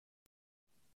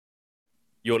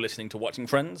You're listening to Watching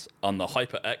Friends on the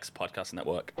HyperX Podcast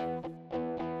Network.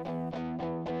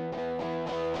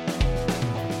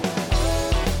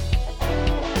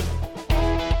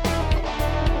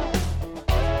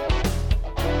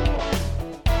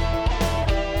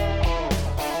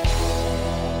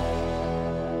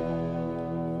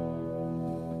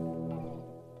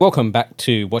 Welcome back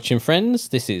to Watching Friends.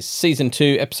 This is Season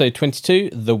 2, Episode 22,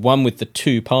 the one with the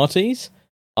two parties.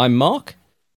 I'm Mark.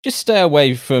 Just stay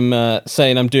away from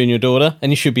saying I'm doing your daughter,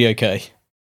 and you should be okay.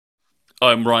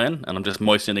 I'm Ryan, and I'm just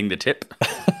moistening the tip.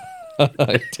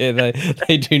 Oh dear,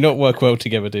 they do not work well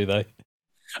together, do they?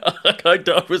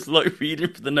 I was like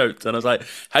reading for the notes, and I was like,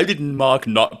 how did Mark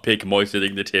not pick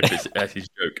moistening the tip as his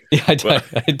joke? Yeah, I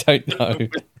don't know.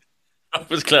 I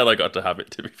was glad I got to have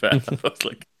it, to be fair. I was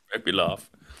like, made me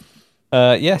laugh.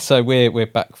 So we're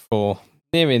back for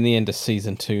nearing the end of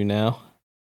Season 2 now.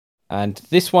 And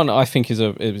this one, I think, is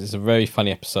a very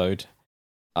funny episode.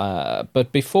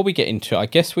 But before we get into it, I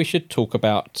guess we should talk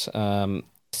about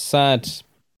sad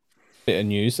bit of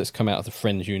news that's come out of the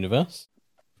Friends universe.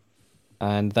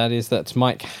 And that is that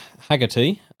Mike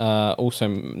Haggerty, also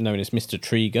known as Mr.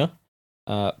 Treeger,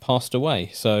 passed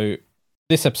away. So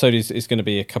this episode is going to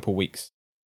be a couple weeks,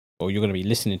 or you're going to be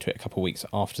listening to it a couple weeks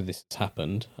after this has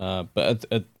happened. But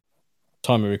at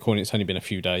time of recording, it's only been a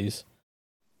few days.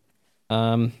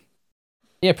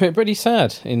 Yeah, pretty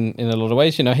sad in a lot of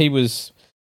ways. You know, he was,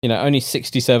 only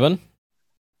 67,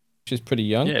 which is pretty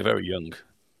young. Yeah, very young.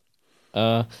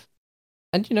 And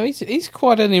he's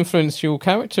quite an influential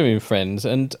character in Friends.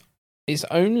 And it's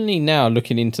only now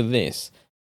looking into this,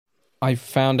 I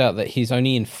found out that he's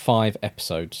only in 5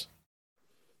 episodes.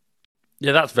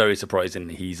 Yeah, that's very surprising.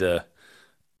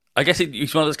 I guess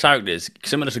he's one of those characters,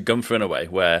 similar to Gunther in a way,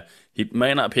 where he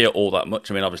may not appear all that much.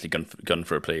 I mean, obviously,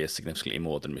 Gunther appears significantly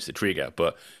more than Mr. Treeger,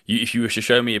 but if you were to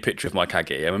show me a picture of Mike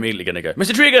Haggerty, I'm immediately going to go,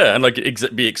 Mr. Treeger!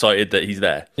 And be excited that he's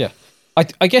there. Yeah.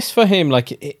 I guess for him,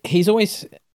 he's always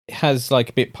has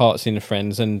bit parts in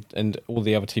Friends and all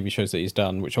the other TV shows that he's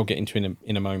done, which I'll get into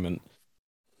in a moment.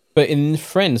 But in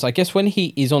Friends, I guess when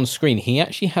he is on screen, he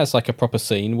actually has a proper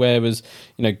scene, whereas,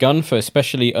 Gunther,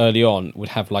 especially early on, would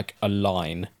have a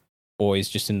line, or is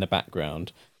just in the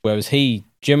background. Whereas he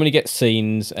generally gets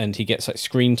scenes and he gets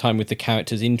screen time with the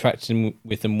characters, interacting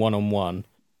with them one-on-one.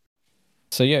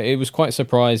 So yeah, it was quite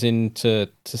surprising to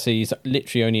see he's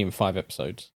literally only in 5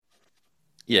 episodes.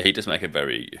 Yeah, he does make a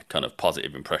very kind of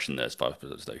positive impression. There's 5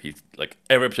 episodes though. He's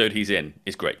every episode he's in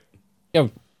is great.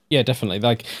 Yeah,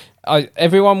 definitely.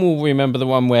 Everyone will remember the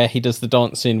one where he does the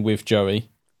dancing with Joey,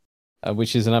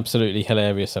 which is an absolutely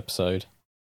hilarious episode,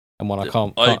 and one I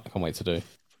can't wait to do.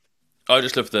 I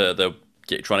just love the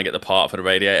trying to get the part for the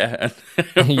radiator,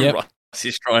 and Yep. Ross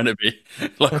is trying to be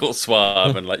all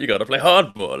suave and you got to play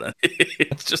hardball, and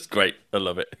it's just great. I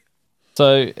love it.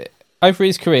 So over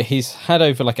his career, he's had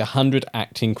over 100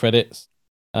 acting credits.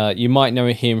 You might know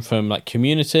him from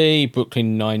Community,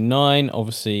 Brooklyn Nine-Nine,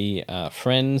 obviously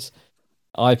Friends.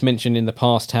 I've mentioned in the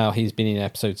past how he's been in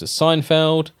episodes of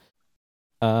Seinfeld.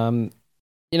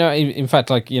 In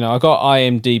fact, I got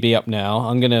IMDb up now.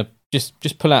 I'm gonna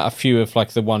just pull out a few of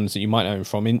the ones that you might know him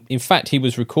from. In fact, he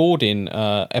was recording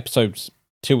episodes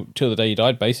till the day he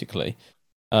died, basically.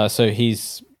 So he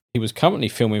was currently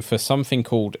filming for something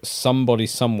called Somebody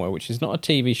Somewhere, which is not a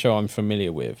TV show I'm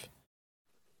familiar with.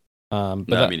 But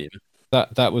no, me neither.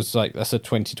 That was that's a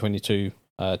 2022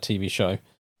 TV show.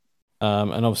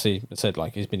 And obviously, I said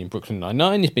he's been in Brooklyn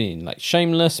Nine-Nine, he's been in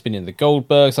Shameless, been in the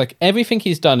Goldbergs. Everything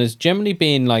he's done has generally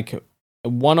been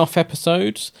one-off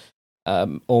episodes,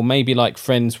 or maybe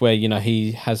Friends, where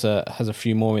he has a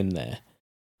few more in there.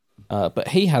 But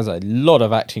he has a lot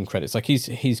of acting credits.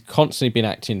 He's constantly been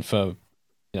acting for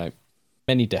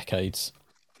many decades.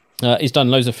 He's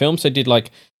done loads of films. So he did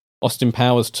Austin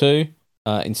Powers 2,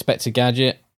 Inspector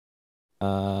Gadget.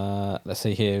 Let's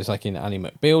see here. It was in Ally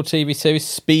McBeal TV series,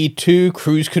 Speed 2,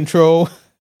 Cruise Control.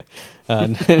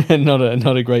 Not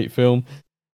a great film.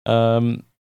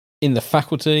 In The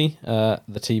Faculty, the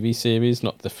TV series,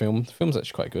 not the film. The film's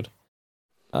actually quite good.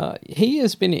 He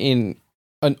has been in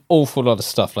an awful lot of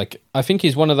stuff. I think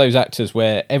he's one of those actors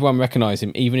where everyone recognizes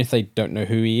him, even if they don't know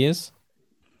who he is.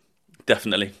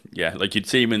 Definitely, yeah. You'd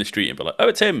see him in the street and be like, "Oh,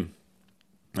 it's him."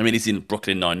 I mean, he's in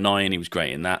Brooklyn Nine-Nine. He was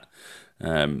great in that.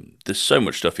 There's so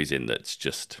much stuff he's in that's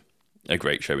just a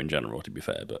great show in general, to be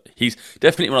fair. But he's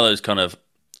definitely one of those kind of,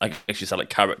 I guess you say,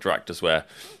 character actors where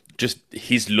just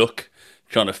his look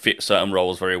kind of fit certain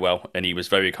roles very well, and he was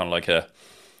very kind of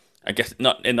I guess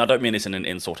not, and I don't mean this in an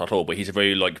insult at all, but he's a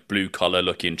very blue collar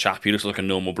looking chap. He looks like a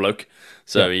normal bloke,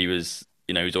 so yeah. He was,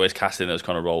 he's always casting those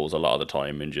kind of roles a lot of the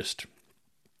time, and just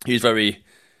he's very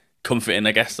comforting,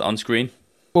 I guess, on screen.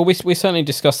 Well, we certainly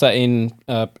discussed that in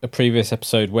a previous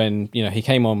episode when he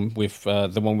came on with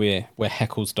the one where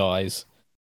Heckles dies,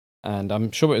 and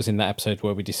I'm sure it was in that episode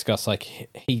where we discussed like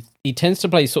he tends to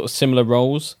play sort of similar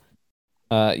roles.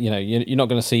 You're not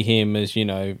going to see him as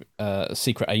a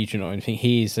secret agent or anything.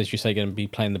 He is, as you say, going to be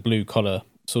playing the blue collar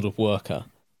sort of worker.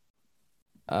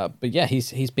 But yeah,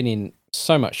 he's been in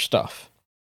so much stuff.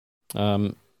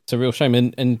 It's a real shame.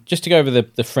 And just to go over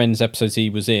the Friends episodes he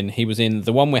was in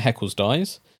the one where Heckles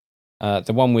dies,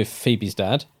 the one with Phoebe's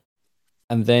dad,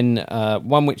 and then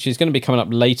one which is going to be coming up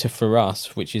later for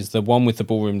us, which is the one with the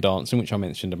ballroom dancing, which I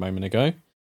mentioned a moment ago.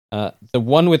 The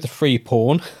one with the free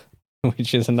porn,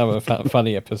 which is another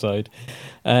funny episode,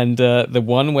 and the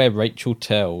one where Rachel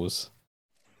tells.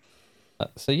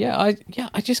 I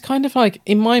just kind of like,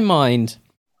 in my mind,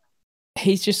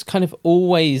 he's just kind of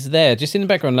always there, just in the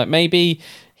background. Like maybe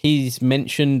he's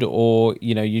mentioned, or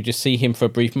you just see him for a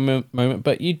brief moment,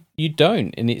 but you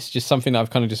don't, and it's just something that I've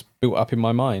kind of just built up in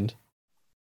my mind.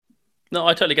 No,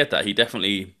 I totally get that. He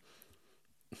definitely,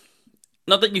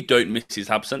 not that you don't miss his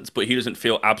absence, but he doesn't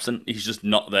feel absent. He's just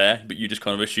not there, but you just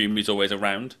kind of assume he's always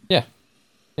around. Yeah,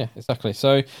 exactly.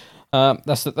 So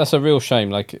that's a real shame.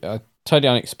 Like totally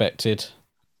unexpected.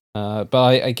 But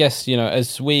I guess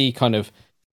as we kind of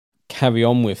carry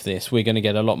on with this, we're going to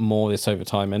get a lot more of this over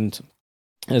time. And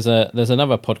there's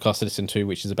another podcast I listen to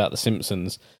which is about The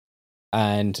Simpsons,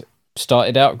 and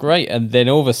started out great, and then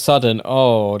all of a sudden,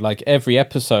 like every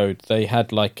episode they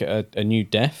had like a new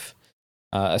death.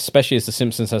 Especially as The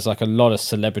Simpsons has like a lot of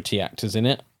celebrity actors in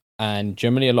it, and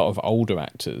generally a lot of older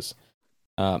actors.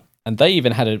 And they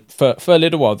even had for a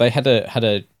little while they had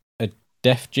a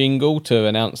death jingle to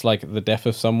announce like the death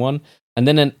of someone, and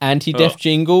then an anti-death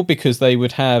jingle because they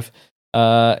would have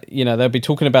they'll be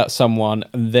talking about someone,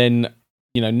 and then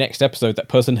next episode that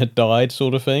person had died,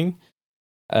 sort of thing.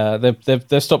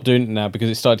 They've stopped doing it now because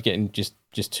it started getting just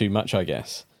too much, I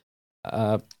guess.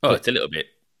 It's a little bit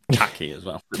tacky as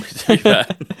well.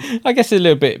 I guess a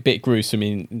little bit gruesome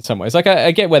in some ways. Like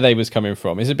I get where they was coming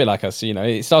from. It's a bit like us,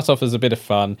 it starts off as a bit of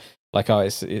fun, like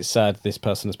it's sad this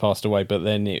person has passed away, but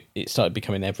then it started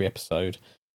becoming every episode.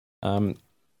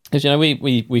 Because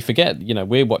we forget,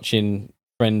 we're watching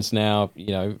Friends now,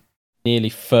 nearly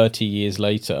 30 years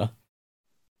later,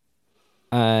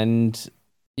 and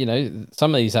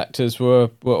some of these actors were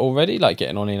already like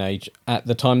getting on in age at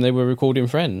the time they were recording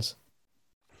Friends.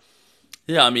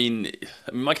 Yeah, I mean,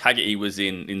 Mike Haggerty was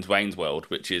in Dwayne's World,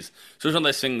 which is sort of one of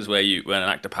those things where when an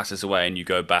actor passes away and you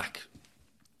go back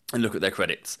and look at their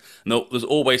credits, and there's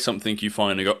always something you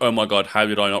find and go, oh my god, how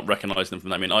did I not recognise them from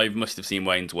that? I mean, I must have seen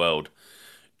Wayne's World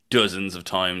dozens of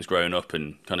times growing up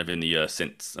and kind of in the years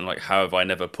since, and like, how have I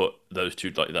never put those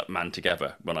two, like that man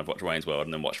together when I've watched Wayne's World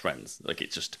and then watched Friends? Like,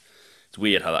 it's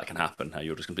weird how that can happen, how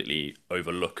you'll just completely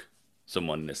overlook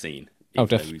someone in a scene.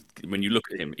 Definitely. When you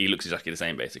look at him, he looks exactly the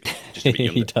same, basically. Just a bit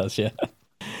younger. He does, yeah.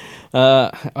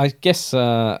 I guess,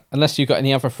 unless you've got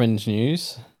any other Friends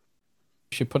news,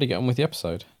 we should probably get on with the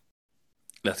episode.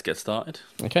 Let's get started.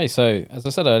 Okay, so as I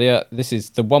said earlier, this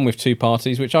is the one with two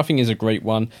parties, which I think is a great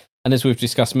one. And as we've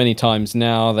discussed many times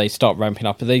now, they start ramping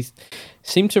up. They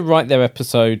seem to write their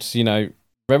episodes,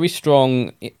 very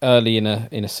strong early in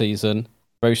a season,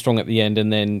 very strong at the end,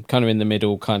 and then kind of in the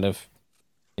middle, kind of,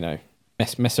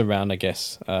 mess around, I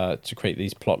guess, to create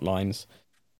these plot lines.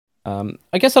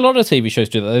 I guess a lot of TV shows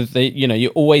do that. They you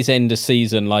always end a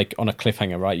season like on a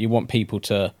cliffhanger, right? You want people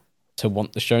to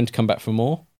want the show and to come back for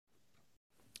more.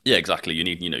 Yeah, exactly. You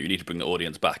need to bring the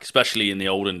audience back, especially in the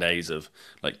olden days of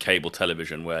like cable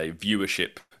television, where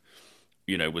viewership,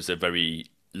 was a very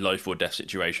life or death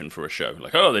situation for a show.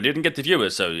 Like, they didn't get the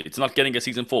viewers, so it's not getting a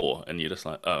season 4, and you're just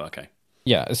like, oh, okay.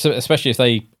 Yeah, so especially if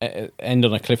they end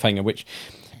on a cliffhanger, which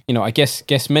I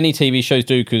guess many TV shows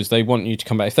do because they want you to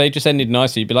come back. If they just ended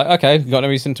nicely, you'd be like, okay, got no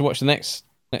reason to watch the next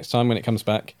time when it comes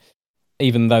back,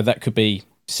 even though that could be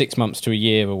 6 months to a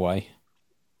year away.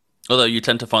 Although you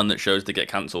tend to find that shows that get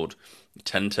cancelled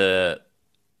tend to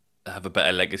have a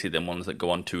better legacy than ones that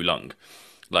go on too long.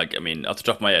 Like, I mean, off the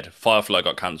top of my head, Firefly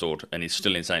got cancelled and is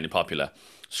still insanely popular.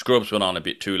 Scrubs went on a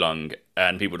bit too long,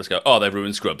 and people just go, oh, they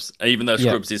ruined Scrubs. And even though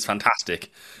Scrubs is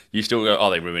fantastic, you still go, oh,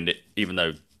 they ruined it, even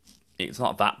though it's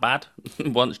not that bad.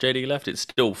 Once JD left, it's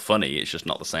still funny. It's just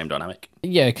not the same dynamic.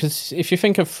 Yeah, because if you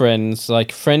think of Friends,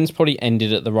 like Friends probably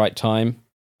ended at the right time.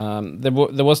 There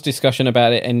was discussion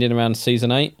about it ending around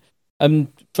season 8.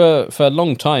 For a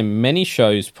long time, many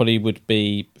shows probably would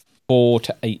be 4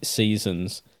 to 8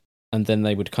 seasons, and then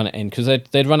they would kind of end because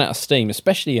they'd run out of steam.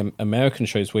 Especially American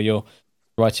shows where you're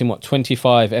writing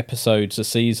 25 episodes a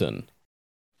season.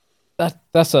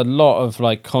 That's a lot of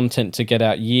like content to get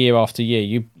out year after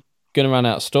year. going to run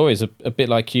out of stories. A bit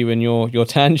like you and your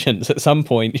tangents. At some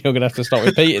point, you're going to have to start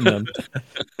repeating them.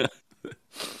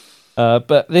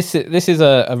 But this is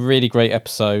a really great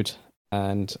episode,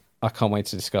 and I can't wait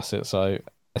to discuss it. So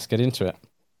let's get into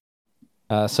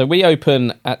it. So we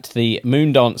open at the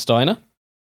Moondance Diner,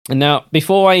 and now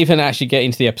before I even actually get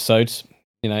into the episodes,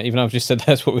 even though I've just said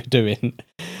that's what we're doing,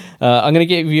 I'm going to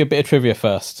give you a bit of trivia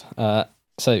first.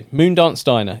 So Moondance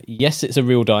Diner, yes, it's a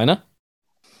real diner.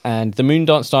 And the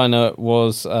Moondance Diner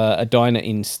was a diner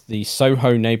in the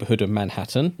Soho neighborhood of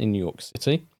Manhattan in New York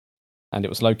City. And it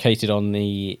was located on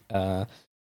the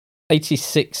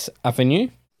 86th Avenue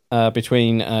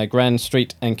between Grand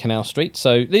Street and Canal Street.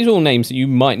 So these are all names that you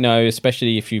might know,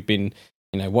 especially if you've been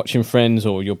watching Friends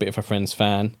or you're a bit of a Friends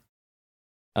fan.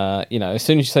 As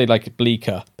soon as you say like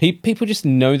Bleecker, people just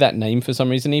know that name for some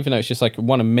reason, even though it's just like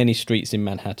one of many streets in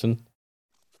Manhattan.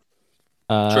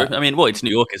 True. I mean, it's New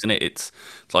York, isn't it? It's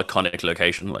iconic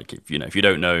location. Like if you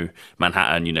don't know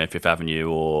Manhattan, Fifth Avenue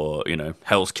or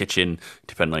Hell's Kitchen,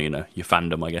 depending on your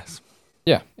fandom, I guess.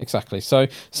 Yeah, exactly. So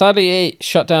sadly, it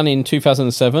shut down in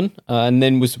 2007, and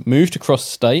then was moved across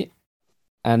state,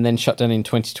 and then shut down in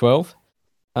 2012.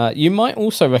 You might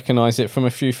also recognize it from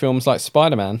a few films like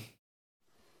Spider-Man.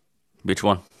 Which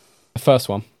one? The first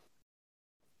one.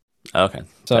 Okay.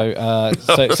 So, I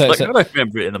don't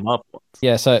remember it in the Marvel ones.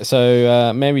 Yeah.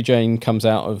 So Mary Jane comes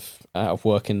out of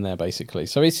work in there basically.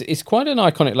 So it's quite an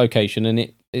iconic location,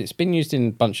 and it's been used in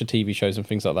a bunch of TV shows and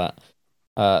things like that.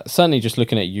 Certainly, just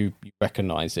looking at you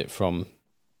recognize it from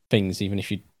things, even if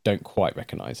you don't quite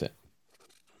recognize it.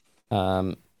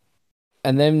 And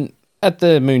then at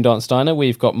the Moondance Diner,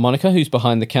 we've got Monica, who's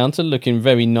behind the counter, looking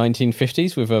very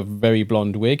 1950s with a very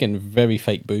blonde wig and very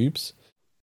fake boobs.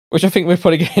 Which I think we're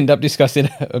probably going to end up discussing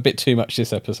a bit too much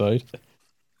this episode.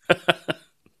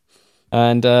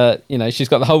 And, she's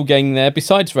got the whole gang there,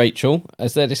 besides Rachel,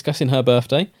 as they're discussing her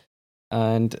birthday.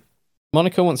 And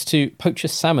Monica wants to poach a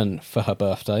salmon for her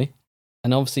birthday.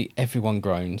 And obviously everyone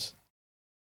groans.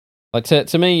 Like,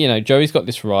 to me, Joey's got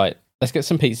this right. Let's get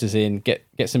some pizzas in, get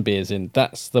some beers in.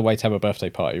 That's the way to have a birthday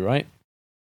party, right?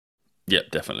 Yeah,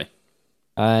 definitely.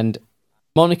 And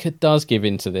Monica does give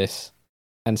in to this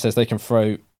and says they can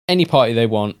throw any party they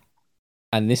want,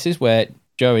 and this is where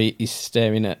Joey is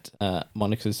staring at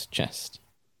Monica's chest.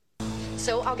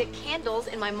 So I'll get candles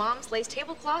in my mom's lace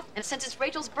tablecloth, and since it's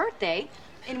Rachel's birthday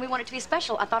and we want it to be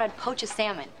special, I thought I'd poach a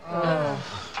salmon.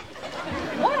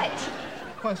 What?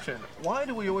 Question, why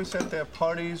do we always have to have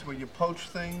parties where you poach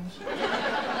things?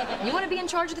 You want to be in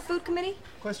charge of the food committee?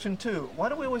 Question 2, why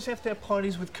do we always have to have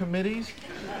parties with committees?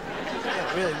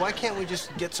 Yeah, really, why can't we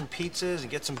just get some pizzas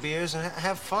and get some beers and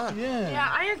have fun? Yeah,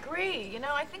 I agree.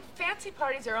 I think fancy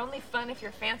parties are only fun if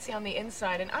you're fancy on the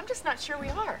inside, and I'm just not sure we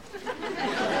are.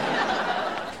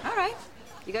 All right.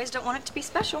 You guys don't want it to be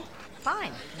special.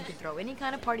 Fine. You can throw any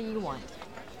kind of party you want.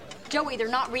 Joey, they're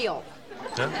not real.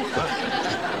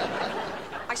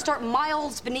 I start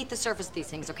miles beneath the surface of these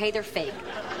things, okay? They're fake.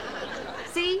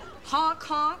 See? Honk,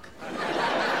 honk.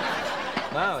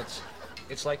 Wow,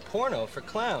 it's like porno for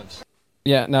clowns.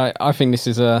 Yeah, no, I think this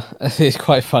is it's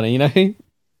quite funny, I think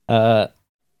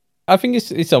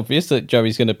it's obvious that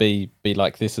Joey's going to be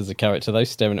like this as a character, though,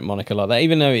 staring at Monica like that,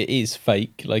 even though it is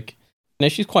fake. Like,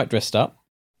 she's quite dressed up.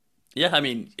 Yeah, I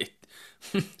mean,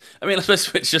 I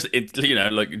suppose it's just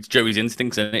like it's Joey's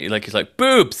instincts, and it's like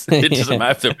boobs. It doesn't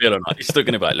matter if real or not. He's still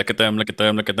going to be like, look at them, look at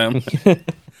them, look at them.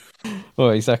 Well,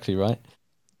 exactly right.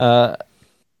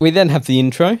 We then have the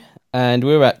intro, and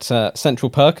we're at Central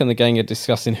Perk, and the gang are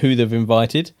discussing who they've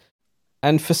invited.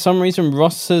 And for some reason,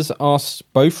 Ross has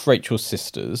asked both Rachel's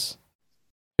sisters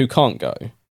who can't go.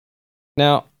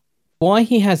 Now, why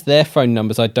he has their phone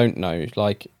numbers, I don't know.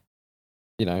 Like,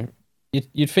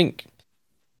 you'd think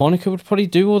Monica would probably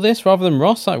do all this rather than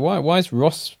Ross. Like, why is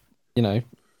Ross,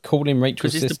 calling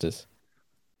Rachel's sisters?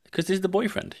 Because he's the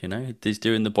boyfriend, He's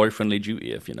doing the boyfriendly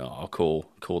duty of, I'll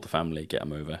call the family, get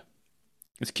them over.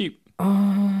 It's cute.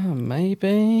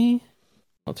 Maybe.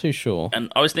 Not too sure.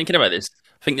 And I was thinking about this.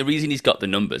 I think the reason he's got the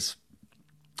numbers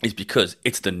is because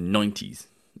it's the 90s.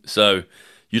 So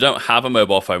you don't have a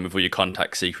mobile phone with all your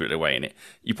contacts secretly away in it.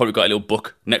 You probably got a little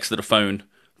book next to the phone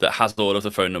that has all of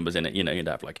the phone numbers in it. You'd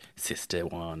have like Sister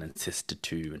 1 and Sister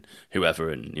 2 and whoever,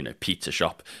 and, pizza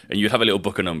shop. And you'd have a little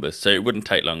book of numbers. So it wouldn't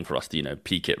take long for us to,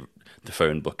 peek at the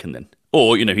phone book and then...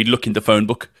 Or, he'd look in the phone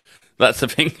book. That's the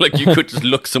thing. Like, you could just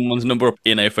look someone's number up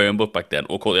in a phone book back then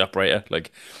or call the operator.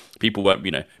 Like, people weren't,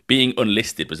 being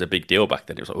unlisted was a big deal back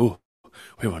then. It was like, oh,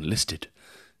 we're unlisted.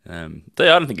 So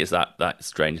yeah, I don't think it's that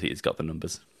strange that he's got the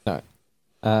numbers. No.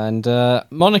 And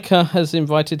Monica has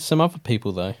invited some other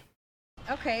people, though.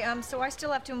 Okay, so I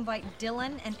still have to invite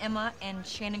Dylan and Emma and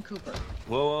Shannon Cooper.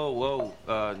 Whoa.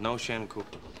 No Shannon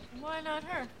Cooper. Why not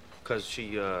her? Because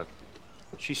she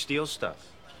steals stuff.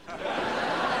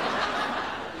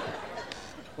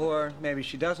 Or maybe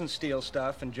she doesn't steal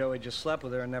stuff and Joey just slept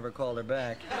with her and never called her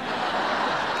back.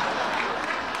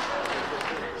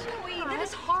 Joey, that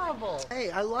is horrible.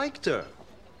 Hey, I liked her.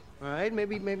 All right,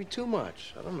 maybe too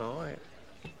much. I don't know. I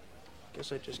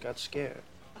guess I just got scared.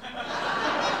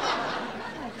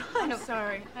 I'm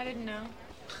sorry. I didn't know.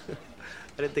 I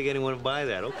didn't think anyone would buy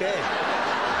that. Okay.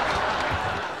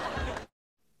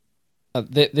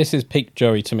 This is peak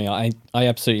Joey to me. I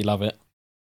absolutely love it.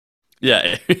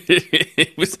 Yeah,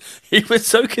 he was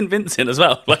so convincing as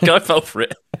well. Like I fell for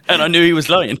it, and I knew he was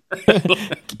lying.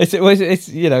 It's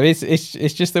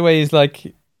just the way he's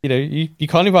like, you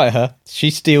can't invite her. She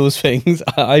steals things.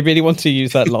 I really want to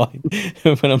use that line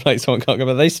when I'm like, someone can't go,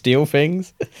 but they steal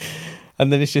things.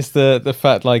 And then it's just the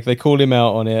fact like they call him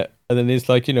out on it, and then it's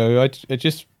like, I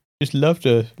just loved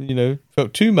her.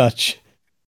 Felt too much.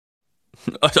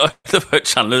 I love how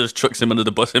Chandler just chucks him under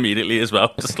the bus immediately as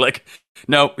well. Just like,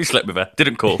 no, he slept with her.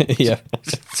 Didn't call. Yeah.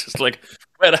 just like,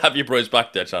 where to have your bros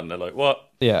back there, Chandler? Like,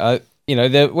 what? Yeah,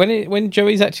 when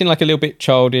Joey's acting like a little bit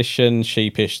childish and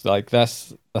sheepish, like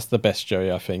that's the best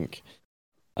Joey, I think.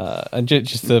 And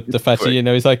just the fact that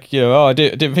he's like, I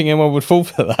didn't think anyone would fall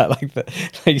for that. Like that,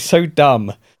 he's so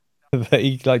dumb that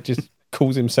he like just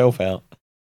calls himself out.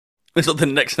 It's like the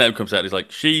next name comes out. He's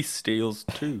like, she steals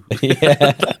too.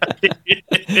 Yeah,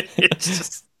 it's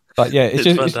just, it's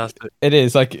just fantastic. It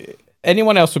is like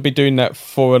anyone else would be doing that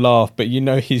for a laugh, but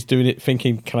he's doing it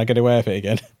thinking, can I get away with it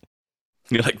again?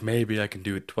 You're like, maybe I can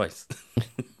do it twice.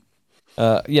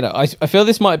 I feel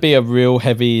this might be a real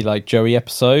heavy like Joey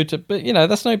episode, but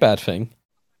that's no bad thing.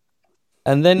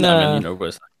 And then, well,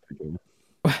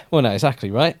 no,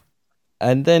 exactly right.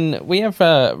 And then we have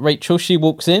Rachel. She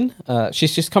walks in.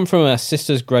 She's just come from her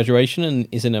sister's graduation and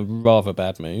is in a rather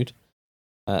bad mood.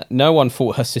 No one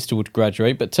thought her sister would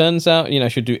graduate, but turns out,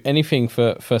 she'd do anything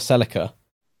for Celica.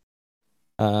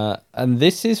 And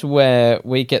this is where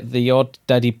we get the odd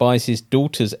daddy buys his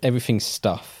daughters everything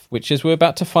stuff, which is we're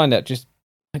about to find out just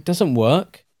it doesn't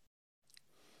work.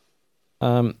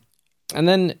 And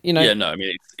then yeah, no, I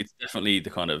mean it's definitely the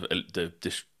kind of the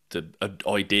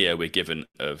idea we're given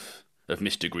of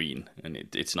Mr. Green, and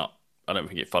it's not. I don't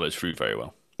think it follows through very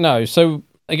well. No, so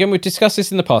again, we've discussed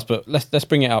this in the past, but let's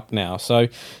bring it up now. So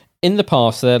in the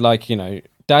past, they're like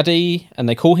daddy, and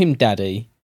they call him daddy.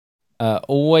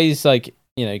 Always like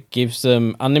gives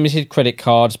them unlimited credit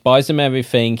cards, buys them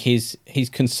everything. He's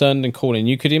concerned and calling.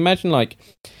 You could imagine like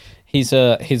he's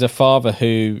a father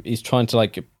who is trying to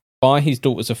like buy his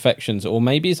daughter's affections, or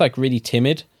maybe he's like really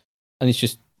timid, and he's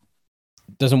just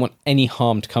doesn't want any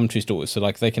harm to come to his daughters, so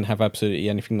like they can have absolutely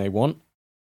anything they want.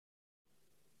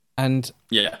 And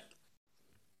yeah,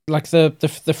 like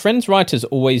the Friends writers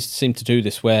always seem to do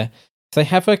this, where if they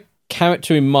have a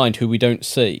character in mind who we don't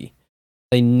see,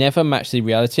 they never match the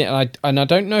reality. And I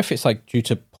don't know if it's like due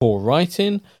to poor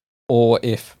writing, or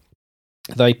if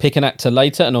they pick an actor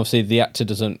later and obviously the actor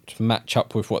doesn't match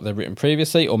up with what they've written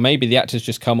previously, or maybe the actors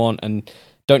just come on and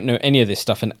don't know any of this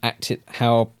stuff and act it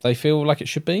how they feel like it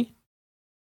should be.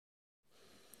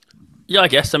 Yeah, I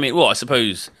guess. I mean, well, I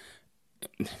suppose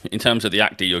in terms of the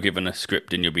actor, you're given a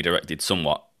script and you'll be directed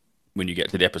somewhat when you get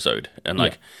to the episode. And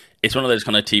like, it's one of those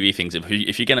kind of TV things. If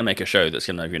you're going to make a show that's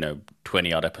going to have,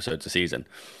 20 odd episodes a season,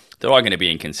 there are going to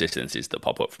be inconsistencies that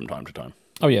pop up from time to time.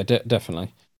 Oh yeah,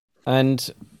 definitely.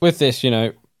 And with this,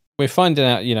 we're finding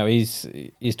out,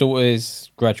 his daughter is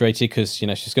graduated because,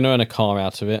 she's going to earn a car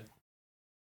out of it.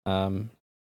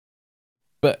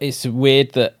 But it's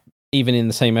weird that even in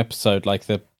the same episode, like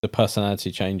the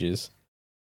personality changes.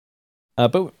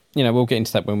 But we'll get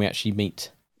into that when we actually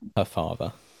meet her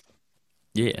father.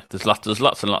 Yeah, there's lots and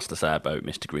lots to say about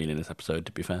Mr. Green in this episode,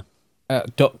 to be fair.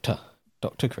 Dr.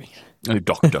 Green. Oh,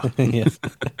 Doctor. Yes.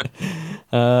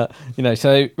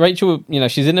 So Rachel,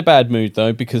 she's in a bad mood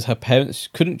though, because her parents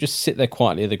couldn't just sit there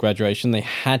quietly at the graduation. They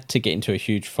had to get into a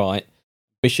huge fight.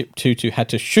 Bishop Tutu had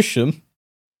to shush them.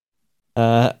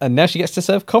 And now she gets to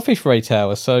serve coffee for 8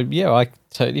 hours. So yeah, I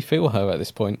totally feel her at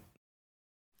this point.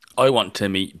 I want to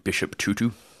meet Bishop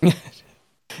Tutu.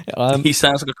 He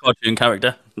sounds like a cartoon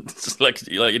character. It's like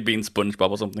he'd be in SpongeBob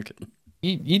or something.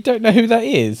 You don't know who that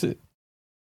is?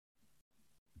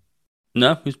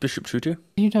 No, who's Bishop Tutu?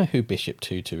 You know who Bishop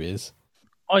Tutu is?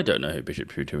 I don't know who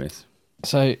Bishop Tutu is.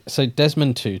 So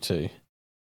Desmond Tutu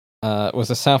was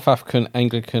a South African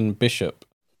Anglican bishop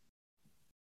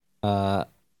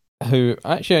who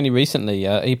actually only recently,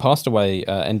 he passed away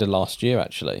end of last year,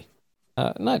 actually.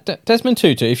 Desmond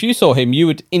Tutu, if you saw him, you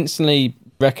would instantly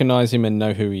recognize him and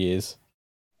know who he is.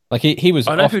 Like he was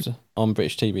I know often on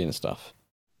British TV and stuff.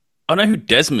 I know who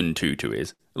Desmond Tutu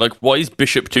is. Like, why is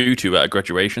Bishop Tutu at a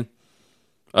graduation?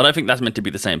 I don't think that's meant to be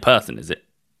the same person, is it?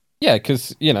 Yeah,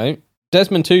 because,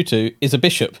 Desmond Tutu is a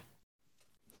bishop.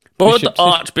 But would Bishop the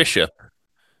Archbishop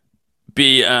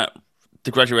be at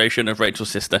the graduation of Rachel's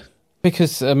sister?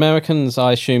 Because Americans,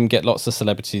 I assume, get lots of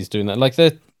celebrities doing that. Like,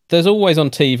 there's always on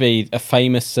TV a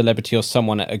famous celebrity or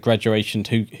someone at a graduation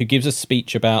who gives a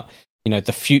speech about,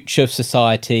 the future of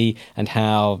society and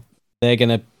how they're going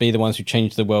to be the ones who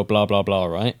change the world, blah, blah, blah,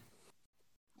 right?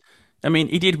 I mean,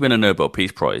 he did win a Nobel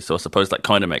Peace Prize, so I suppose that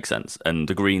kind of makes sense. And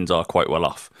the Greens are quite well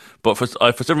off. But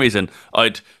for some reason,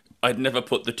 I'd never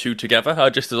put the two together.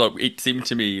 It seemed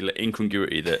to me like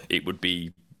incongruity that it would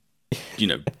be,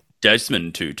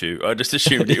 Desmond Tutu. I just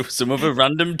assumed it was some other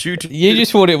random Tutu. You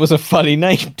just thought it was a funny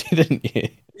name, didn't you?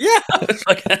 Yeah, it's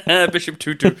like Bishop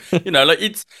Tutu.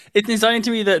 It's insane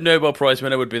to me that Nobel Prize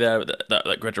winner would be there at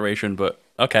that graduation. But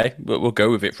okay, we'll go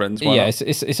with it, friends. Why Yeah, not?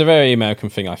 it's a very American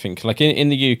thing, I think. Like in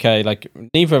the UK, like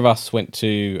neither of us went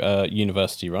to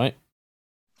university, right?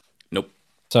 Nope.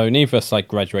 So neither of us like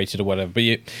graduated or whatever.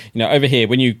 But over here,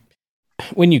 when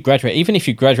you graduate, even if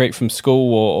you graduate from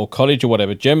school or college or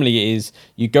whatever, generally it is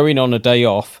you go in on a day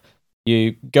off.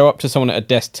 You go up to someone at a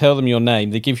desk, tell them your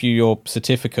name, they give you your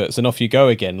certificates, and off you go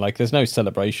again. Like, there's no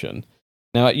celebration.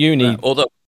 Now, at uni, Although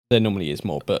there normally is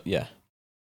more, but yeah.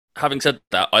 having said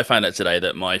that, I found out today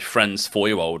that my friend's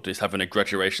 4-year-old is having a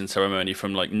graduation ceremony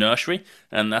from like nursery,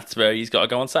 and that's where he's got to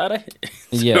go on Saturday.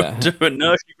 Yeah. Do a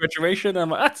nursery graduation. And I'm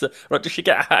like, right. Does she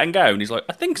get a hat and gown? He's like,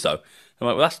 I think so. I'm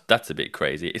like, well, that's a bit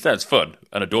crazy. It sounds fun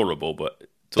and adorable, but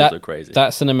it's also crazy.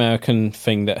 That's an American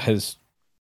thing that has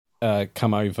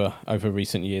come over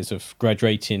recent years of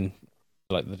graduating,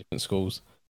 like the different schools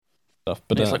stuff.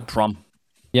 But it's like prom.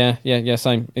 Yeah,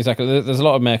 same, exactly. There's a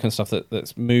lot of American stuff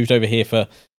that's moved over here for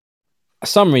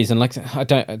some reason. Like,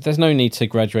 there's no need to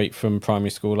graduate from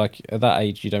primary school. Like, at that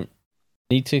age, you don't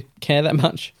need to care that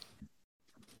much.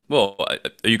 Well,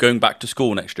 are you going back to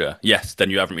school next year? Yes, then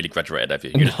you haven't really graduated, have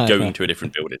you? You're just going to a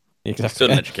different building. Exactly.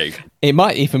 Still an education. It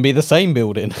might even be the same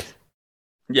building.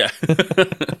 Yeah.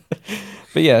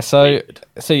 But yeah, so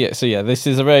yeah, this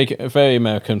is a very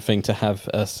American thing to have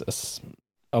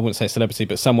I wouldn't say celebrity,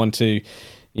 but someone to,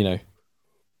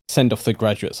 send off the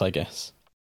graduates, I guess.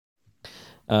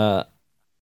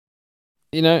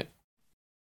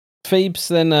 Phoebes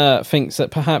then thinks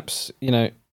that perhaps,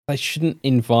 they shouldn't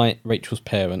invite Rachel's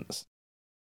parents.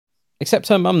 Except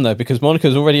her mum, though, because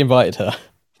Monica's already invited her.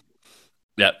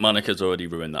 Yeah, Monica's already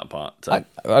ruined that part. So.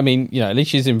 I mean, at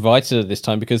least she's invited her this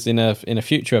time, because in a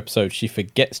future episode, she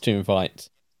forgets to invite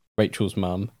Rachel's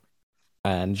mum.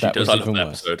 And that was even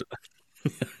worse. Episode.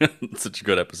 Such a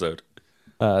good episode.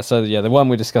 So yeah, the one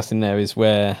we're discussing there is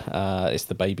where it's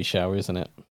the baby shower, isn't it?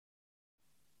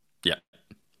 Yeah.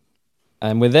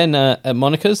 And we're then at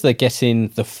Monica's. They're getting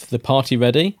the party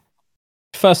ready.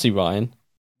 Firstly, Ryan,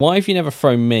 why have you never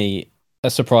thrown me a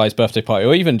surprise birthday party,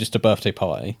 or even just a birthday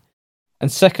party?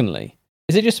 And secondly,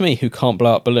 is it just me who can't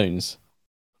blow up balloons?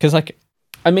 Because I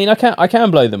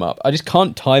can blow them up. I just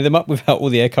can't tie them up without all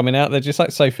the air coming out. They're just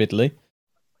like so fiddly.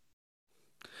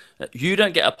 You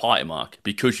don't get a party mark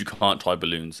because you can't tie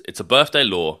balloons. It's a birthday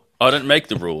law. I don't make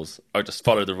the rules. I just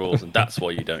follow the rules, and that's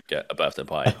why you don't get a birthday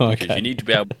party. Because you need to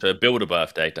be able to build a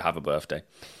birthday to have a birthday.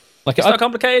 Like, it's not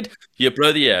complicated. You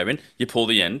blow the air in, you pull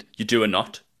the end, you do a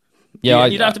knot. Yeah,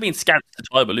 you don't have to be in scans to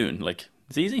tie a balloon. Like,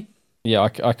 it's easy. Yeah,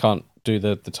 I can't do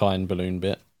the tying balloon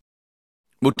bit.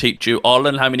 We'll teach you. I'll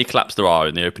learn how many claps there are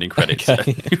in the opening credits.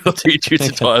 Okay. We'll teach you to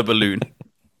tie a balloon.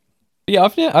 Yeah,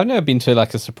 I've never been to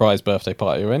like a surprise birthday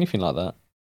party or anything like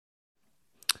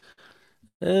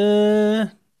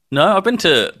that. No, I've been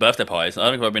to birthday parties. I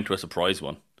don't think I've been to a surprise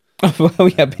one. Well,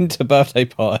 yeah, I've been to birthday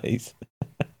parties.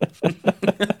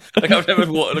 I don't ever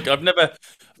remember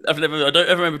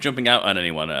jumping out on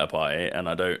anyone at a party, and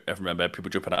I don't ever remember people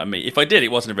jumping out on me. If I did,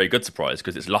 it wasn't a very good surprise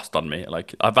because it's lost on me.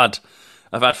 Like, I've had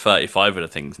 35 of the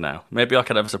things now. Maybe I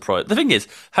could have a surprise. The thing is,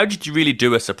 how did you really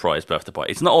do a surprise birthday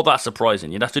party? It's not all that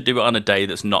surprising. You'd have to do it on a day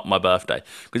that's not my birthday.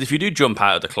 Because if you do jump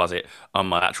out of the closet on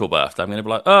my actual birthday, I'm going to be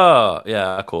like, oh,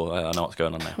 yeah, cool. I know what's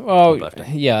going on now. Well,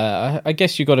 yeah, I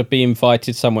guess you got to be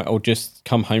invited somewhere or just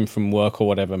come home from work or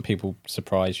whatever and people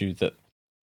surprise you that...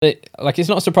 Like, it's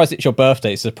not a surprise it's your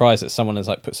birthday. It's a surprise that someone has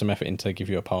like put some effort in to give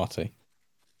you a party.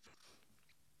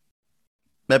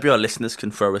 Maybe our listeners can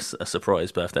throw us a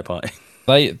surprise birthday party.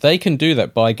 They can do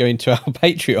that by going to our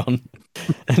Patreon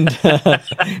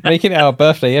and making it our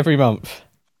birthday every month.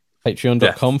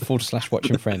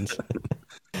 Patreon.com/watchingfriends.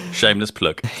 Shameless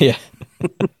plug. Yeah.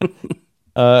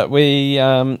 We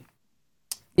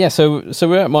yeah, so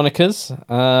we're at Monica's,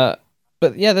 but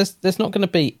yeah, there's not going to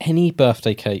be any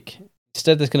birthday cake.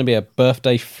 Instead, there's going to be a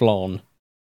birthday flan.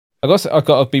 I've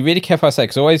got to be really careful I say,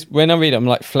 because always when I read it, I'm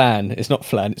like flan. It's not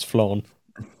flan, it's flan.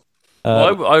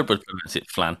 Well, I would pronounce it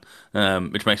flan,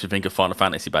 which makes me think of Final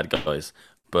Fantasy bad guys.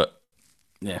 But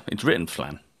yeah, it's written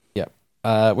flan.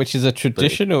 Yeah, which is a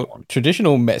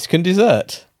traditional Mexican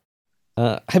dessert.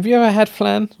 Have you ever had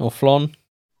flan or flan?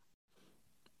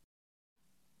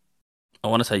 I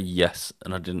want to say yes,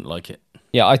 and I didn't like it.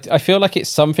 Yeah, I feel like it's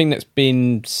something that's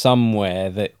been somewhere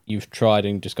that you've tried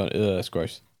and just gone, ugh, it's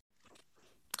gross.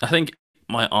 I think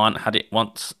my aunt had it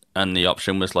once, and the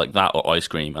option was like that or ice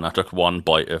cream, and I took one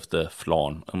bite of the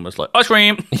flan and was like, ice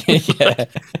cream! Yeah.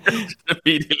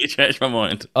 Immediately changed my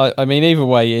mind. I mean, either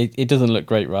way, it doesn't look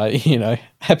great, right? You know,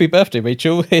 happy birthday,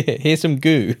 Rachel. Here's some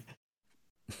goo.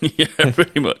 Yeah,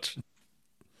 pretty much. It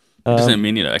doesn't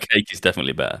mean, a cake is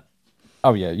definitely better.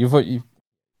 Oh, yeah, you've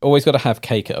always got to have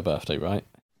cake at a birthday, right?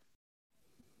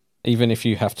 Even if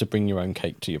you have to bring your own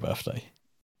cake to your birthday.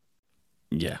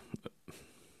 Yeah.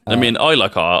 I mean, I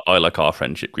like our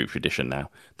friendship group tradition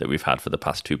now that we've had for the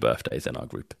past 2 birthdays in our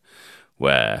group,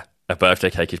 where a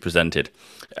birthday cake is presented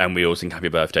and we all sing happy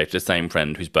birthday to the same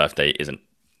friend whose birthday isn't.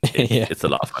 It's a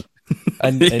lot of fun.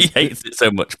 And he hates it so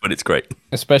much, but it's great.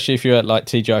 Especially if you're at like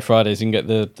TGI Fridays and get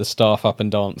the staff up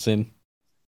and dancing.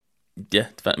 Yeah,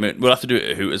 we'll have to do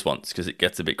it at Hooters once because it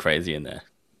gets a bit crazy in there.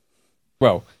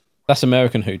 Well, that's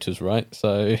American Hooters, right?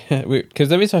 So, because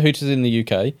there is a Hooters in the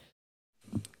UK,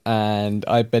 and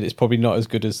I bet it's probably not as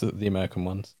good as the American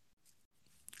ones.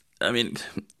 I mean,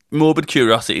 morbid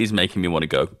curiosity is making me want to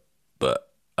go, but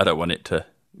I don't want it to,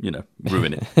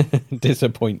 ruin it.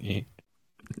 Disappoint you.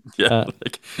 Yeah.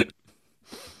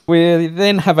 We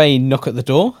then have a knock at the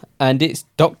door, and it's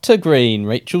Dr. Green,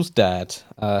 Rachel's dad,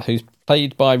 who's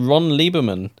played by Ron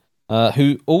Lieberman,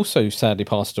 who also sadly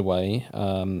passed away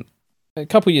a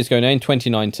couple of years ago now, in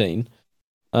 2019.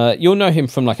 You'll know him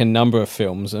from like a number of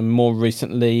films, and more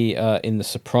recently in The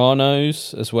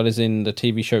Sopranos, as well as in the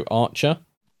TV show Archer.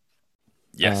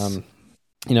 Yes.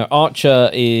 Archer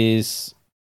is,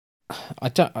 I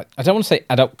don't want to say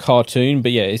adult cartoon,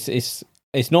 but yeah,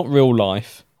 it's not real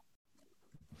life.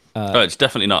 It's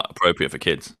definitely not appropriate for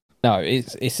kids. No,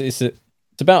 it's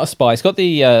about a spy. It's got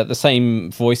the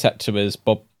same voice actor as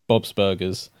Bob's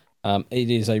Burgers. It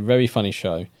is a very funny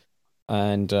show,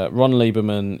 and Ron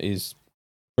Lieberman is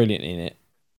brilliant in it.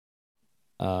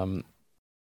 But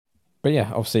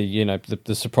yeah, obviously,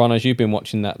 the Sopranos. You've been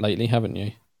watching that lately, haven't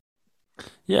you?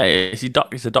 Yeah,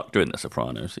 he's a doctor in The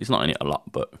Sopranos. He's not in it a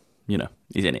lot, but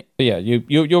he's in it. But yeah,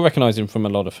 you'll recognise him from a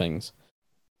lot of things.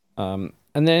 And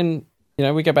then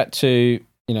we go back to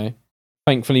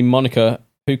thankfully Monica,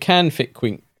 who can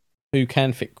think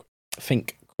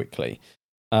quickly.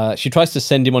 She tries to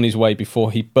send him on his way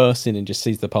before he bursts in and just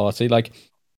sees the party.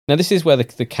 Now this is where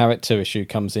the character issue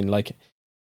comes in.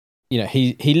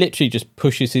 He literally just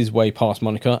pushes his way past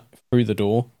Monica through the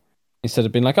door instead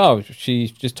of being like, oh, she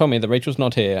just told me that Rachel's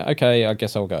not here. Okay, I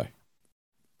guess I'll go.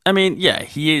 I mean, yeah,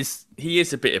 he is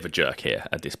a bit of a jerk here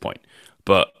at this point,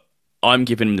 but I'm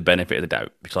giving him the benefit of the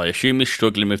doubt because I assume he's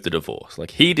struggling with the divorce.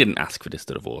 He didn't ask for this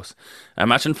divorce.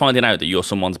 Imagine finding out that you're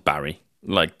someone's Barry.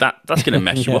 That's going to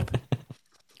mess you up.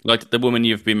 The woman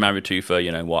you've been married to for,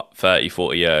 30,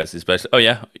 40 years is basically, oh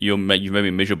yeah, you've made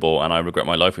me miserable and I regret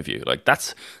my life with you.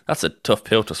 That's a tough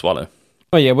pill to swallow.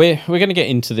 Oh yeah, we're going to get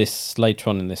into this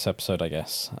later on in this episode, I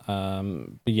guess. But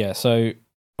yeah, so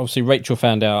obviously Rachel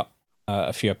found out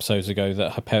a few episodes ago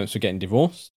that her parents were getting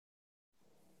divorced.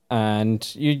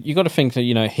 And you got to think that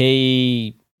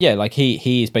he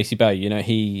is basically Barry.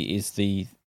 He is the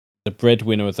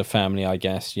breadwinner of the family, I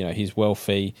guess. He's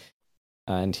wealthy,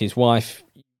 and his wife.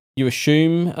 You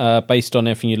assume, based on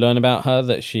everything you learn about her,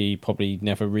 that she probably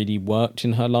never really worked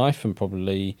in her life and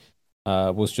probably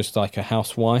was just like a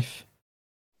housewife,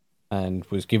 and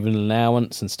was given an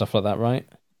allowance and stuff like that, right?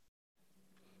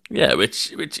 Yeah,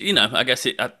 which I guess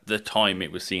at the time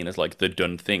it was seen as like the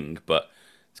done thing, but.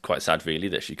 It's quite sad, really,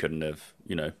 that she couldn't have,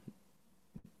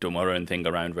 done her own thing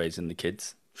around raising the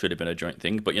kids. Should have been a joint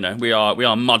thing, but we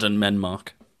are modern men,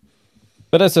 Mark.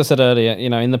 But as I said earlier,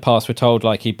 in the past we're told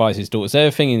he buys his daughters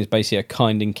everything, and he's basically a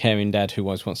kind and caring dad who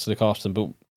always wants to look after them.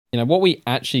 But what we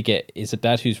actually get is a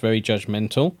dad who's very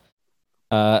judgmental.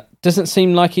 Doesn't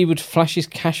seem like he would flash his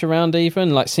cash around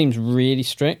even. Seems really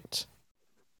strict.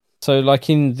 So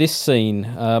in this scene,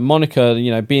 Monica,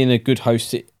 being a good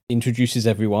host, it introduces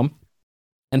everyone.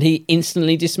 And he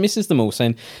instantly dismisses them all,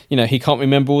 saying, he can't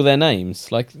remember all their names.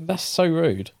 That's so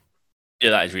rude.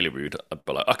 Yeah, that is really rude.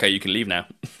 But okay, you can leave now.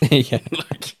 Yeah.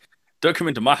 Don't come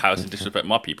into my house and disrespect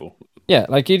my people. Yeah,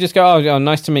 like you just go, oh,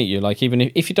 nice to meet you. Like even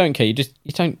if you don't care, you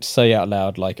don't say out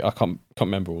loud like I can't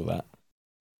remember all that.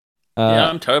 Yeah,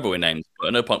 I'm terrible with names, but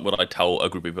at no point would I tell a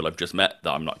group of people I've just met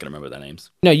that I'm not going to remember their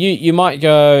names. No, you might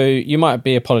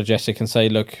be apologetic and say,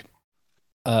 look,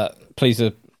 please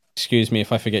excuse me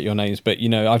if I forget your names, but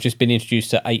I've just been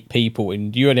introduced to 8 people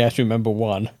and you only have to remember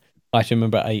 1. I have to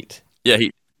remember 8. Yeah,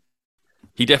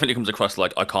 he definitely comes across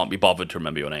like I can't be bothered to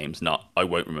remember your names, not I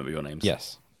won't remember your names.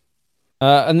 Yes.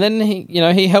 And then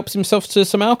he helps himself to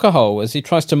some alcohol as he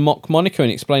tries to mock Monica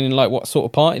and explaining like what sort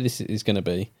of party this is going to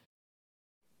be.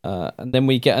 And then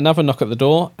we get another knock at the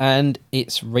door, and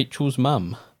it's Rachel's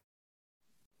mum.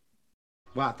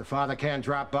 What, the father can't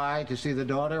drop by to see the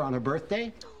daughter on her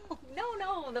birthday? Oh,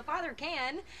 no, the father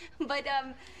can. But,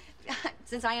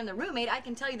 since I am the roommate, I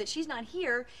can tell you that she's not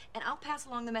here, and I'll pass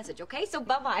along the message, okay? So,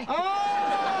 bye-bye.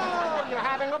 Oh, you're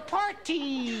having a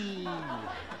party.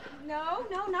 No,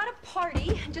 not a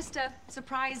party. Just a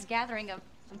surprise gathering of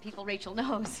some people Rachel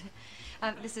knows.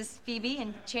 This is Phoebe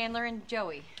and Chandler and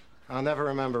Joey. I'll never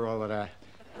remember all of that.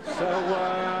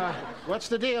 So, what's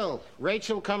the deal?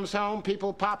 Rachel comes home,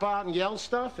 people pop out and yell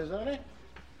stuff, is that it?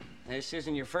 This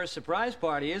isn't your first surprise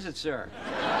party, is it, sir?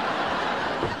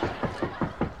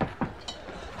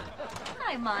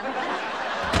 Hi, Monica.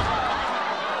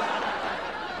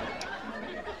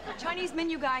 Chinese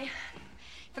menu guy.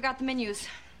 Forgot the menus.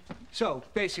 So,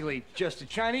 basically, just a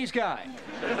Chinese guy.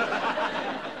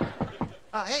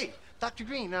 Hey, Dr.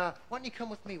 Green, why don't you come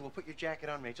with me? We'll put your jacket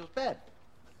on Rachel's bed.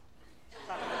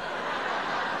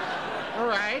 All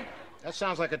right. That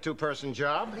sounds like a 2-person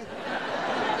job.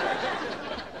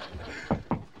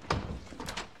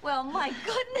 Well, my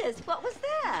goodness, what was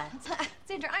that?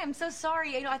 Sandra, I am so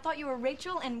sorry. I thought you were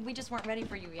Rachel, and we just weren't ready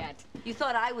for you yet. You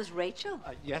thought I was Rachel?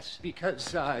 Yes,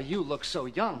 because you look so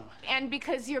young. And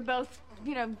because you're both,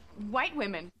 white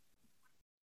women.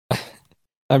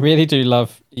 I really do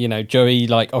love, Joey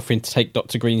like offering to take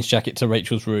Dr. Green's jacket to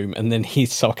Rachel's room, and then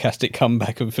his sarcastic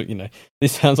comeback of,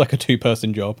 this sounds like a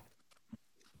 2-person job.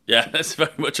 Yeah, that's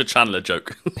very much a Chandler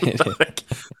joke. Like,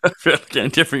 I feel like in a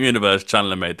different universe,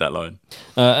 Chandler made that line.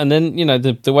 And then,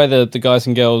 the way the guys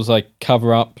and girls like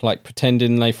cover up, like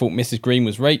pretending they thought Mrs. Green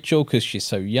was Rachel because she's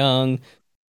so young.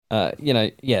 They're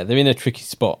in a tricky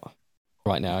spot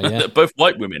right now. Yeah, they're both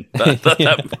white women.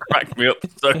 That cracked me up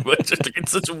so much.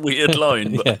 It's such a weird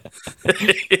line. But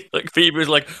like Phoebe was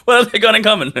like, "What have they got in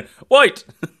common? White."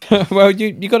 Well,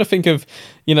 you got to think of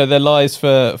their lies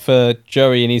for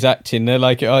Joey and his acting. They're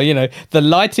like, the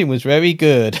lighting was very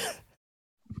good.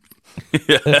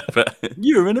 Yeah, but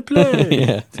you're in a play.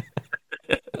 Yeah.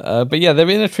 But yeah, they're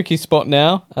in a tricky spot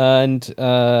now, and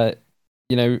Mrs.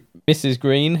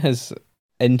 Green has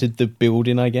entered the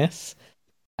building, I guess.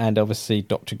 And obviously,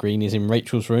 Dr. Green is in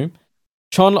Rachel's room.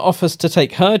 Chandler offers to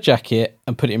take her jacket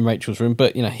and put it in Rachel's room,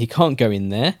 but, he can't go in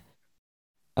there.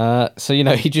 So,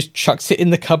 he just chucks it in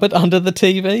the cupboard under the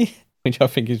TV, which I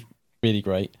think is really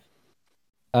great.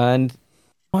 And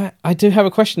I do have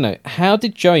a question, though. How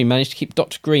did Joey manage to keep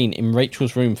Dr. Green in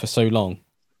Rachel's room for so long?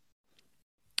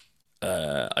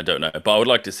 I don't know, but I would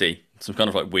like to see some kind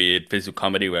of like weird physical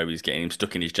comedy where he's getting him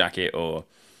stuck in his jacket or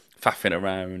faffing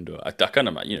around, or I kind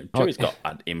of, Joey's got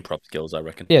improv skills, I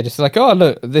reckon. Yeah, just like, oh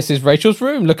look, this is Rachel's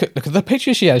room. Look at the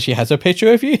picture she has. She has a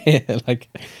picture of you here. Like,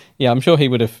 yeah, I'm sure he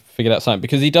would have figured out something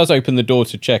because he does open the door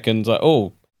to check and like,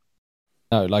 oh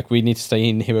no, like we need to stay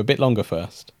in here a bit longer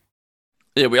first.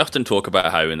 Yeah, we often talk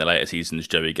about how in the later seasons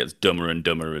Joey gets dumber and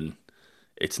dumber, and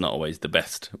it's not always the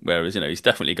best. Whereas he's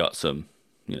definitely got some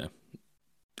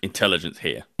intelligence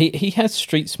here. He has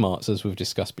street smarts, as we've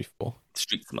discussed before.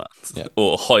 Street smarts, yeah.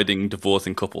 Or hiding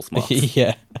divorcing couple smarts.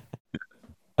 Yeah.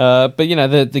 But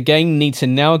the gang need to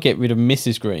now get rid of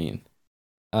Mrs. Green.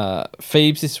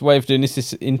 Phoebe's way of doing this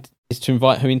is to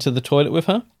invite her into the toilet with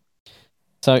her.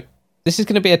 So this is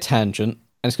going to be a tangent,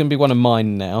 and it's going to be one of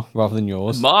mine now rather than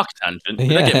yours. Mark tangent. We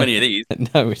don't get many of these.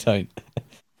 No, we don't.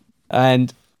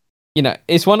 And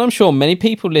it's one I'm sure many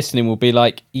people listening will be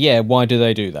like, yeah, why do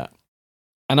they do that?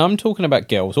 And I'm talking about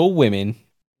girls or women, in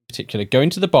particular, going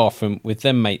to the bathroom with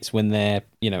their mates when they're,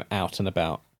 out and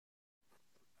about.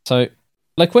 So,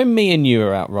 like when me and you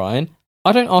are out, Ryan,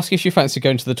 I don't ask if you fancy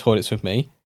going to the toilets with me.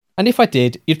 And if I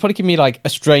did, you'd probably give me like a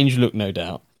strange look, no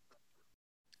doubt.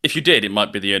 If you did, it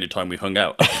might be the only time we hung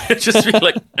out. Just be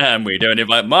like, we don't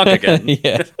invite Mark again.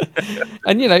 Yeah.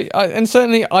 And, and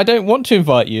certainly I don't want to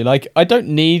invite you. Like, I don't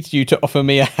need you to offer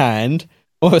me a hand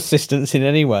or assistance in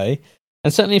any way.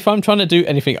 And certainly if I'm trying to do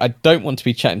anything, I don't want to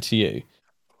be chatting to you.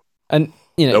 And,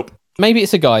 nope. Maybe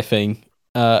it's a guy thing,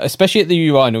 especially at the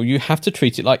urinal. You have to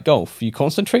treat it like golf. You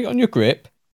concentrate on your grip,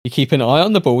 you keep an eye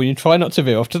on the ball, and you try not to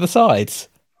veer off to the sides.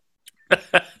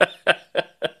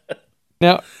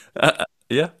 Now,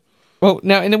 yeah. well,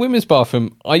 now in the women's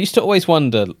bathroom, I used to always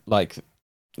wonder like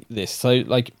this. So,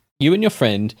 like, you and your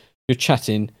friend, you're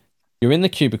chatting, you're in the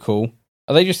cubicle.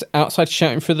 Are they just outside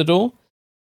shouting through the door?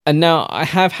 And now I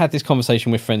have had this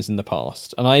conversation with friends in the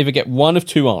past, and I either get one of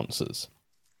two answers.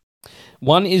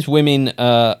 One is women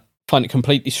find it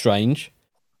completely strange,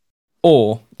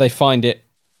 or they find it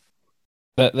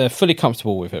that they're fully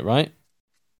comfortable with it, right?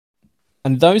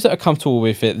 And those that are comfortable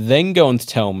with it then go on to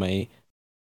tell me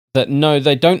that no,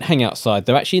 they don't hang outside.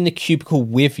 They're actually in the cubicle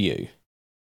with you.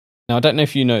 Now, I don't know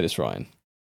if you know this, Ryan.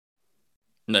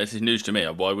 No, this is news to me.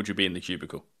 Why would you be in the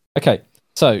cubicle? Okay,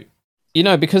 so,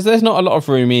 because there's not a lot of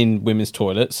room in women's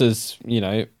toilets, as,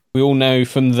 we all know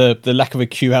from the lack of a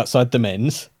queue outside the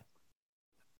men's.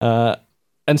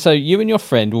 And so you and your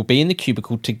friend will be in the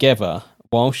cubicle together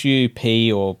whilst you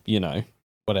pee or,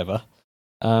 whatever.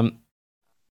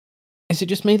 Is it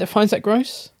just me that finds that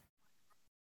gross?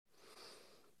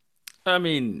 I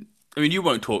mean, you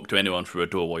won't talk to anyone through a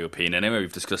door while you're peeing anyway.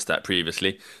 We've discussed that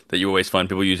previously, that you always find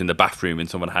people using the bathroom in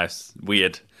someone's house.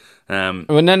 Weird. Well,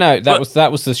 no, that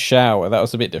was the shower. That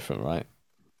was a bit different, right?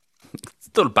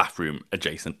 Still bathroom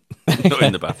adjacent, not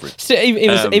in the bathroom.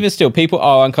 Even still, people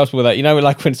are uncomfortable with that.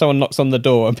 Like when someone knocks on the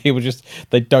door and people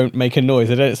they don't make a noise.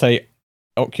 They don't say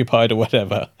occupied or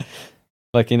whatever.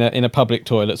 Like in a public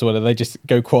toilet or whatever, they just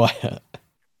go quiet.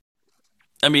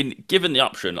 I mean, given the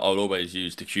option, I'll always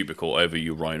use the cubicle over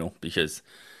urinal because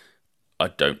I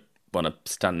don't want to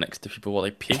stand next to people while they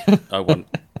pee. I want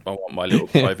my little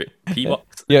private pee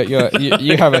box. Yeah,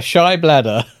 you have a shy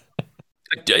bladder.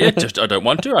 Yeah, I don't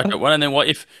want to. And then what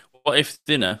if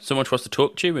someone tries to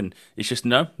talk to you and it's just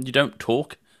no, you don't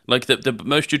talk. Like the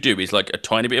most you do is like a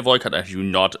tiny bit of eye contact as you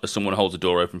nod as someone holds the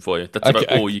door open for you. That's about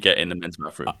all you get in the men's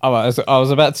bathroom. I was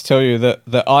about to tell you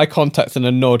that eye contact and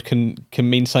a nod can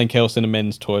mean something else in the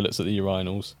men's toilets at the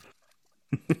urinals.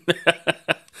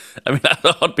 I mean,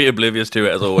 I'd be oblivious to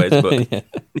it as always,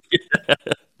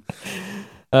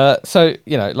 but so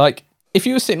like if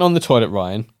you were sitting on the toilet,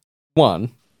 Ryan,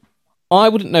 one, I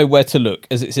wouldn't know where to look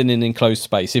as it's in an enclosed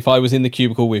space if I was in the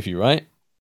cubicle with you, right?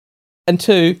 And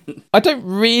two, I don't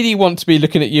really want to be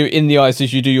looking at you in the eyes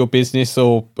as you do your business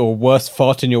or worse,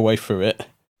 farting your way through it.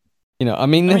 I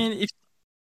mean,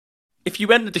 if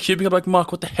you entered the cubicle, I'm like,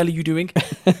 Mark, what the hell are you doing?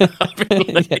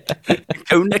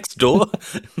 Go next door.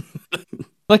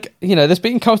 Like, there's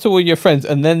being comfortable with your friends,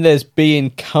 and then there's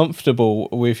being comfortable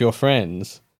with your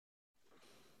friends.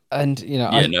 And,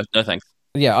 no thanks.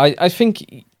 Yeah, I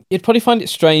think you'd probably find it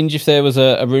strange if there was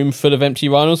a room full of empty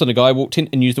urinals and a guy walked in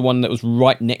and used the one that was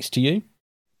right next to you.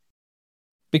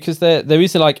 Because there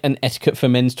is like an etiquette for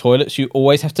men's toilets. You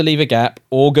always have to leave a gap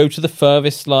or go to the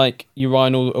furthest like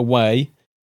urinal away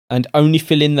and only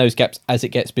fill in those gaps as it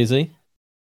gets busy.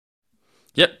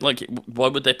 Yep, like why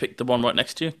would they pick the one right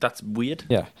next to you? That's weird.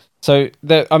 Yeah. So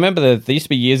I remember there used to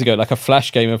be years ago like a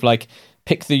flash game of like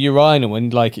pick the urinal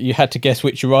and like you had to guess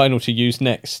which urinal to use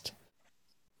next.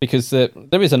 Because there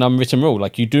is an unwritten rule,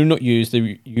 like you do not use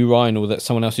the urinal that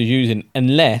someone else is using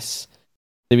unless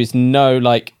there is no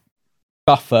like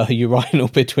buffer urinal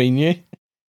between you.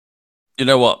 You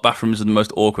know what? Bathrooms are the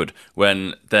most awkward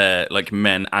when they're like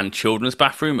men and children's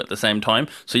bathroom at the same time.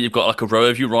 So you've got like a row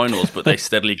of urinals, but they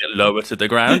steadily get lower to the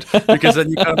ground because then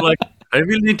you kind of like, I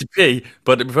really need to pee,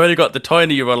 but we've only got the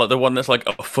tiny urinal, like the one that's like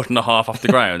 1.5 foot off the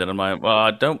ground, and I'm like,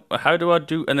 well, how do I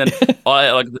do? And then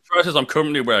I like the trousers I'm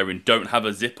currently wearing don't have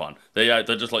a zip on. They're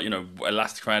just like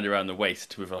elastic around the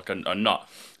waist with like a knot.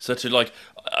 So to like,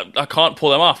 I can't pull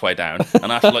them halfway down, and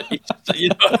I have to like, you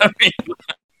know what I mean?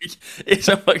 It's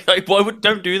like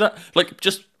don't do that. Like,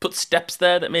 just put steps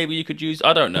there that maybe you could use.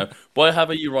 I don't know. Why have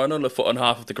a urinal 1.5 foot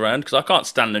off the ground? Because I can't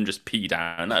stand and just pee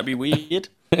down. That'd be weird.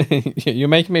 You're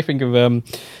making me think of when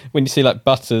you see like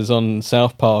Butters on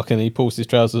South Park and he pulls his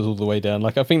trousers all the way down.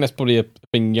 Like, I think that's probably a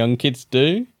thing young kids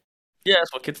do. Yeah,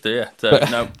 that's what kids do. Yeah, so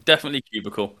no, definitely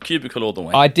cubicle all the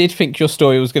way. I did think your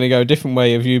story was going to go a different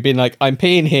way of you being like, I'm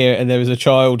peeing here, and there is a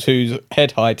child whose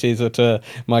head height is at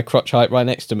my crotch height right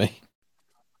next to me.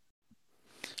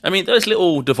 I mean, those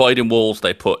little dividing walls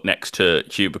they put next to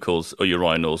cubicles or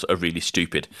urinals are really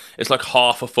stupid. It's like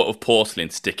 1/2 foot of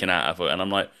porcelain sticking out of it, and I'm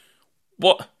like,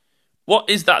 what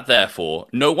is that there for?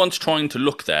 No one's trying to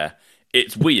look there.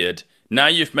 It's weird. Now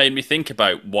you've made me think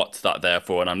about what's that there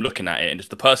for, and I'm looking at it, and it's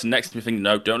the person next to me thinking,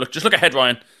 no, don't look. Just look ahead,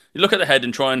 Ryan. You look at the head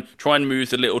and try and move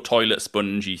the little toilet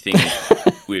spongy thing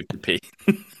with the pee.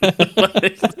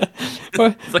 It's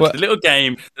like a little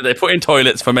game that they put in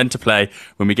toilets for men to play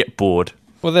when we get bored.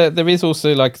 Well, there is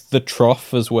also like the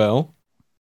trough as well.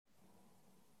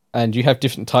 and you have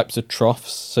different types of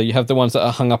troughs. So you have the ones that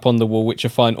are hung up on the wall, which are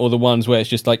fine, or the ones where it's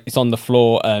just like it's on the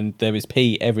floor and there is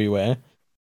pee everywhere.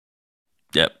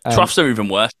 Yeah, troughs are even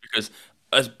worse because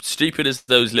as stupid as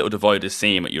those little dividers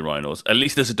seem at urinals, at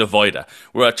least there's a divider.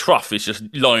 Where a trough is just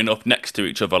lying up next to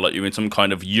each other like you're in some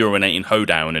kind of urinating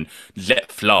hoedown and let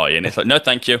fly. And it's like, no,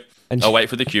 thank you. I'll wait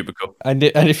for the cubicle. And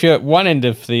if you're at one end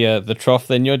of the trough,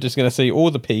 then you're just going to see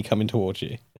all the pee coming towards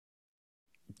you.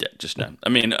 Yeah, just no. I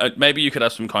mean, maybe you could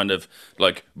have some kind of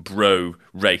like bro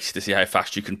race to see how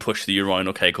fast you can push the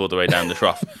urinal cake all the way down the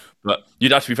trough. But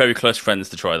you'd have to be very close friends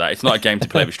to try that. It's not a game to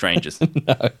play with strangers.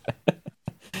 No.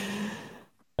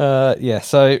 Yeah,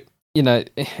 so you know,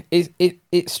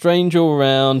 it's strange all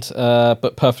around,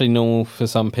 but perfectly normal for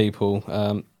some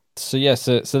people. So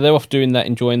they're off doing that,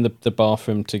 enjoying the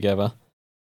bathroom together,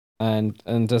 and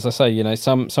as I say, you know,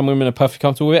 some women are perfectly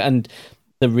comfortable with it, and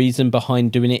the reason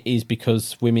behind doing it is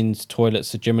because women's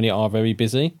toilets generally are very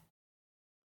busy.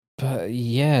 But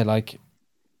yeah, like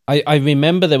I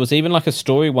remember there was even like a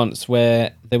story once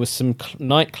where there was some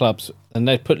nightclubs and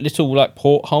they put little like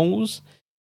portholes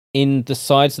in the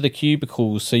sides of the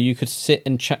cubicles so you could sit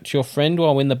and chat to your friend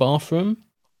while in the bathroom.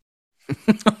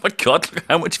 Oh my God,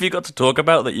 how much have you got to talk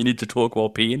about that you need to talk while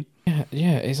peeing?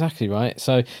 Yeah, exactly right.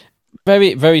 So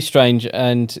very, very strange,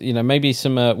 and you know, maybe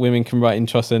some women can write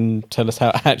into us and tell us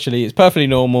how actually it's perfectly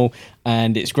normal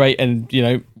and it's great, and you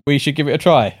know, we should give it a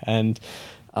try. And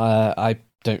I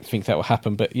don't think that will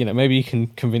happen, but you know, maybe you can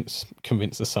convince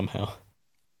us somehow.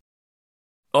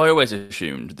 I always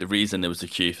assumed the reason there was a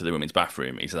queue for the women's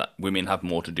bathroom is that women have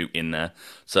more to do in there.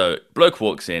 So bloke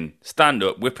walks in, stand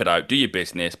up, whip it out, do your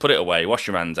business, put it away, wash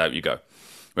your hands, out you go.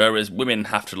 Whereas women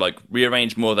have to like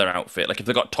rearrange more of their outfit. Like if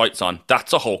they've got tights on,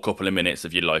 that's a whole couple of minutes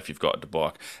of your life you've got to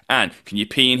bark. And can you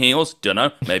pee in heels?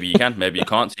 Dunno. Maybe you can, maybe you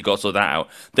can't. So you got to sort that out.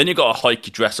 Then you got to hike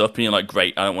your dress up and you're like,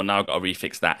 great, now I've got to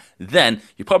refix that. Then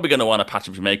you're probably going to want to patch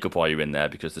up your makeup while you're in there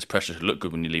because there's pressure to look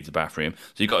good when you leave the bathroom.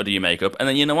 So you got to do your makeup. And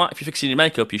then you know what? If you're fixing your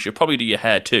makeup, you should probably do your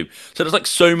hair too. So there's like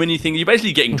so many things. You're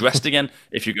basically getting dressed again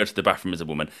if you go to the bathroom as a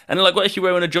woman. And like, what if you're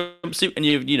wearing a jumpsuit and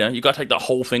you got to take that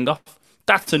whole thing off?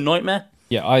 That's a nightmare.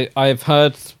 Yeah, I've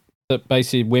heard that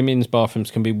basically women's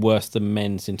bathrooms can be worse than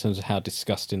men's in terms of how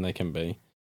disgusting they can be.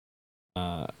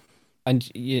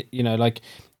 And you know, like,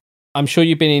 I'm sure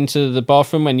you've been into the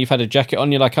bathroom when you've had a jacket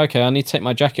on. You're like, okay, I need to take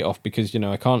my jacket off because you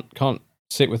know I can't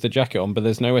sit with the jacket on, but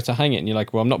there's nowhere to hang it. And you're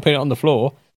like, well, I'm not putting it on the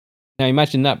floor. Now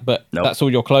imagine that, but That's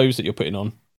all your clothes that you're putting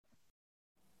on.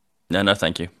 No,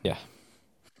 thank you. Yeah.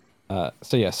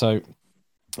 So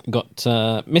got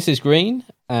Mrs. Green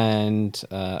and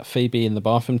Phoebe in the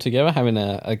bathroom together having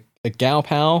a gal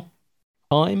pal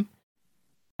time,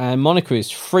 and Monica is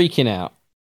freaking out,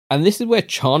 and this is where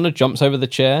Chandler jumps over the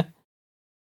chair.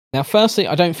 Now firstly,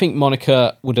 I don't think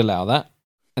Monica would allow that,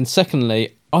 and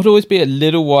secondly, I'd always be a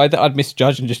little worried that I'd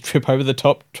misjudge and just trip over the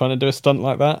top trying to do a stunt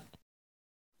like that.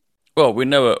 Well, we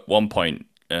know at one point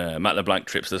Matt LeBlanc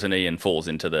trips, doesn't he, and falls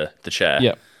into the chair.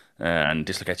 Yeah. And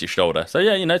dislocates his shoulder. So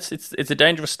yeah, you know, it's a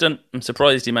dangerous stunt. I'm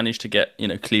surprised he managed to get, you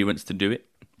know, clearance to do it.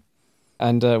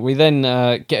 And we then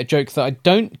get a joke that I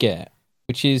don't get,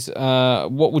 which is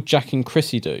what would Jack and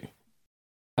Chrissy do?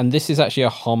 And this is actually a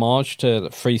homage to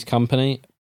Three's Company,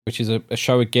 which is a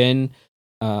show again.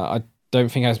 I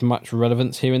don't think it has much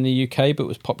relevance here in the UK, but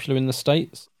was popular in the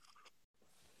States.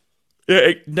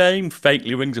 Yeah, name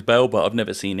faintly rings a bell, but I've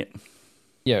never seen it.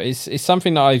 Yeah, it's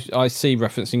something that I see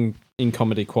referencing in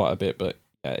comedy quite a bit, but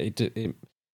it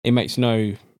makes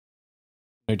no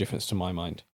difference to my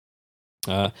mind.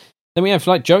 Then we have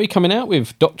like Joey coming out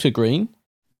with Dr. Green,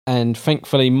 and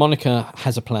thankfully Monica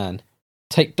has a plan.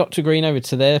 Take Dr. Green over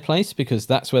to their place because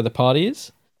that's where the party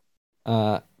is.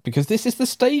 Because this is the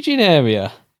staging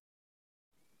area.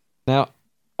 Now,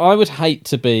 I would hate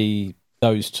to be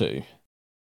those two.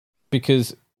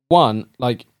 Because one,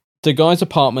 like, the guy's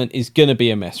apartment is gonna be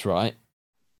a mess, right?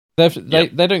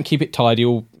 They don't keep it tidy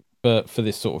all for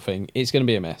this sort of thing. It's going to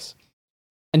be a mess.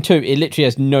 And two, it literally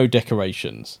has no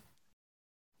decorations.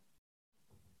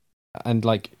 And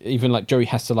like even like Joey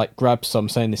has to like grab some,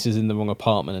 saying this is in the wrong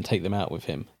apartment, and take them out with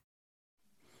him.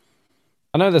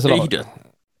 I know there's a lot.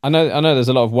 I know there's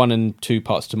a lot of 1 and 2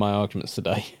 parts to my arguments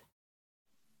today.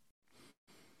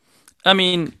 I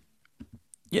mean,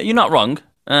 yeah, you're not wrong.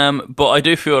 But I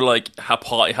do feel like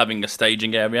party having a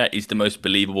staging area is the most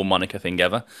believable Monica thing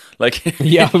ever. Like,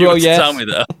 yeah, well, yes. Tell me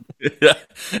that.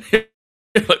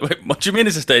 Like, wait, what do you mean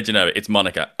it's a staging area? It's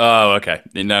Monica. Oh, okay.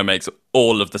 It now makes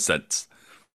all of the sense.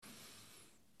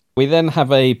 We then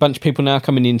have a bunch of people now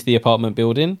coming into the apartment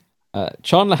building,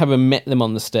 Chandler, having met them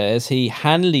on the stairs, he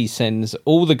handily sends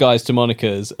all the guys to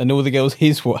Monica's and all the girls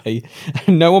his way,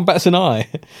 and no one bats an eye.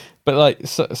 But like,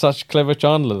 such clever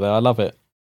Chandler there. I love it.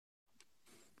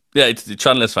 Yeah,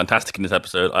 Chandler's fantastic in this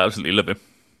episode. I absolutely love him.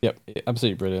 Yep,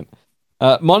 absolutely brilliant.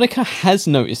 Monica has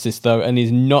noticed this though and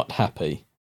is not happy.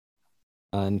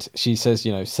 And she says,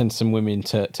 send some women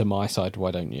to my side,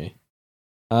 why don't you?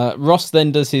 Ross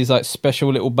then does his like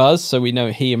special little buzz, so we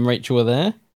know he and Rachel are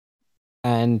there.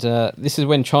 And this is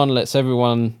when Chandler lets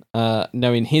everyone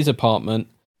know in his apartment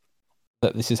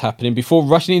that this is happening before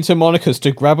rushing into Monica's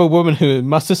to grab a woman who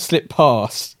must have slipped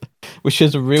past, which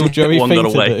is a real Joey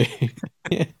thing to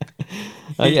do.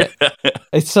 Yeah.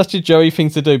 It's such a Joey thing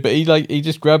to do, but he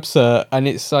just grabs her, and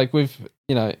it's like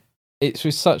it's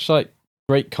with such like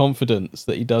great confidence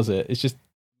that he does it. It's just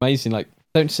amazing. Like,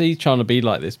 don't see Chandler be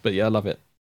like this, but yeah, I love it.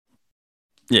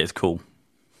 Yeah, it's cool.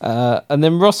 And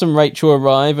then Ross and Rachel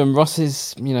arrive, and Ross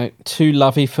is, too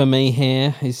lovey for me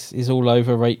here. He's all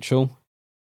over Rachel.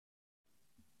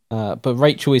 But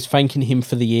Rachel is thanking him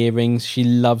for the earrings. She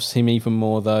loves him even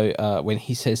more, though, when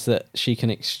he says that she can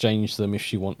exchange them if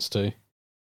she wants to.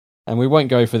 And we won't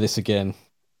go for this again,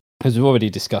 because we've already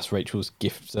discussed Rachel's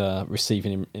gift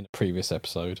receiving in a previous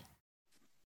episode.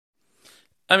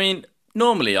 I mean,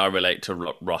 normally I relate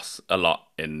to Ross a lot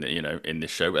in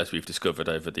this show, as we've discovered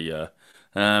over the year.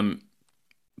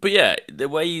 But yeah, the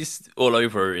way he's all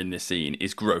over her in this scene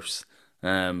is gross.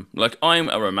 Like, I'm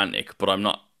a romantic, but I'm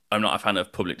not a fan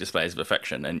of public displays of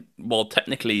affection. And while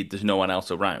technically there's no one else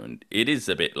around, it is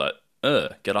a bit like,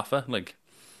 get off her. Like,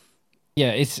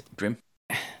 yeah, it's grim.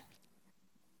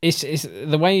 It's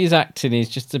the way he's acting is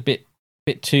just a bit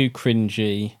too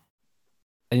cringy,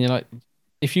 and you're like,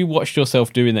 if you watched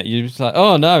yourself doing that, you're just like,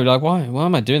 oh no, like why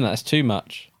am I doing that? That's too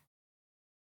much.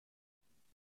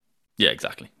 Yeah,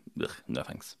 exactly. Ugh, no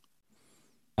thanks.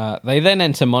 They then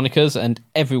enter Monica's, and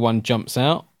everyone jumps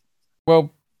out.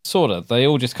 Well, sort of. They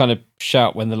all just kind of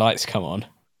shout when the lights come on.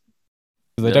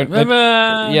 They don't. They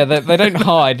don't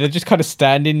hide. They're just kind of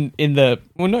standing in the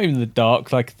not even the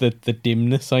dark, like the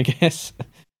dimness, I guess.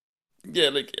 Yeah,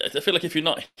 like I feel like if you're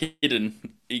not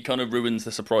hidden, it kind of ruins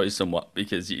the surprise somewhat,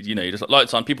 because you just like,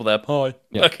 lights on, people there, hi.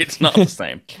 Yeah. Like, it's not the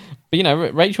same.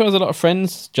 But Rachel has a lot of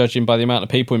friends, judging by the amount of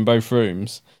people in both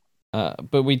rooms.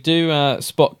 But we do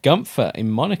spot Gunther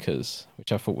in Monica's,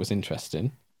 which I thought was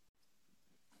interesting.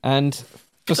 And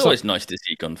it's always nice to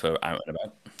see Gunther out and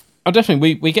about. Oh,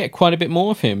 definitely. We get quite a bit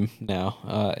more of him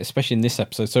now, especially in this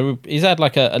episode. So he's had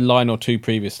like a line or two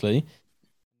previously.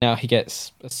 Now he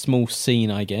gets a small scene,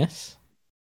 I guess.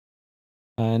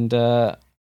 And,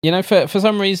 for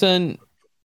some reason,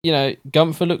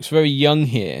 Gunther looks very young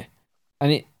here.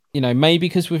 And it, maybe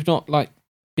because we've not like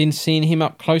been seeing him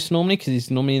up close normally, because he's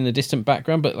normally in the distant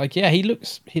background. But like, yeah, he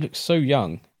looks so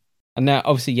young. And now,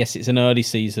 obviously, yes, it's an early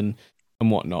season and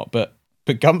whatnot, but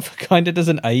Gunther kind of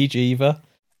doesn't age either.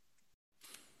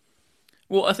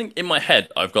 Well, I think in my head,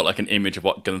 I've got like an image of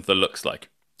what Gunther looks like.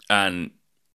 And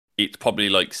it's probably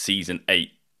like season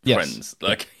 8 Friends,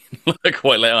 like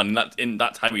quite late on. And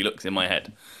that's how he looks in my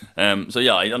head. So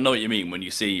yeah, I know what you mean when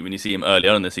you see him early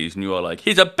on in the season. You are like,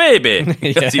 he's a baby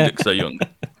because he looks so young.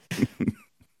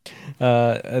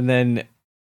 And then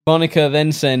Monica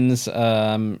then sends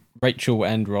Rachel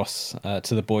and Ross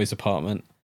to the boys' apartment,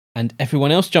 and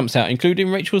everyone else jumps out,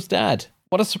 including Rachel's dad.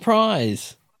 What a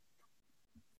surprise!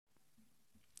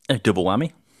 A double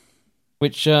whammy.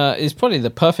 Which is probably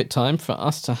the perfect time for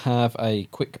us to have a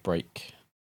quick break.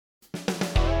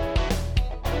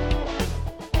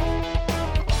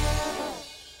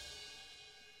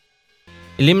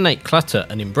 Eliminate clutter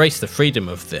and embrace the freedom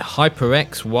of the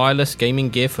HyperX wireless gaming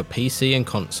gear for PC and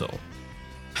console.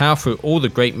 Power through all the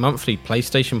great monthly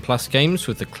PlayStation Plus games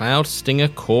with the Cloud Stinger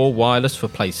Core Wireless for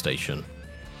PlayStation.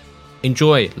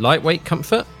 Enjoy lightweight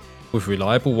comfort with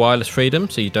reliable wireless freedom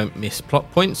so you don't miss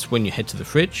plot points when you head to the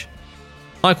fridge.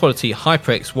 High quality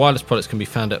HyperX wireless products can be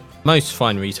found at most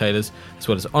fine retailers, as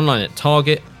well as online at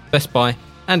Target, Best Buy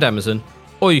and Amazon,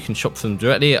 or you can shop for them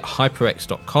directly at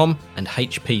hyperx.com and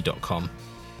hp.com.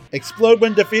 Explode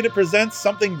When Defeated presents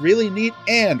something really neat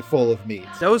and full of meat.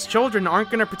 Those children aren't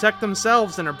going to protect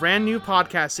themselves in a brand new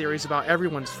podcast series about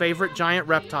everyone's favorite giant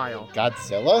reptile.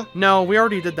 Godzilla? No, we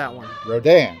already did that one.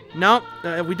 Rodan? No,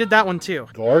 we did that one too.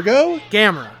 Gorgo?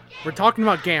 Gamera. We're talking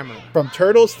about Gamera. From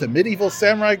turtles to medieval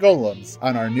samurai golems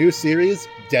on our new series,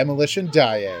 Demolition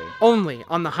Daiei. Only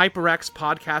on the HyperX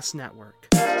Podcast Network.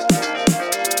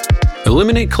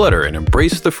 Eliminate clutter and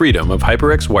embrace the freedom of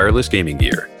HyperX wireless gaming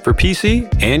gear for PC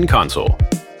and console.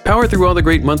 Power through all the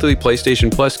great monthly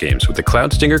PlayStation Plus games with the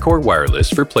Cloud Stinger Core Wireless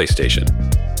for PlayStation.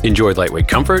 Enjoy lightweight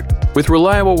comfort with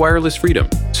reliable wireless freedom,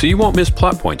 so you won't miss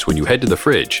plot points when you head to the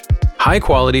fridge.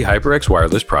 High-quality HyperX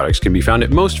wireless products can be found at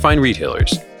most fine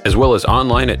retailers, as well as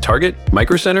online at Target,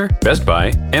 Micro Center, Best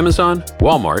Buy, Amazon,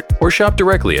 Walmart, or shop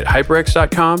directly at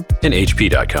hyperx.com and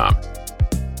hp.com.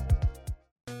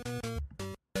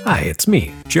 Hi, it's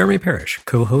me, Jeremy Parrish,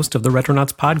 co-host of the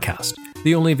Retronauts podcast,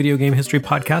 the only video game history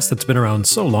podcast that's been around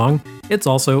so long, it's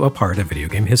also a part of video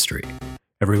game history.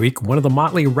 Every week, one of the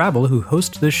motley rabble who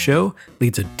host this show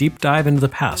leads a deep dive into the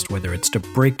past, whether it's to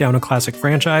break down a classic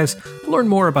franchise, learn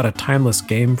more about a timeless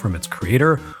game from its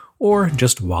creator, or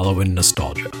just wallow in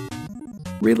nostalgia.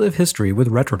 Relive history with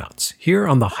Retronauts, here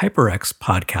on the HyperX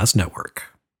Podcast Network.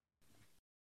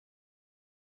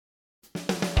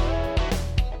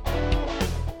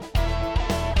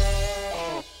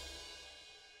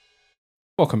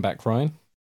 Welcome back, Ryan.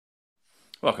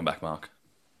 Welcome back, Mark.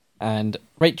 And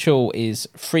Rachel is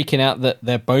freaking out that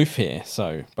they're both here,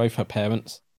 so both her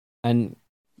parents. And,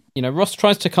 you know, Ross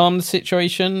tries to calm the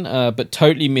situation, but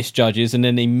totally misjudges and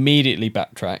then immediately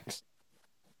backtracks.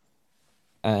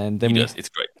 And then he does. It's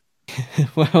great.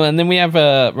 Well, and then we have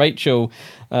Rachel.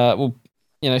 Well,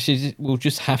 you know, she will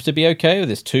just have to be okay with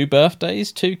this. 2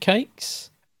 birthdays, 2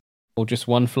 cakes, or just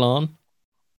 1 flan.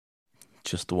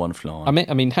 Just the 1 flan.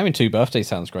 I mean, having 2 birthdays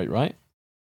sounds great, right?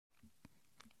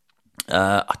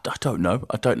 I don't know.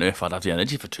 I don't know if I'd have the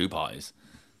energy for 2 pies.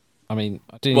 I mean,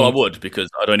 I would, because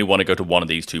I'd only want to go to one of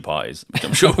these 2 pies, which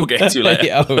I'm sure we'll get into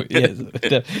later.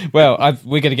 Yes. Well,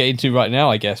 we're going to get into right now,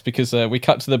 I guess, because we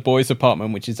cut to the boys'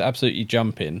 apartment, which is absolutely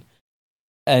jumping.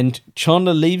 And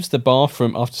Chandler leaves the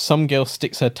bathroom after some girl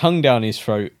sticks her tongue down his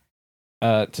throat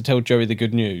to tell Joey the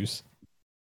good news.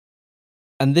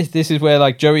 And this is where,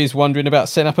 like, Joey is wondering about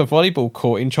setting up a volleyball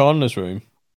court in Chandler's room.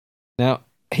 Now,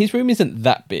 his room isn't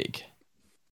that big.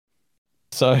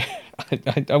 So,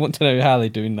 I want to know how they're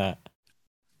doing that.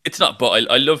 It's not,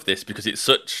 but I love this because it's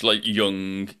such, like,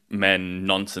 young men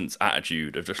nonsense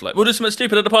attitude of just like, we'll do something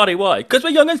stupid at a party. Why? Because we're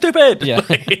young and stupid. Yeah.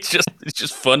 Like, it's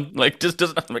just fun. Like, just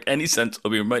doesn't have to make any sense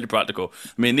or be remotely practical.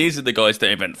 I mean, these are the guys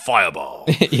that invent Fireball.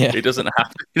 Yeah. It doesn't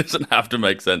have to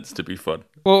make sense to be fun.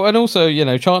 Well, and also, you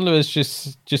know, Chandler has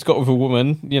just got with a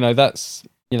woman. You know, that's,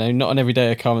 you know, not an everyday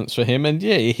occurrence for him. And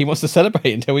yeah, he wants to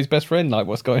celebrate and tell his best friend, like,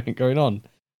 what's going on.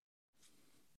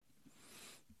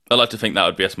 I like to think that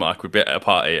would be us, Mark. We'd be at a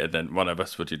party and then one of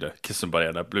us would, you know, kiss somebody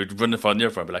and I'd run and find the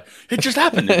other friend and be like, it just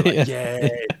happened. And like,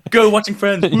 yay, go watching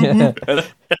Friends. Yeah.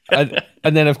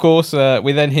 and then, of course,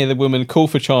 we then hear the woman call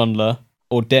for Chandler,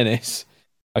 or Dennis,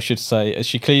 I should say, as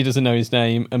she clearly doesn't know his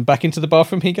name, and back into the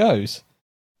bathroom he goes.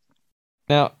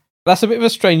 Now, that's a bit of a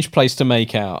strange place to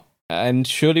make out. And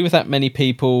surely with that many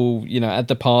people, you know, at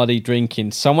the party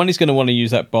drinking, someone is going to want to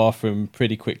use that bathroom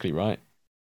pretty quickly, right?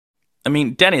 I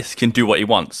mean, Dennis can do what he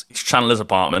wants. It's Chandler's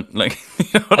apartment. Like,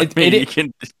 you know what I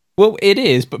mean? Well, it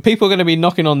is, but people are going to be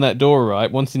knocking on that door,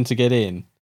 right, wanting to get in.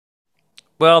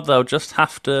 Well, they'll just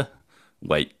have to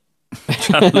wait.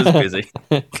 Chandler's busy.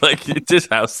 Like, it's his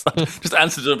house. Just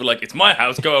answer the door and be like, it's my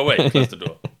house, go away. Close the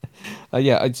door.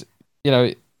 Yeah, it's, you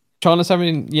know, Chandler's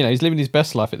having, you know, he's living his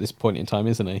best life at this point in time,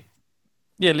 isn't he?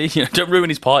 Yeah, you know, don't ruin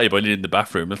his party by leaving the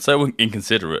bathroom. That's so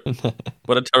inconsiderate.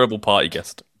 What a terrible party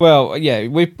guest. Well, yeah,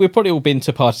 we've probably all been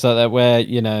to parties like that where,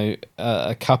 you know,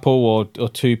 a couple or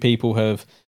 2 people have,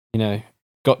 you know,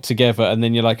 got together and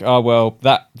then you're like, oh, well,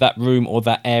 that room or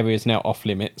that area is now off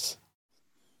limits.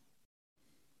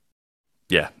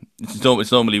 Yeah,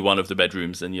 it's normally one of the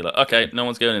bedrooms and you're like, okay, no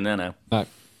one's going in there now. No,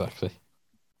 exactly.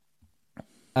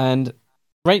 And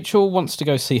Rachel wants to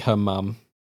go see her mum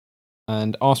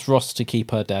and asks Ross to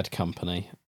keep her dad company.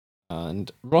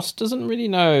 And Ross doesn't really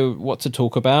know what to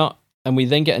talk about. And we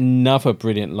then get another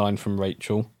brilliant line from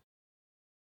Rachel,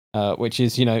 which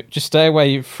is, you know, just stay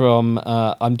away from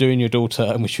I'm doing your daughter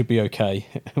and we should be okay,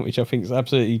 which I think is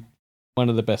absolutely one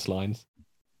of the best lines.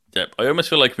 Yep, I almost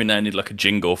feel like we now need like a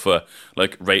jingle for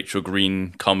like Rachel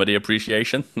Green comedy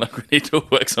appreciation. Like we need to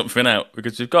work something out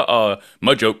because we've got our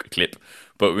My Joke clip,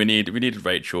 but we need a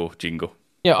Rachel jingle.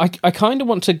 Yeah, I kind of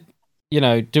want to, you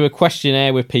know, do a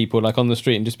questionnaire with people like on the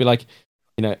street and just be like,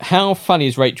 you know, how funny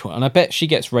is Rachel? And I bet she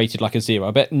gets rated like a 0.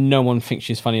 I bet no one thinks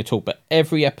she's funny at all. But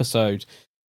every episode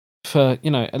for, you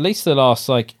know, at least the last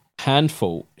like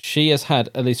handful, she has had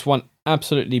at least one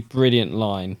absolutely brilliant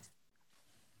line.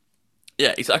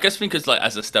 Yeah, I guess because like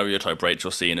as a stereotype,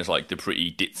 Rachel's seen as like the pretty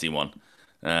ditzy one.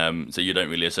 So you don't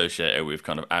really associate her with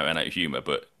kind of out and out humor,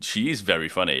 but she is very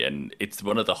funny, and it's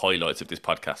one of the highlights of this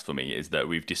podcast for me is that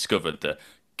we've discovered the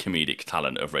comedic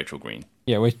talent of Rachel Green.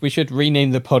 Yeah, we should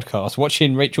rename the podcast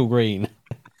Watching Rachel Green.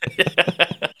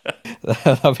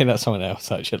 I think that's someone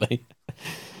else, actually.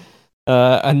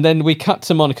 And then we cut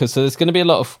to Monica's. So there's going to be a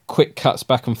lot of quick cuts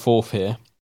back and forth here.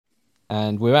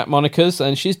 And we're at Monica's,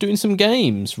 and she's doing some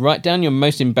games. Write down your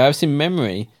most embarrassing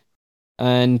memory.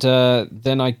 And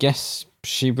then I guess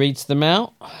she reads them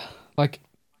out. Like,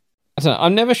 I don't know.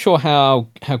 I'm never sure how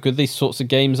good these sorts of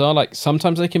games are. Like,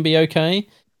 sometimes they can be okay,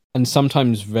 and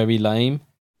sometimes very lame.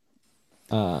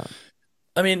 I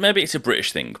mean, maybe it's a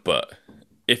British thing, but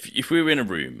if we were in a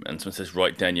room and someone says,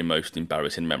 write down your most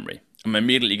embarrassing memory, I'm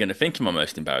immediately going to think of my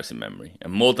most embarrassing memory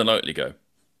and more than likely go,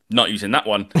 not using that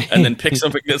one, and then pick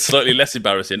something that's slightly less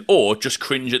embarrassing, or just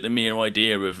cringe at the mere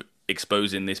idea of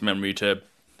exposing this memory to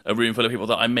a room full of people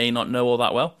that I may not know all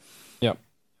that well. Yeah.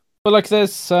 But like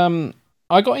there's,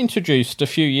 I got introduced a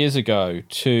few years ago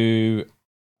to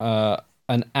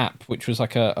an app, which was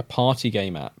like a party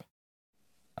game app.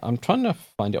 I'm trying to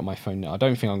find it on my phone now. I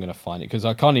don't think I'm going to find it because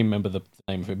I can't even remember the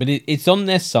name of it, but it's on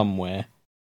there somewhere.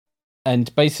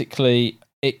 And basically,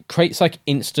 it creates like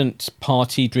instant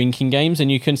party drinking games,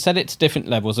 and you can set it to different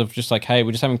levels of just like, hey,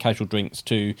 we're just having casual drinks,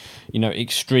 to, you know,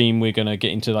 extreme, we're going to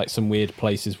get into like some weird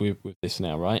places with this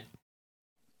now, right?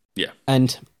 Yeah.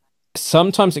 And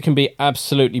sometimes it can be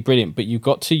absolutely brilliant, but you've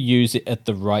got to use it at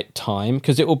the right time,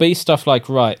 because it will be stuff like,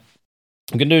 right,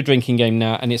 I'm going to do a drinking game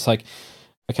now, and it's like,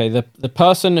 okay, the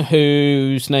person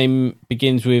whose name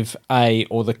begins with A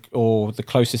or the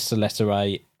closest to letter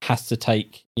A has to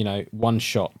take, you know, one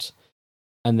shot.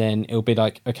 And then it'll be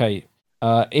like, okay,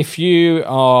 if you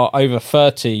are over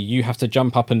 30, you have to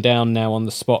jump up and down now on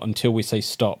the spot until we say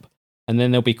stop. And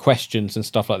then there'll be questions and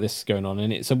stuff like this going on.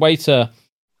 And it is a way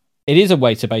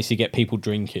to basically get people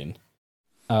drinking.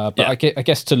 But yeah. I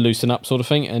guess to loosen up sort of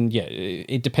thing. And yeah,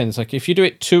 it depends. Like if you do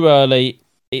it too early,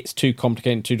 it's too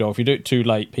complicated, too dull. If you do it too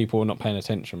late, people are not paying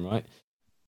attention, right?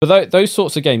 But those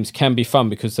sorts of games can be fun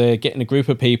because they're getting a group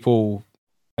of people,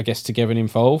 I guess, together and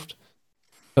involved.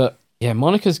 But yeah,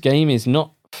 Monica's game is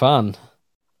not fun.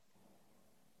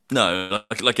 No,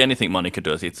 like anything Monica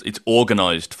does, it's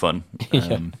organised fun.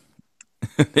 It's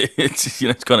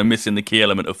it's kind of missing the key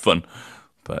element of fun.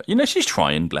 But she's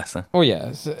trying, bless her. Oh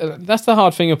yeah, that's the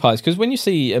hard thing of parties, because when you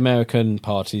see American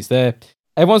parties,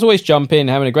 everyone's always jumping,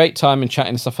 having a great time and chatting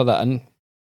and stuff like that. And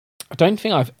I don't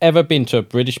think I've ever been to a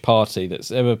British party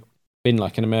that's ever been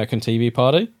like an American TV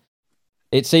party.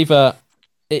 It's either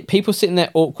people sitting there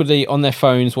awkwardly on their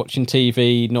phones watching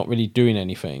TV, not really doing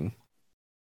anything,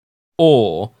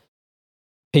 or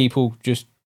people just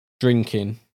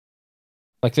drinking.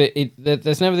 Like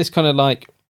there's never this kind of like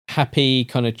happy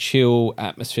kind of chill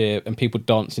atmosphere and people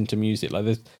dancing to music. Like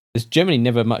there's generally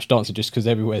never much dancing just because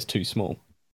everywhere's too small.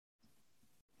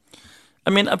 I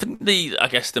mean, I think I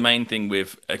guess the main thing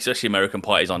with especially American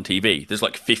parties on TV, there's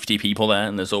like 50 people there,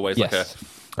 and there's always like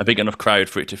a big enough crowd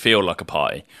for it to feel like a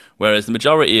party. Whereas the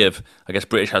majority of, I guess,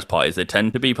 British house parties, they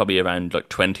tend to be probably around like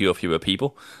 20 or fewer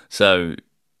people. So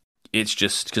it's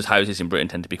just because houses in Britain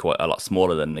tend to be quite a lot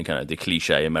smaller than the kind of the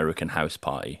cliche American house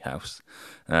party house.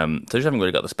 So you just haven't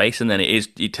really got the space, and then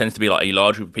it tends to be like a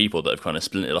large group of people that have kind of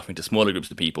split it off into smaller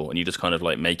groups of people, and you just kind of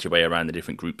like make your way around the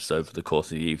different groups over the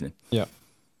course of the evening. Yeah.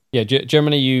 Yeah,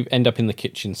 generally you end up in the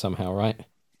kitchen somehow, right?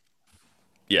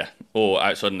 Yeah, or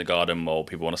outside in the garden while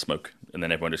people want to smoke, and then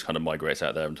everyone just kind of migrates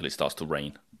out there until it starts to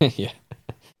rain. Yeah.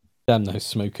 Damn those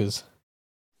smokers.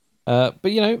 But,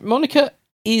 Monica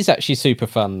is actually super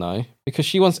fun, though, because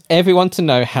she wants everyone to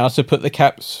know how to put the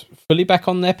caps fully back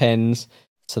on their pens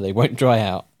so they won't dry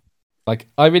out. Like,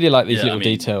 I really like these little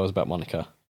details about Monica.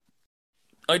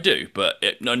 I do, but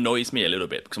it annoys me a little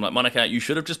bit because I'm like, Monica, you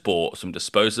should have just bought some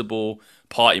disposable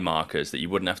party markers that you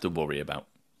wouldn't have to worry about.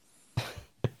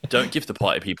 Don't give the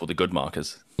party people the good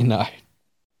markers. No.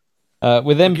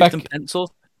 With them give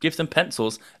them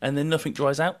pencils, and then nothing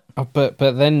dries out. Oh, but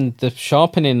then the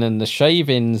sharpening and the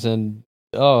shavings and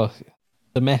the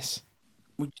mess.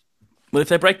 Well, if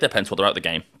they break their pencil, they're out the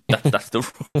game. That's the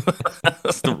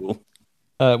that's the rule.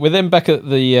 With them back at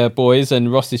the boys,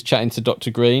 and Ross is chatting to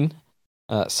Dr. Green.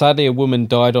 Sadly, a woman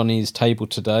died on his table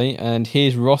today, and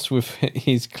here's Ross with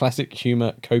his classic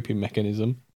humour coping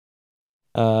mechanism.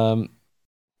 I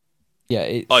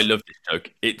love this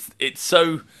joke. It's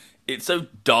so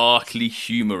darkly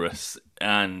humorous,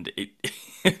 and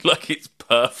it's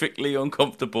perfectly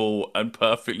uncomfortable and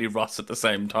perfectly Ross at the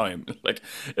same time. Like,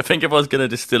 I think if I was going to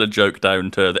distill a joke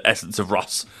down to the essence of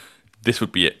Ross, this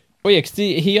would be it. Well, yeah, because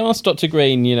he asked Dr.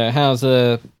 Green, how's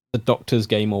the doctor's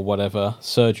game or whatever,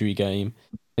 surgery game.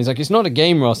 He's like, it's not a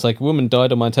game, Ross. Like, a woman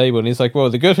died on my table. And he's like, well,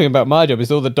 the good thing about my job is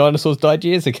all the dinosaurs died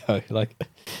years ago. Like,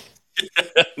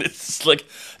 it's like,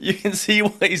 you can see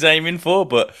what he's aiming for,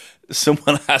 but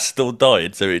someone has still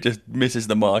died, so it just misses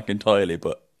the mark entirely.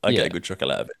 But I get a good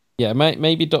chuckle out of it. Yeah,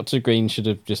 maybe Dr. Green should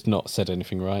have just not said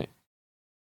anything, right?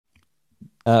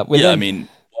 I mean,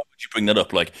 why would you bring that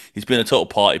up? Like, he's been a total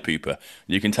party pooper.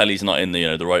 You can tell he's not in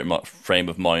the the right frame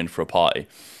of mind for a party.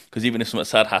 Because even if something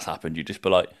sad has happened, you just be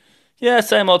like, yeah,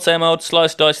 same old,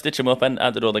 slice, dice, stitch them up, and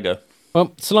out the door they go.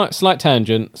 Well, slight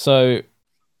tangent. So,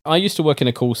 I used to work in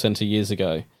a call center years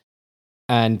ago,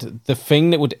 and the thing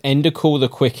that would end a call the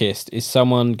quickest is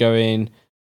someone going,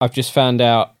 I've just found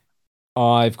out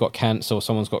I've got cancer, or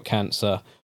someone's got cancer,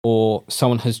 or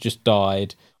someone has just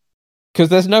died. Because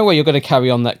there's no way you're going to carry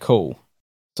on that call.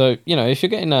 So, if you're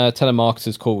getting a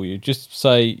telemarketer's call, you just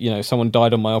say, someone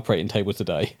died on my operating table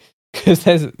today. Because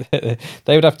they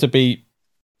would have to be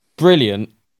brilliant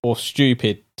or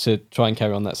stupid to try and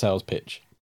carry on that sales pitch.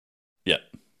 Yeah.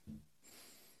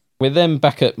 We're then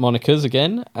back at Monica's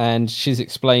again, and she's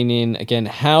explaining again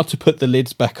how to put the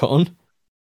lids back on.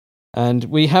 And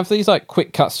we have these like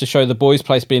quick cuts to show the boys'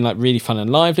 place being like really fun and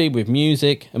lively with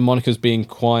music, and Monica's being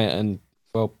quiet and,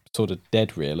 well, sort of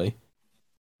dead really.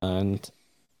 And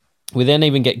we then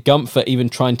even get Gunther even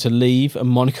trying to leave, and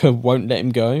Monica won't let him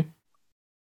go.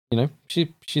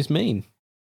 She's mean.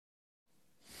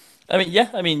 I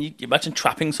mean, you imagine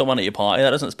trapping someone at your party. That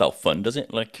doesn't spell fun, does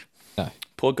it? Like, no.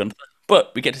 Poor Gunther.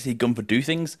 But we get to see Gunther do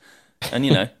things, and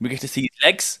we get to see his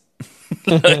legs.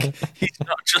 Like, he's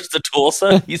not just a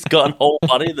torso; he's got a whole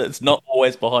body that's not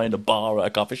always behind a bar at a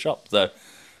coffee shop. So,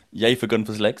 yay for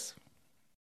Gunther's legs.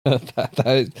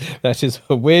 that is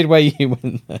a weird way you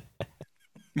went there.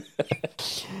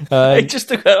 I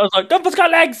was like, Gunther's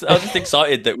got legs. I was just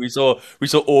excited that we saw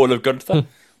all of Gunther.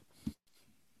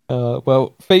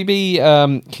 Well, Phoebe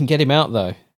can get him out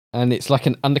though, and it's like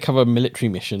an undercover military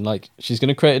mission. Like, she's going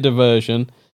to create a diversion,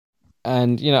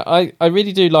 and I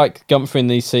really do like Gunther in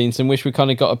these scenes, and wish we kind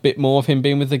of got a bit more of him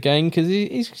being with the gang, because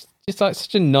he's just like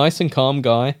such a nice and calm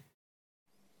guy.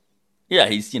 Yeah,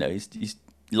 he's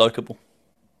likable.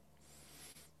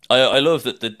 I love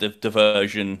that the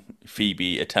diversion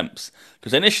Phoebe attempts,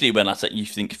 because initially when I said you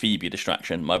think Phoebe a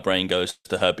distraction, my brain goes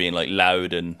to her being like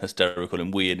loud and hysterical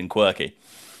and weird and quirky,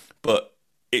 but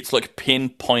it's like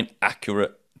pinpoint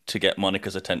accurate to get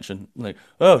Monica's attention. Like,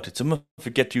 oh, did someone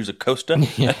forget to use a coaster?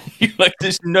 Yeah. Like,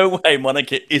 there's no way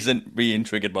Monica isn't being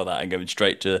triggered by that and going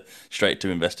straight to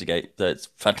investigate. So it's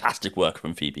fantastic work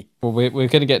from Phoebe. Well, we're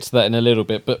going to get to that in a little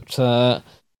bit, but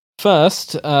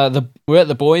first, we're at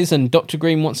the boys, and Dr.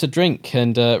 Green wants a drink,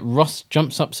 and Ross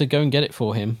jumps up to go and get it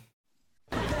for him.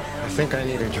 I think I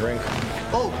need a drink.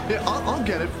 Oh, yeah, I'll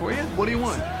get it for you. What do you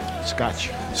want? Scotch.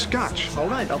 Scotch. All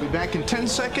right, I'll be back in 10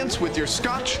 seconds with your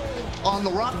scotch on the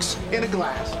rocks in a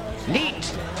glass.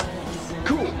 Neat.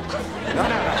 Cool. No.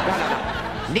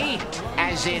 Neat,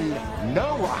 as in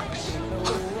no rocks.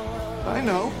 I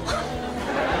know.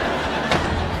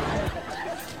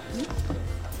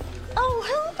 Oh,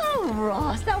 hello,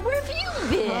 Ross. Now, where have you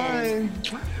been?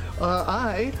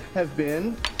 I have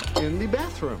been in the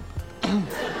bathroom.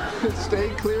 Stay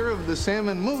clear of the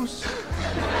salmon mousse.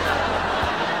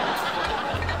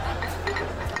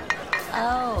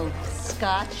 Oh,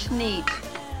 Scotch neat.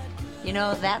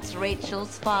 That's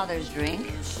Rachel's father's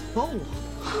drink. Oh,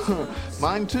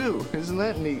 mine too. Isn't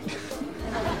that neat?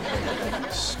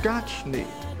 Scotch neat.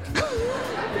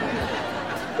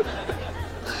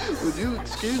 Would you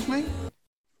excuse me?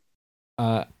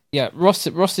 Yeah, Ross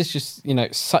is just,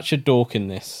 such a dork in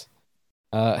this.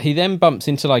 He then bumps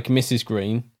into like Mrs.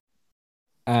 Green,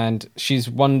 and she's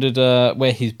wondered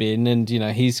where he's been, and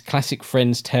his classic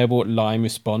friend's terrible at line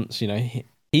response.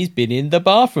 He's been in the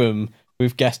bathroom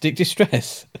with gastric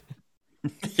distress.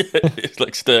 Yeah, it's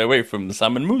like, stay away from the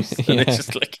salmon mousse, and it's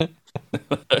just like,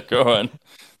 go on.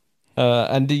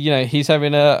 And he's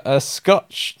having a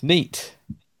Scotch neat.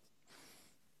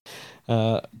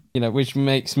 Which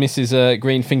makes Mrs.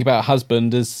 Green think about her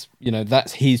husband as,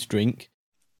 that's his drink.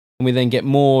 And we then get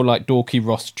more like dorky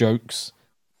Ross jokes.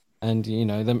 And,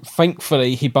 then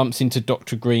thankfully he bumps into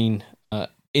Dr. Green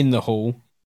in the hall.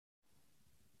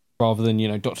 Rather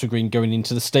than, Dr. Green going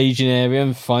into the staging area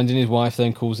and finding his wife,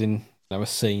 then causing a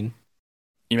scene.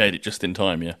 He made it just in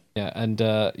time, yeah. Yeah, and,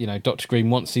 Dr. Green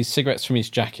wants these cigarettes from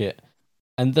his jacket.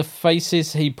 And the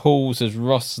faces he pulls as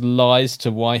Ross lies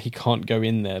to why he can't go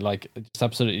in there, like, it's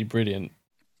absolutely brilliant.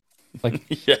 Like,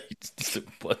 yeah, it's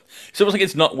almost like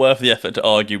it's not worth the effort to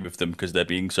argue with them because they're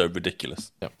being so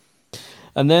ridiculous. Yeah.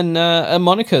 And then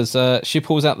Monica's, she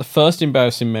pulls out the first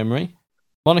embarrassing memory.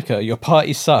 Monica, your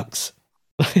party sucks.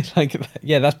 Like,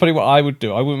 yeah, that's probably what I would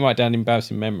do. I wouldn't write down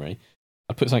embarrassing memory.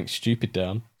 I'd put something stupid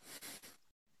down.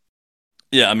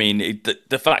 Yeah, I mean,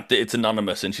 the fact that it's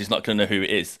anonymous and she's not going to know who it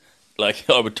is, like,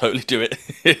 I would totally do it.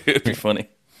 It would be funny.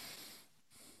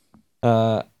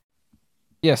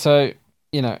 Yeah, so,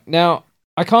 now,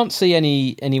 I can't see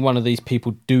any one of these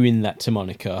people doing that to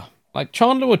Monica. Like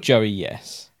Chandler or Joey,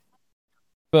 yes,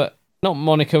 but not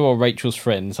Monica or Rachel's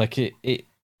friends. Like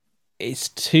it's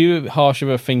too harsh of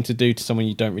a thing to do to someone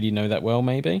you don't really know that well.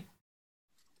 Maybe.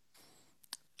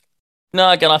 No,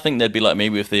 again, I think they'd be like,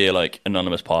 maybe if they're like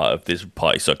anonymous part of this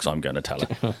party sucks, I'm going to tell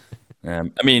her.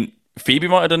 I mean, Phoebe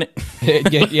might have done it.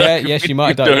 yeah, she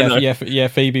might have done it. Yeah,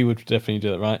 Phoebe would definitely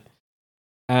do it, right?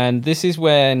 And this is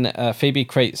when Phoebe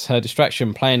creates her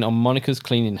distraction, playing on Monica's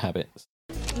cleaning habits.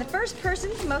 And the first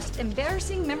person's most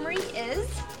embarrassing memory is...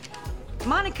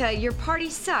 Monica, your party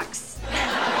sucks.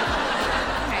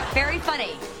 Okay, very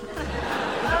funny.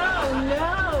 Oh,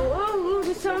 no. Oh,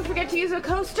 did someone forget to use a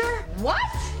coaster? What?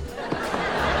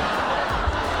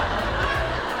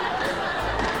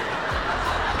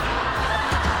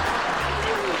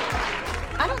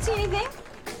 I don't see anything.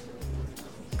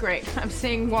 Great. I'm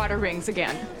seeing water rings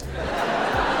again.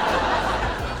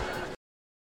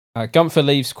 Gunther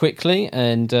leaves quickly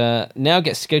and now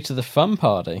gets to go to the fun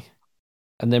party.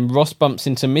 And then Ross bumps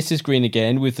into Mrs. Green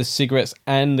again with the cigarettes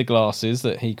and the glasses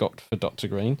that he got for Dr.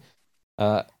 Green.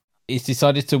 He's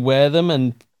decided to wear them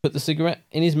and put the cigarette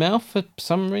in his mouth for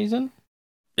some reason.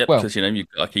 Yep, because you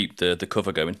gotta keep the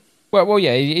cover going. Well,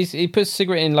 yeah, he puts the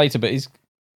cigarette in later, but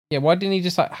why didn't he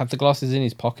just like have the glasses in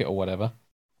his pocket or whatever?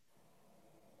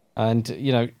 And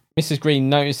Mrs. Green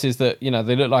notices that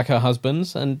they look like her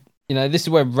husbands, and this is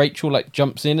where Rachel like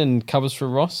jumps in and covers for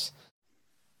Ross.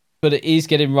 But it is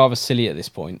getting rather silly at this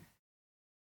point.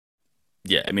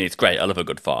 Yeah, I mean, it's great. I love a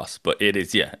good farce, but it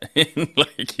is,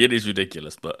 like it is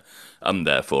ridiculous, but I'm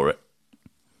there for it.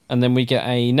 And then we get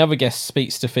another guest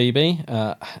speaks to Phoebe.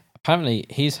 Apparently,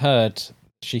 he's heard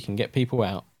she can get people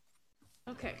out.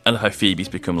 Okay. I love how Phoebe's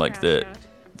become like the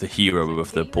hero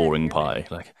of the boring pie.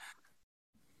 Like,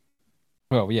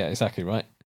 well, yeah, exactly right.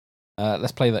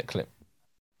 Let's play that clip.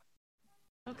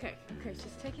 Okay, she's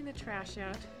taking the trash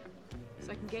out.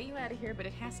 So I can get you out of here, but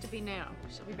it has to be now.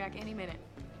 She'll be back any minute.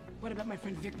 What about my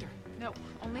friend Victor? No,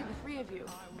 only the three of you.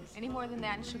 Any more than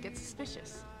that and she'll get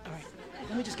suspicious. All right,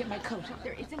 let me just get my coat.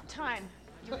 There isn't time.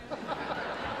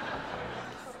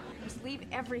 Just leave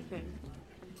everything.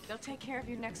 They'll take care of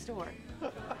you next door.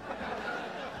 Is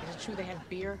it true they have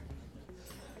beer?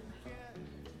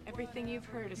 Everything you've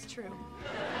heard is true.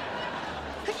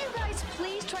 Could you guys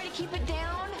please try to keep it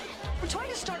down? We're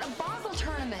trying to start a Boggle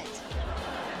tournament.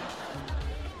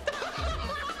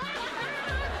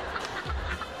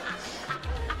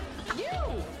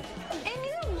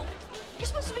 You're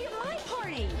supposed to be at my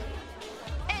party.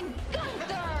 And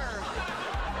Gunther!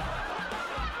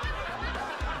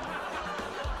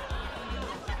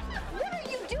 What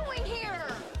are you doing here?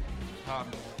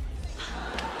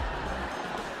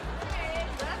 Hey,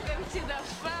 welcome to the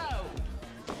foe.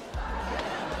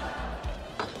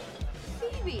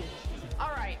 Phoebe. All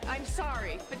right, I'm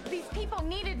sorry, but these people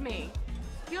needed me.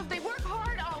 They work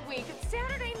hard all week. It's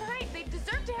Saturday night. They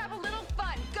deserve to have a little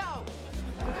fun. Go.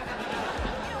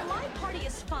 My party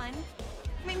is fun.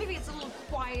 I mean, maybe it's a little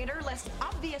quieter, less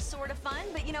obvious sort of fun,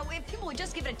 but if people would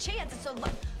just give it a chance, it's so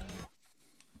like...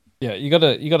 Yeah, you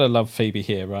gotta love Phoebe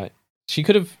here, right? She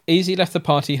could have easily left the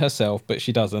party herself, but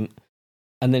she doesn't.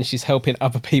 And then she's helping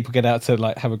other people get out to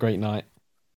like have a great night.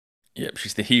 Yep,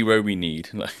 she's the hero we need.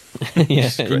 Yeah,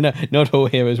 not all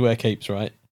heroes wear capes,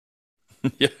 right?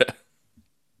 Yeah.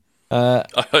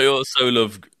 I also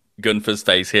love Gunther's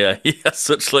face here. He has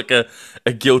such like a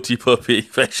guilty puppy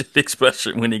facial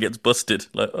expression when he gets busted.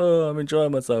 Like, oh, I'm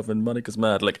enjoying myself, and Monica's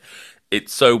mad. Like,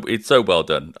 it's so well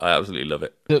done. I absolutely love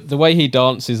it. The way he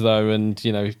dances though, and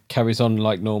carries on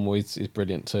like normal, is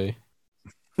brilliant too.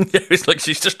 Yeah, it's like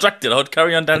she's distracted. I'll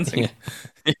carry on dancing. Yeah.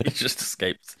 He just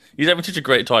escapes. He's having such a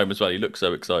great time as well. He looks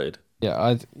so excited.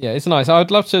 Yeah, it's nice.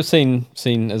 I'd love to have seen,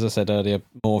 as I said earlier,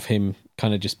 more of him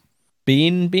kind of just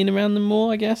being around them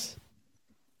more, I guess.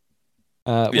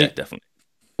 Definitely.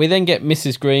 We then get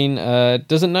Mrs. Green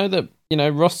doesn't know that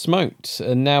Ross smoked,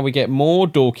 and now we get more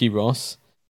dorky Ross.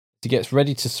 He gets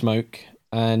ready to smoke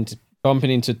and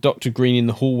bumping into Dr. Green in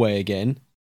the hallway again.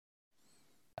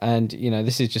 And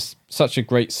this is just such a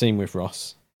great scene with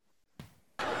Ross.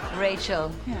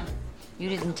 Rachel. Yeah. You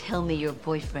didn't tell me your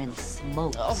boyfriend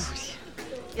smokes. Oh,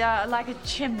 yeah, like a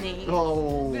chimney.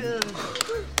 Oh,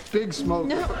 big smoker.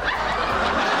 No.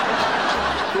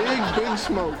 Big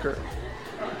smoker.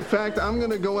 In fact, I'm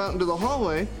gonna go out into the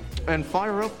hallway and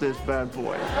fire up this bad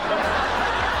boy.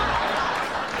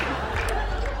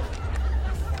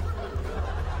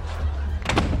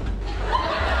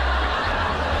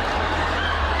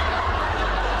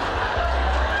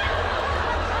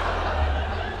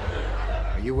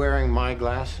 Are you wearing my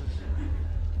glasses?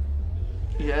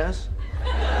 Yes.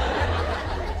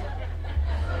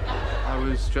 I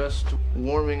was just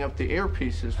warming up the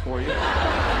earpieces for you.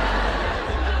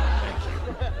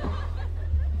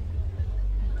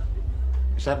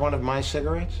 Is that one of my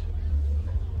cigarettes?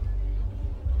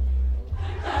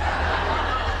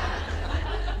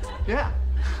 Yeah.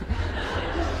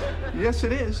 Yes,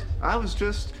 it is. I was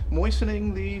just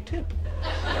moistening the tip.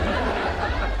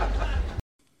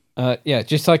 Yeah,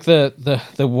 just like the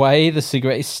way the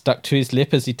cigarette is stuck to his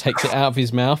lip as he takes it out of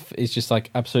his mouth is just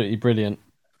like absolutely brilliant.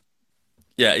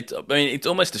 Yeah, it's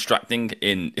almost distracting.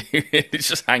 It's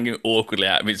just hanging awkwardly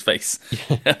out of his face.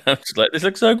 Yeah. I'm just like, this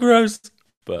looks so gross,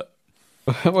 but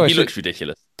Well, he looks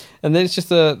ridiculous. And then it's just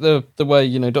the way,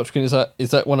 you know, Dr. Green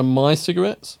is that one of my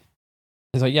cigarettes?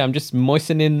 He's like, yeah, I'm just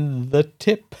moistening the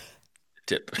tip.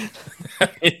 It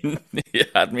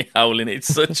had me howling. It's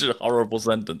such a horrible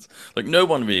sentence. Like, no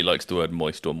one really likes the word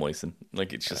moist or moisten.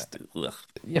 Like, it's just ugh.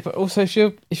 Yeah, but also if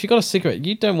you got a cigarette,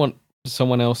 you don't want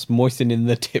someone else moistening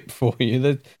the tip for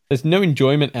you. There's no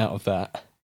enjoyment out of that.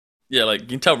 Yeah, like, you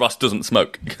can tell Ross doesn't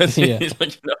smoke because Yeah. he's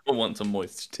like, no one wants a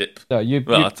moist tip. No,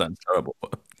 Well, that sounds terrible.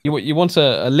 You want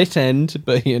a lit end,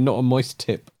 but you're not a moist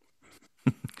tip.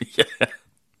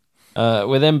 Yeah.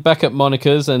 We're then back at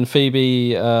Monica's, and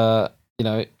Phoebe,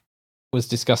 was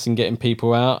discussing getting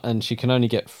people out, and she can only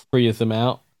get 3 of them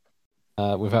out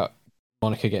without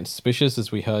Monica getting suspicious,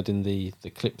 as we heard in the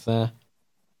clip there.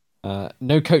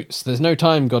 No coats. There's no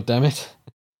time. God damn it.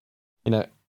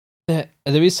 There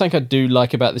is something I do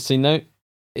like about this scene though.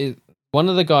 One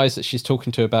of the guys that she's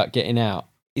talking to about getting out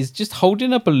is just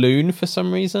holding a balloon for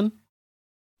some reason.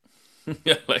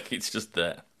 Yeah, like it's just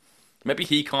there. Maybe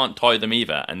he can't tie them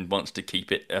either and wants to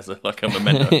keep it as a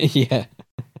memento. Yeah.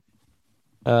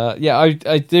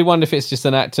 I do wonder if it's just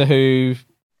an actor who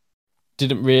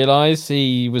didn't realise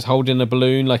he was holding a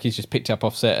balloon, like he's just picked up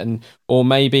off set, or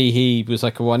maybe he was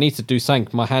like, well, I need to do something.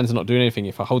 My hands are not doing anything.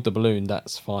 If I hold the balloon,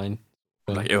 that's fine.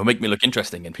 Like, it'll make me look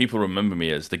interesting, and people remember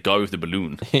me as the guy with the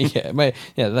balloon.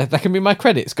 That can be my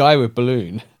credits, guy with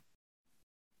balloon.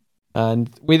 And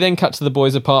we then cut to the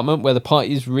boys' apartment where the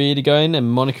party is really going, and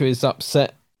Monica is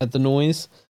upset at the noise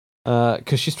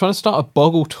because she's trying to start a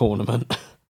Boggle tournament.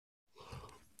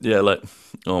 Yeah, like,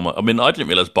 I didn't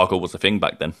realise Boggle was a thing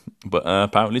back then, but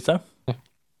apparently so.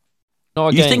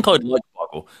 You think I'd like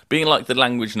Boggle? Being like the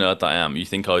language nerd that I am, you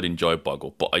think I'd enjoy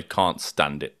Boggle, but I can't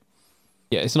stand it.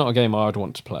 Yeah, it's not a game I'd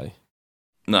want to play.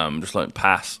 No, I'm just like,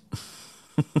 pass.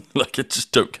 Like, I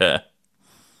just don't care.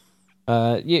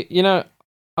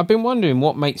 I've been wondering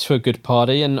what makes for a good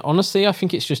party, and honestly, I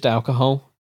think it's just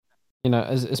alcohol.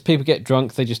 As people get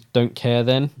drunk, they just don't care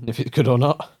then if it's good or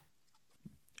not.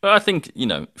 I think,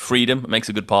 freedom makes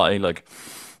a good party. Like,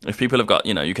 if people have got,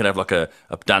 you can have like a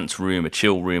dance room, a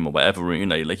chill room, or whatever room,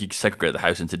 like you can segregate the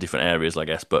house into different areas, I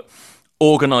guess, but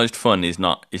organised fun is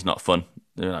not fun.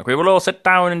 Like, we will all sit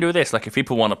down and do this. Like, if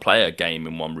people want to play a game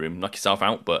in one room, knock yourself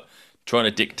out, but trying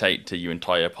to dictate to your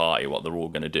entire party what they're all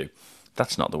going to do,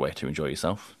 that's not the way to enjoy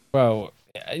yourself. Well,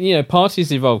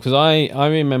 parties evolve, because I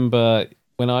remember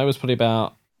when I was probably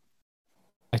about,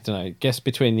 I don't know, guess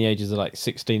between the ages of like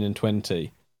 16 and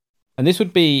 20, and this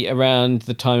would be around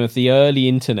the time of the early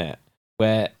internet,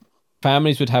 where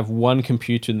families would have one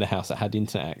computer in the house that had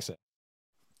internet access.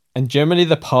 And generally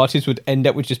the parties would end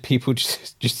up with just people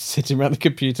just sitting around the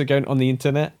computer going on the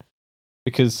internet,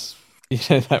 because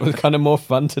that was kind of more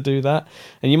fun to do that.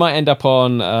 And you might end up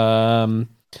on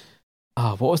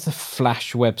what was the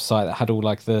Flash website that had all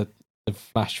like the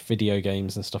Flash video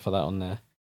games and stuff like that on there?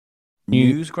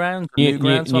 Newgrounds?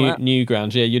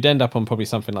 Newgrounds, yeah. You'd end up on probably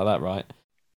something like that, right?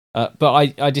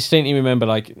 But I distinctly remember,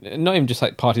 like, not even just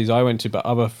like parties I went to, but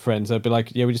other friends, they'd be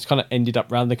like, yeah, we just kind of ended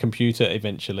up around the computer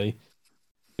eventually,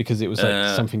 because it was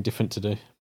like something different to do.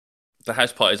 The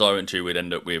house parties I went to, we'd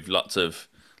end up with lots of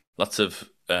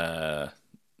how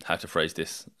to phrase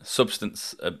this,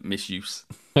 substance misuse.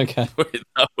 Okay.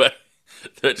 That way,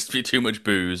 there'd just be too much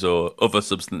booze or other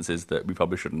substances that we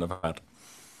probably shouldn't have had.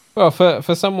 Well,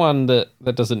 for someone that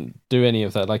doesn't do any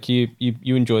of that, like you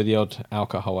enjoy the odd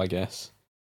alcohol, I guess.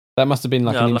 That must have been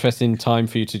like an interesting time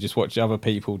for you to just watch other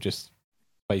people just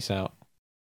face out.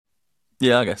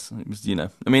 Yeah, I guess. It was,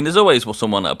 there's always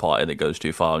someone at a party that goes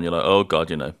too far and you're like, oh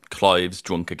God, Clive's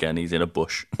drunk again, he's in a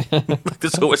bush.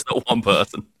 There's always that one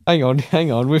person.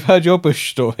 Hang on. We've heard your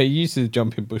bush story. You used to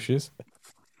jump in bushes.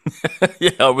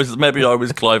 Yeah, I was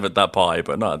Clive at that party,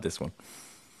 but not at this one.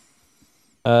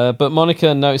 But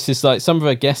Monica notices like some of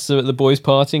her guests are at the boys'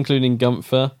 party, including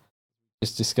Gunther,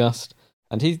 just discussed,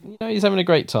 and he's having a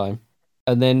great time.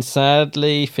 And then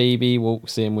sadly, Phoebe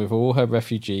walks in with all her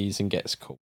refugees and gets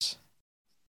caught.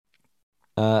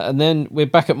 And then we're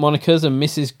back at Monica's, and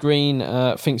Mrs. Green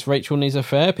thinks Rachel needs a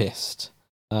therapist.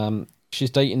 she's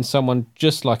dating someone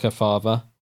just like her father.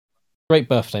 Great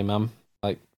birthday, Mum.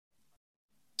 Like,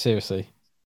 seriously.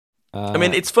 I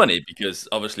mean, it's funny because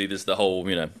obviously there's the whole,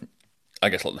 I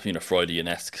guess like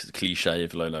Freudian-esque cliche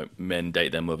of like men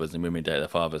date their mothers and women date their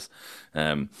fathers.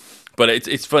 But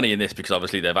it's funny in this because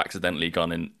obviously they've accidentally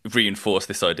gone and reinforced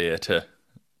this idea to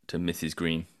Mrs.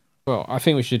 Green. Well, I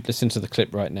think we should listen to the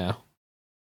clip right now.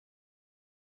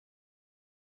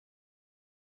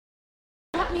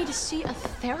 Want me to see a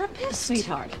therapist?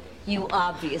 Sweetheart, you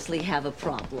obviously have a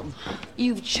problem.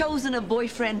 You've chosen a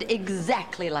boyfriend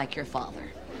exactly like your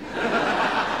father.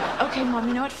 Okay, Mom,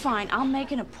 you know what? Fine. I'll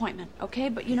make an appointment, okay?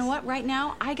 But you know what? Right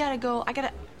now, I gotta go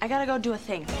go do a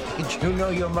thing. Did you know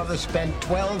your mother spent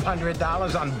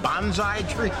 $1,200 on bonsai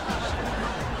trees?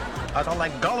 I don't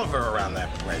like Gulliver around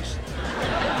that place.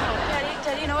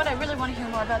 Daddy, you know what? I really want to hear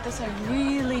more about this. I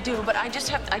really do. But I just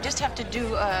have to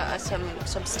do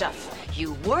some stuff.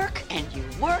 You work and you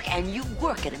work and you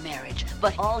work at a marriage,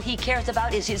 but all he cares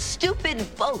about is his stupid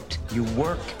boat. You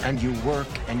work and you work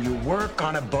and you work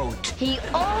on a boat. He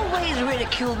always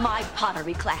ridiculed my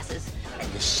pottery classes.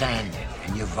 And you sand it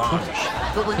and you varnish.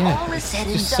 But when all is said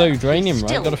and It's done, so draining, he right?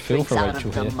 still Got a feel for drinks out Rachel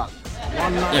of the here. mug. Yeah, I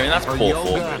mean, that's For poor yoga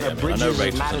form, at really. I Bridges know in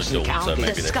Rachel's an Madison adult, so County.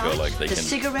 maybe The they feel like they the can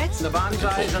cigarettes, The talk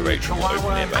bonsais to and the Rachel openly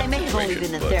chihuahua. about I may have only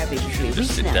situations, been in but therapy for 3 just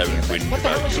weeks sit now, there dear, and but whinge What the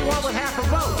hell about does she want with half a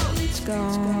boat?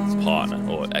 partner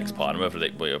or ex-partner, whatever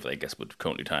they guess would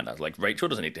currently turn out. Like, Rachel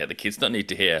doesn't need to hear, the kids don't need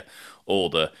to hear all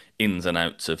the ins and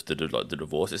outs of the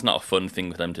divorce. It's not a fun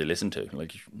thing for them to listen to.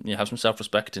 Like, you have some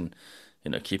self-respect and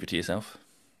keep it to yourself.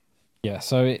 Yeah,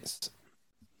 so it's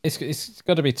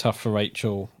got to be tough for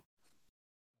Rachel.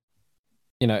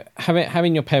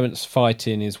 Having your parents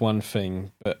fighting is one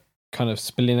thing, but kind of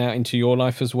spilling out into your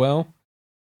life as well.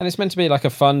 And it's meant to be like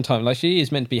a fun time. Like, she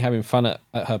is meant to be having fun at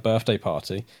her birthday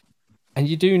party. And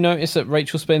you do notice that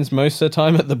Rachel spends most of her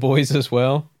time at the boys as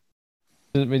well.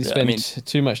 Doesn't really spend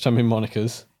too much time in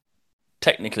Monica's.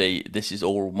 Technically, this is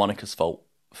all Monica's fault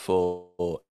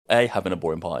for A, having a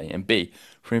boring party, and B,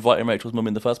 for inviting Rachel's mum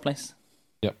in the first place.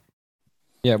 Yep.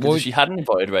 Yeah, well, if she hadn't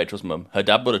invited Rachel's mum, her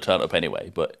dad would have turned up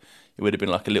anyway, but it would have been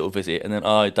like a little visit, and then,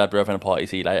 Dad, we're having a party,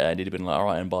 see you later, and he'd have been like, all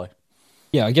right, and bye.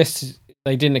 Yeah, I guess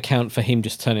they didn't account for him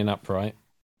just turning up, right?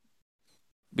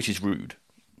 Which is rude.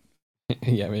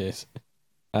 Yeah, it is.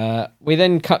 We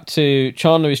then cut to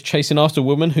Chandler is chasing after a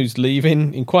woman who's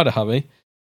leaving in quite a hurry.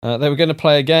 They were going to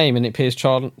play a game, and it appears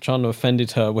Chandler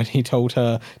offended her when he told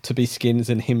her to be skins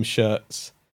and him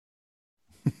shirts.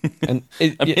 And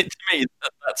to me,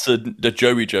 that's a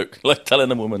Joey joke. Like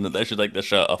telling a woman that they should take their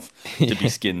shirt off to be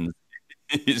skins.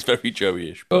 It's very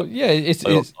Joey-ish. Well, yeah, I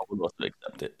would also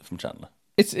accept it from Chandler.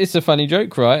 It's a funny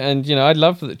joke, right? And I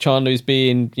love that Chandler is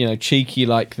being cheeky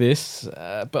like this,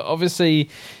 but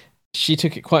obviously she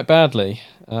took it quite badly.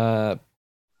 But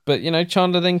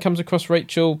Chandler then comes across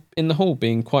Rachel in the hall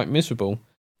being quite miserable.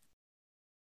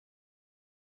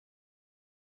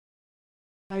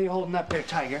 How you holding up there,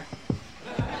 Tiger?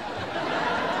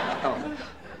 Oh,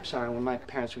 I'm sorry. When my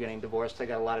parents were getting divorced, I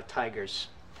got a lot of tigers.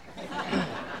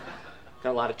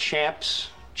 Got a lot of champs,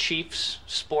 chiefs,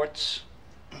 sports.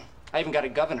 I even got a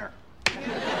governor.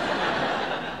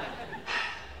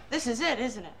 This is it,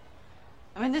 isn't it?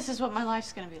 I mean, this is what my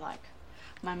life's gonna be like.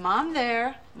 My mom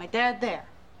there, my dad there.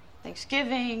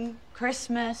 Thanksgiving,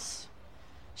 Christmas.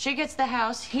 She gets the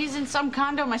house. He's in some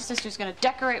condo my sister's gonna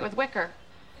decorate with wicker.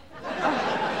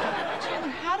 Oh, Chandler,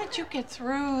 how did you get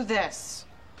through this?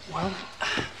 Well,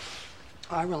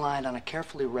 I relied on a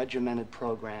carefully regimented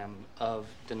program of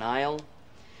denial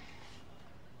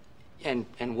and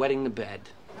wetting the bed.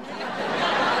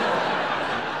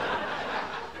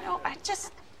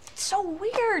 It's so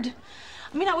weird.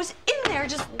 I mean, I was in there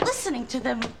just listening to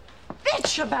them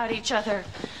bitch about each other.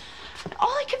 All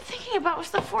I kept thinking about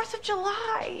was the 4th of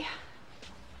July.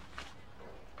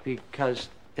 Because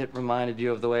it reminded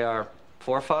you of the way our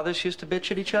forefathers used to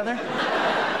bitch at each other?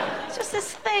 It's just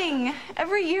this thing.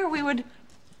 Every year we would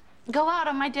go out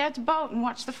on my dad's boat and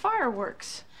watch the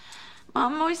fireworks.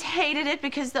 Mom always hated it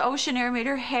because the ocean air made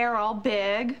her hair all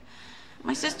big.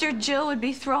 My sister Jill would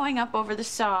be throwing up over the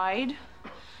side.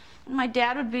 And my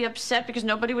dad would be upset because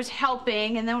nobody was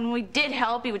helping, and then when we did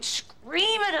help, he would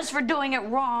scream at us for doing it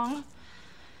wrong.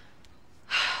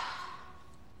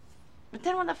 But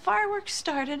then when the fireworks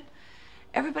started,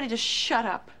 everybody just shut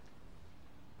up.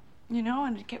 And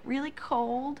it'd get really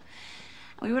cold.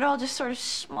 And we would all just sort of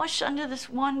smush under this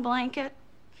one blanket.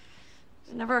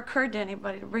 It never occurred to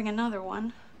anybody to bring another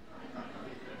one.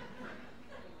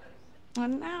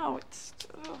 And now it's...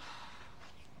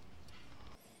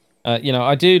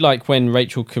 I do like when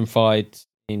Rachel confides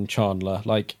in Chandler.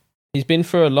 Like, he's been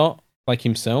through a lot, like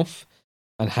himself.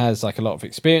 and has like a lot of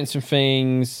experience in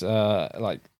things,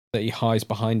 like that he hides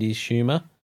behind his humor.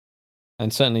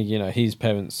 And certainly, you know, his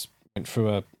parents went through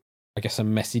a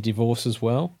messy divorce as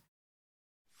well.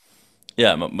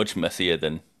 Yeah, much messier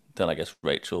than I guess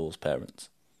Rachel's parents.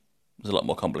 It was a lot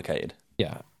more complicated.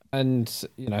 Yeah, and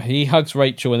you know, he hugs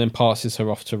Rachel and then passes her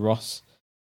off to Ross.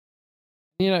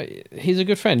 You know, he's a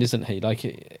good friend, isn't he?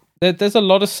 Like, there's a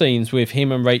lot of scenes with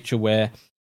him and Rachel where,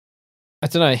 I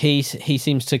don't know, he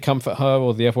seems to comfort her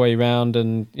or the other way around,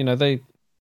 and you know, they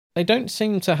don't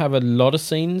seem to have a lot of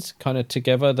scenes kind of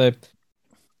together.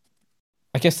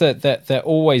 I guess they're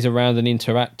always around and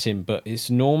interacting, but it's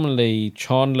normally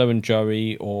Chandler and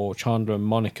Joey or Chandler and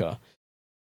Monica.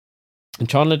 And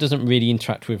Chandler doesn't really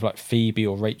interact with like Phoebe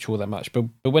or Rachel that much, but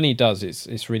when he does,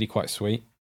 it's really quite sweet.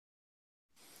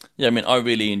 Yeah, I mean, I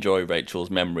really enjoy Rachel's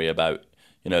memory about,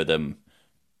 you know, them,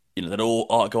 you know, they'd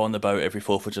all go on the boat every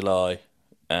 4th of July,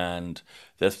 and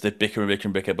they'd bicker and bicker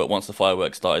and bicker, but once the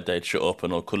fireworks started, they'd shut up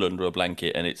and all cuddle under a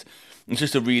blanket, and it's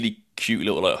just a really cute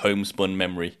little like homespun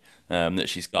memory that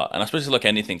she's got. And I suppose it's like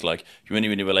anything, like when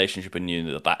you're in a relationship and you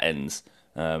know that ends,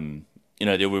 you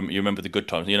know, you remember the good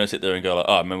times. You don't sit there and go like,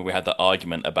 oh, I remember we had that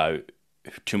argument about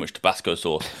too much Tabasco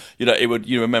sauce. You know,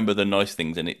 you remember the nice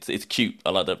things, and it's cute.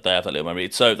 I like that they have that little memory.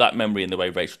 So that memory and the way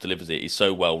Rachel delivers it is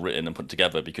so well written and put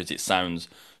together because it sounds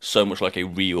so much like a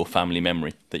real family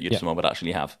memory that someone would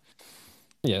actually have.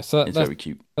 Yeah, so it's very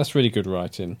cute. That's really good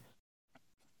writing.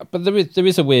 But there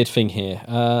is a weird thing here.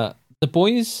 The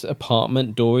boys'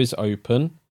 apartment door is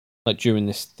open, like during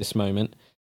this moment.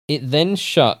 It then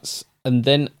shuts and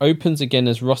then opens again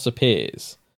as Ross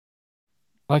appears.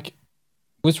 Like,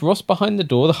 was Ross behind the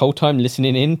door the whole time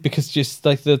listening in? Because just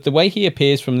like the way he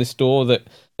appears from this door that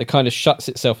kind of shuts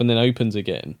itself and then opens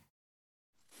again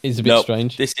is a bit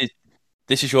strange. This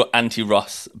is your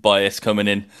anti-Ross bias coming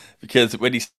in, because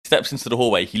when he steps into the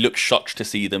hallway, he looks shocked to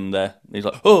see them there. He's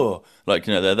like, oh, like,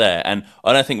 you know, they're there. And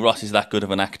I don't think Ross is that good of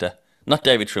an actor. Not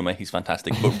David Schwimmer, he's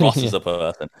fantastic, but Ross as a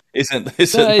person isn't that good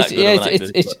of an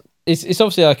actor. It's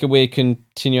obviously like a weird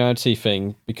continuity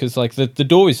thing, because like the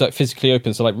door is like physically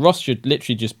open, so like Ross should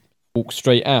literally just walk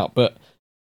straight out, but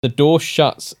the door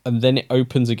shuts and then it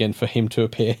opens again for him to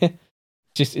appear.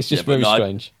 It's just very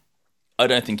strange. I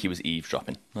don't think he was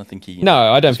eavesdropping. I think he.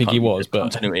 No, I don't think he was. But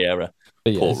continuity error.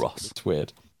 But Poor Ross. It's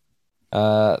weird.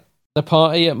 The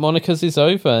party at Monica's is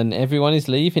over and everyone is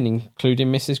leaving,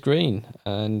 including Mrs. Green,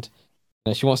 and you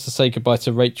know, she wants to say goodbye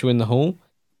to Rachel in the hall.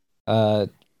 You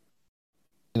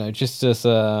know, just as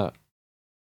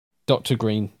Dr.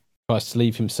 Green tries to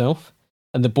leave himself,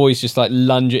 and the boys just like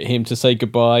lunge at him to say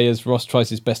goodbye as Ross tries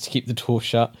his best to keep the door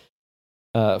shut.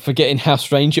 Forgetting how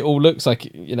strange it all looks.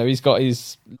 Like, you know, he's got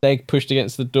his leg pushed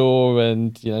against the door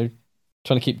and, you know,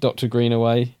 trying to keep Dr. Green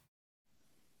away.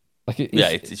 Like,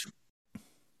 it's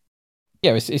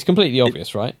completely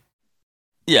obvious, right?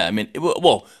 Yeah, I mean,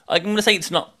 well, I'm going to say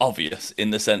it's not obvious in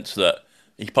the sense that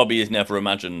he probably has never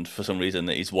imagined for some reason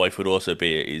that his wife would also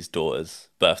be at his daughter's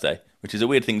birthday, which is a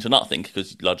weird thing to not think,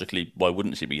 because logically, why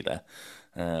wouldn't she be there?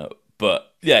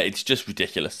 But yeah, it's just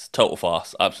ridiculous. Total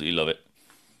farce. Absolutely love it.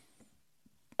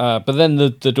 But then the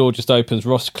door just opens.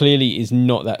 Ross clearly is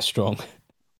not that strong.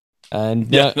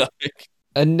 And now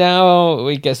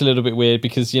it gets a little bit weird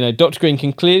because, you know, Dr. Green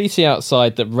can clearly see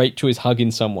outside that Rachel is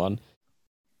hugging someone.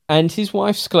 And his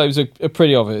wife's clothes are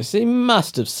pretty obvious. He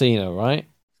must have seen her, right?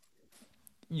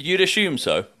 You'd assume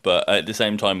so, but at the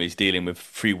same time, he's dealing with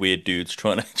 3 weird dudes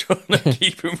trying to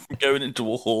keep him from going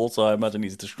into a hall, so I imagine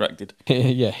he's distracted.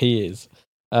 Yeah, he is.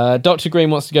 Dr. Green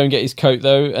wants to go and get his coat,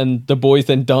 though, and the boys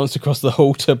then dance across the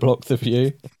hall to block the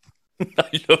view.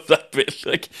 I love that bit.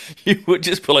 Like, you would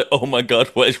just be like, oh my god,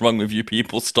 what is wrong with you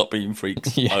people? Stop being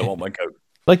freaks. Yeah. I want my coat.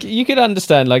 Like, you could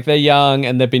understand, like, they're young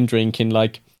and they've been drinking.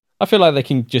 Like, I feel like they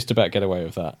can just about get away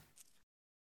with that.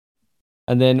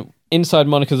 And then inside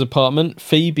Monica's apartment,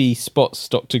 Phoebe spots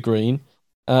Dr. Green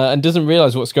and doesn't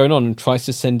realise what's going on and tries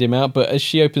to send him out. But as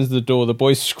she opens the door, the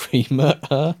boys scream at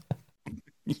her.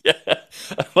 Yeah,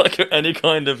 like any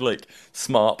kind of like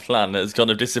smart plan has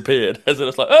kind of disappeared. As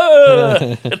it's like, ah!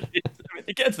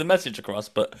 It gets the message across,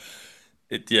 but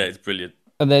it's brilliant.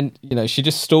 And then, you know, she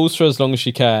just stalls for as long as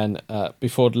she can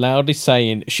before loudly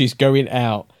saying she's going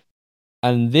out.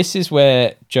 And this is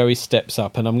where Joey steps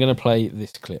up, and I'm going to play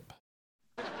this clip.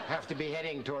 Have to be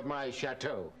heading toward my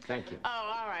chateau. Thank you. Oh,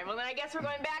 all right. Well, then I guess we're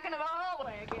going back into the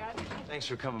hallway again. Thanks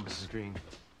for coming, Mrs. Green.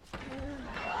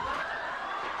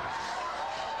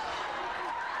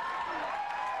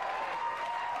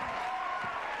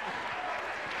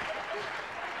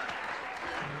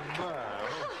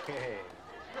 Okay.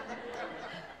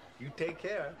 You take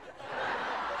care.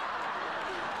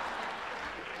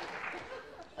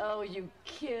 Oh, you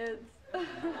kids.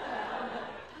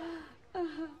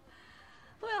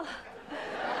 Well,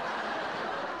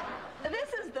 this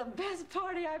is the best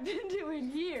party I've been to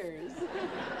in years.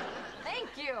 Thank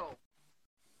you.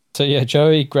 So yeah,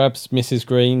 Joey grabs Mrs.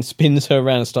 Green, spins her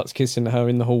around, and starts kissing her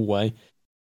in the hallway.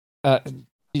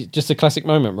 Just a classic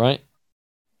moment, right?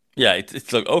 Yeah,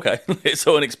 it's like, okay, it's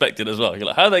so unexpected as well. You're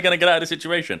like, how are they going to get out of the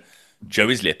situation?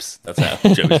 Joey's lips. That's how.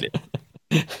 Joey's lips.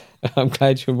 I'm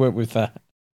glad you went with that.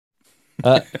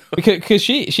 Because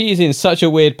she is in such a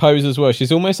weird pose as well.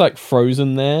 She's almost like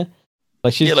frozen there.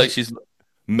 Like she's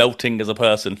melting as a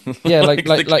person. Yeah, like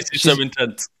she's so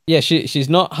intense. Yeah, she's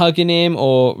not hugging him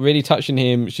or really touching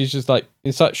him. She's just like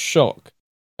in such shock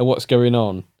at what's going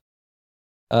on.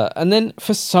 And then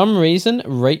for some reason,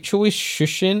 Rachel is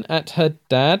shushing at her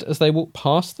dad as they walk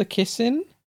past the kissing.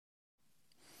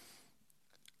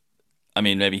 I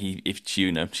mean, maybe if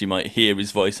she might hear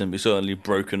his voice and be suddenly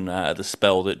broken out of the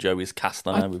spell that Joey's cast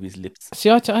on her with his lips. See,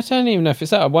 I don't even know if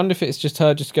it's that. I wonder if it's just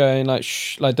her just going like,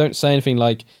 shh, like don't say anything.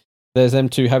 Like there's them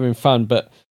two having fun, but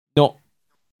not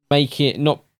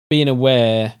being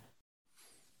aware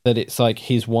that it's like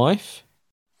his wife.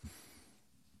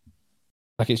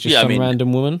 Like it's just some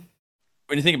random woman.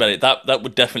 When you think about it, that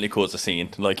would definitely cause a scene.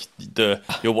 Like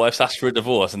your wife's asked for a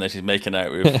divorce and then she's making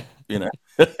out with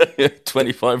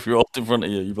 25-year-old in front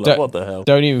of you. You'd be like, what the hell?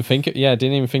 Didn't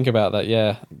even think about that.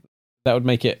 Yeah, that would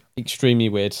make it extremely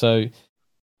weird. So,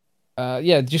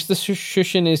 just the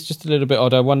shushing is just a little bit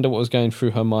odd. I wonder what was going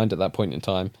through her mind at that point in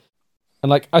time. And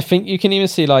like, I think you can even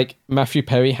see like Matthew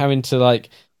Perry having to like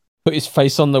put his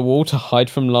face on the wall to hide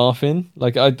from laughing.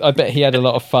 Like, I bet he had a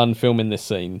lot of fun filming this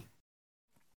scene.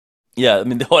 Yeah, I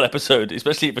mean, the whole episode,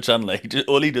 especially for Chandler,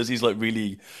 all he does is like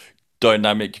really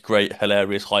dynamic, great,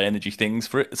 hilarious, high energy things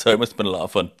for it. So it must have been a lot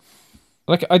of fun.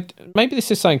 Like, maybe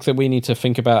this is something that we need to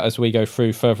think about as we go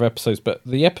through further episodes. But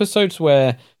the episodes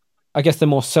where I guess they're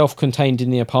more self-contained in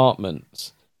the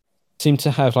apartments seem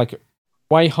to have like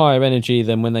way higher energy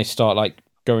than when they start like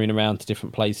going around to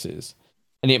different places.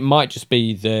 And it might just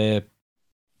be the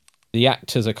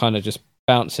actors are kind of just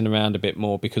bouncing around a bit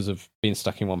more because of being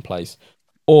stuck in one place.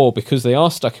 Or because they are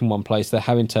stuck in one place, they're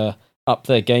having to up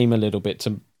their game a little bit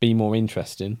to be more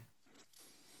interesting.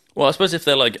 Well, I suppose if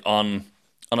they're like on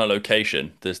a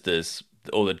location, there's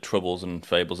all the troubles and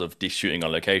fables of shooting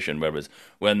on location. Whereas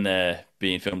when they're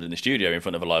being filmed in the studio in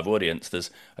front of a live audience,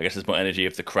 there's more energy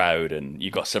of the crowd, and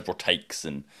you've got several takes.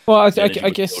 And well, I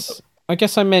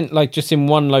guess I meant like just in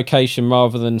one location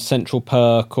rather than Central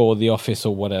Perk or the office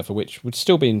or whatever, which would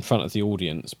still be in front of the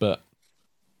audience, but.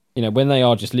 When they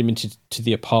are just limited to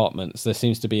the apartments, there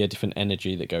seems to be a different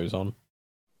energy that goes on.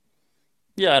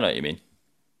 Yeah, I know what you mean.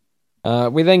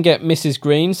 We then get Mrs.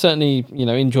 Green, certainly,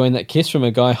 enjoying that kiss from a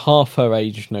guy half her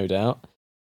age, no doubt.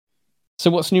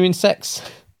 So what's new in sex?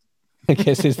 I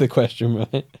guess is the question,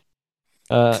 right?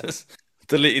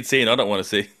 Deleted scene I don't want to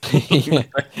see. Yeah.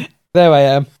 There I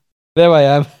am.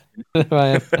 Yeah,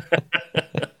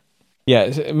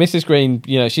 Mrs. Green,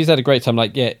 she's had a great time.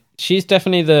 Like, yeah, she's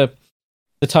definitely the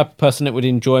type of person that would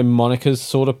enjoy Monica's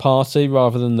sort of party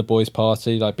rather than the boys'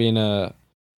 party, like being not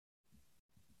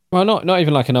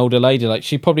even like an older lady. Like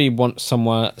she probably wants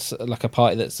somewhere like a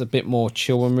party that's a bit more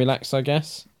chill and relaxed, I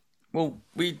guess. Well,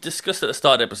 we discussed at the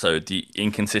start of the episode the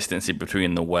inconsistency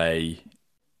between the way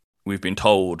we've been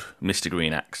told Mr.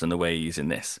 Green acts and the way he's in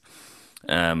this.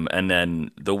 And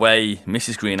then the way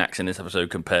Mrs. Green acts in this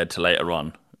episode compared to later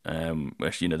on,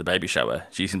 where she, the baby shower,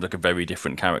 she seems like a very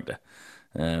different character.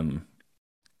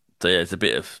 So yeah, it's a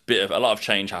lot of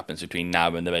change happens between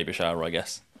now and the baby shower, I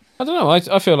guess. I don't know.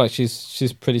 I feel like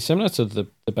she's pretty similar to the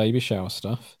baby shower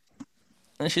stuff.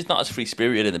 And she's not as free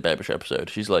spirited in the baby shower episode.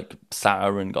 She's like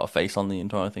sour and got a face on the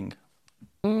entire thing.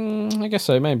 I guess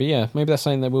so. Maybe yeah. Maybe that's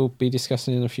something that we'll be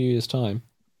discussing in a few years' time.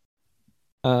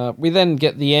 We then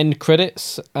get the end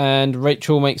credits, and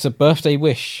Rachel makes a birthday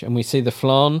wish, and we see the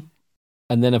flan,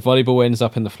 and then a volleyball ends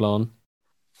up in the flan.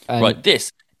 Right.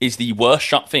 This is the worst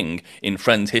shot thing in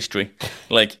Friends history.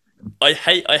 Like, I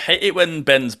hate it when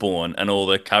Ben's born and all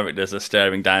the characters are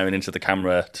staring down into the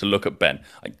camera to look at Ben.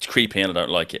 It's creepy and I don't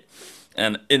like it.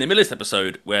 And in the middle of this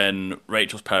episode, when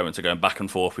Rachel's parents are going back and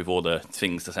forth with all the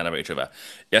things to send over each other,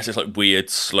 yes, it's like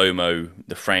weird slow-mo.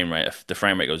 The frame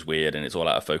rate goes weird and it's all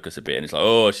out of focus a bit. And it's like,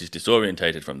 oh, she's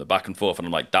disorientated from the back and forth. And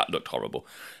I'm like, that looked horrible.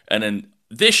 And then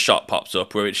this shot pops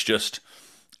up where it's just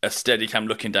a Steadicam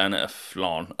looking down at a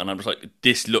flan, and I'm just like,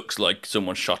 this looks like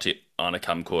someone shot it on a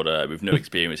camcorder with no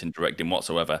experience in directing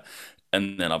whatsoever.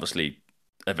 And then obviously,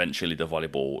 eventually the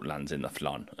volleyball lands in the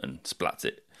flan and splats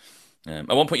it. At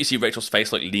one point you see Rachel's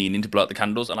face like lean in to blow out the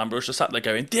candles, and Amber's just sat there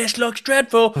going, this looks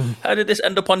dreadful. How did this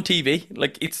end up on TV?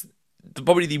 Like, it's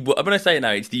probably I'm going to say it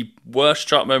now. It's the worst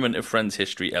shot moment of Friends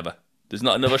history ever. There's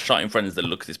not another shot in Friends that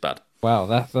looks this bad. Wow,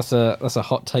 that's a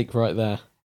hot take right there.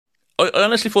 I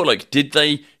honestly thought, like, did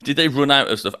they run out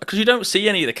of stuff? Because you don't see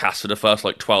any of the cast for the first,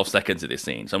 like, 12 seconds of this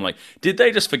scene. So I'm like, did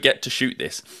they just forget to shoot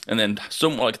this? And then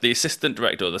like, the assistant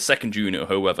director or the second unit or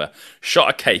whoever shot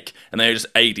a cake and they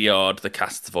just ADR'd the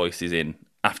cast's voices in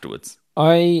afterwards.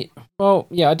 I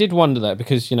did wonder that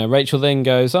because, Rachel then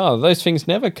goes, oh, those things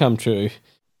never come true.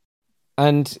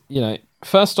 And,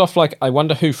 first off, like, I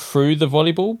wonder who threw the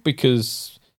volleyball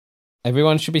because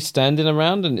everyone should be standing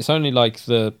around and it's only, like,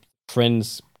 the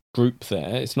Friends group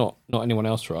there. It's not anyone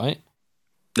else, right?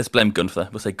 Let's blame Gunther.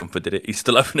 We'll say Gunther did it. He's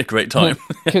still having a great time.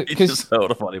 He just held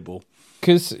a volleyball.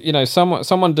 Because,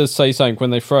 someone does say something when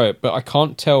they throw it, but I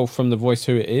can't tell from the voice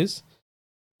who it is.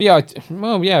 But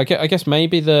I guess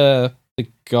maybe the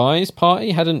guys'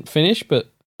 party hadn't finished, but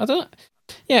I don't know.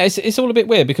 Yeah, it's all a bit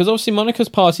weird because obviously Monica's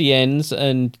party ends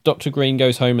and Dr. Green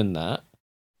goes home and that.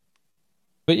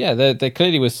 But yeah, there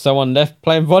clearly was someone left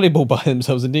playing volleyball by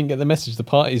themselves and didn't get the message the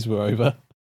parties were over.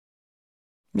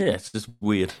 Yeah, it's just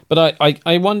weird. But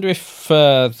I wonder if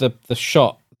the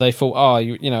shot, they thought,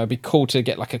 it'd be cool to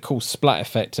get like a cool splat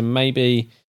effect, and maybe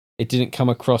it didn't come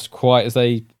across quite as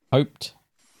they hoped.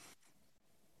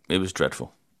 It was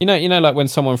dreadful. Like when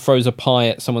someone throws a pie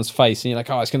at someone's face, and you're like,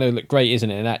 oh, it's going to look great,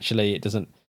 isn't it? And actually, it doesn't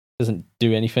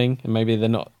do anything, and maybe they're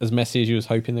not as messy as you was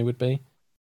hoping they would be.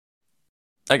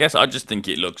 I guess I just think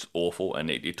it looks awful, and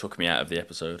it took me out of the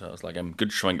episode. I was like, I'm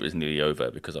good showing it was nearly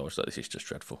over because I was like, this is just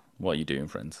dreadful. What are you doing,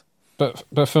 Friends? But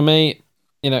for me,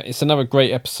 it's another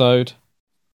great episode.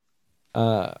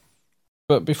 But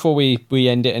before we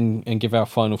end it and give our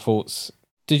final thoughts,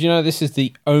 did you know this is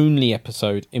the only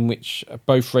episode in which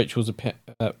both of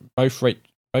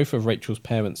Rachel's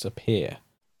parents appear?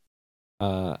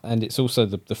 And it's also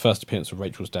the first appearance of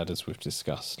Rachel's dad, as we've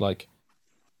discussed. Like,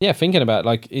 yeah, thinking about it,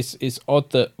 like it's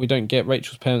odd that we don't get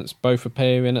Rachel's parents both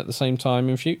appearing at the same time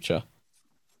in future.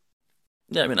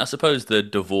 Yeah, I mean, I suppose the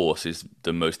divorce is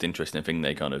the most interesting thing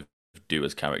they kind of do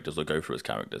as characters or go through as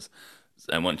characters.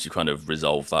 And once you kind of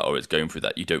resolve that or it's going through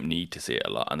that, you don't need to see it a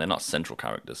lot, and they're not central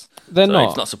characters. They're not.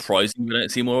 It's not surprising we don't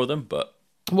see more of them, but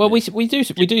well, we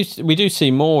do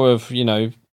see more of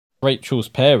Rachel's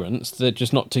parents. They're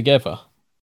just not together.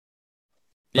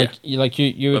 Like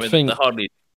you would think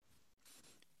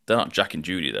they're not Jack and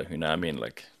Judy though. You know what I mean?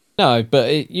 Like no,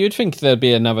 but you'd think there'd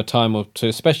be another time or two,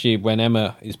 especially when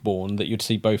Emma is born, that you'd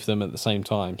see both of them at the same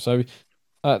time. So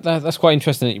that's quite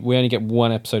interesting. That we only get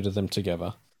one episode of them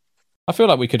together. I feel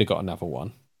like we could have got another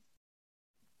one.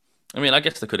 I mean, I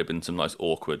guess there could have been some nice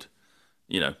awkward,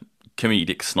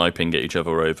 comedic sniping at each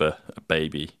other over a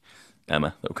baby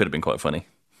Emma. That could have been quite funny.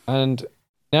 And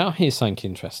now here's something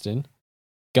interesting.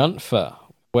 Gunther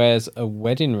wears a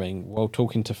wedding ring while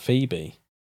talking to Phoebe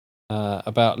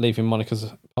about leaving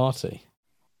Monica's party.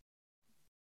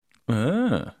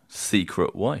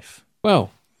 Secret wife.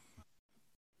 Well,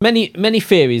 many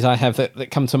theories I have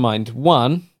that come to mind.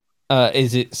 One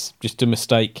is it's just a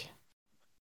mistake,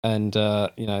 and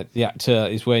the actor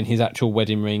is wearing his actual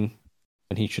wedding ring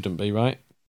when he shouldn't be, right?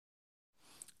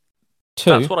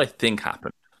 Two, that's what I think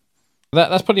happened.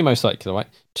 That's probably most likely, right?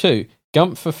 Two,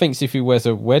 Gunther thinks if he wears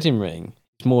a wedding ring,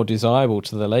 it's more desirable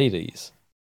to the ladies.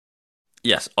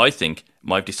 Yes, I think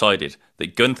I've decided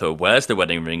that Gunther wears the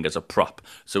wedding ring as a prop.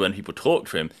 So when people talk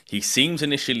to him, he seems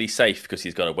initially safe because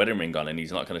he's got a wedding ring on and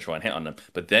he's not going to try and hit on them.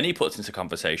 But then he puts into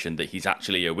conversation that he's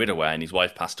actually a widower and his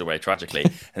wife passed away tragically.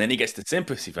 And then he gets the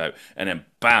sympathy vote. And then,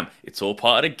 bam, it's all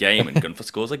part of the game and Gunther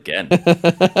scores again.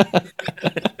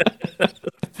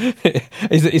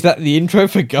 Is that the intro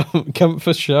for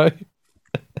Gunther's show?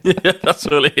 Yeah, that's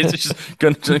all it is. It's just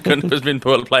Gunther's been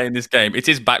playing this game. It's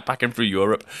his backpacking through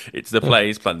Europe. It's the play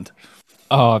he's planned.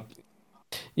 Oh,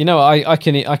 I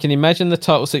can imagine the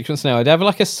title sequence now. It'd have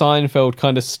like a Seinfeld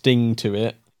kind of sting to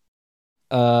it.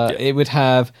 It would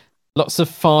have lots of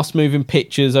fast-moving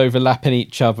pictures overlapping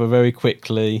each other very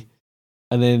quickly,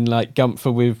 and then like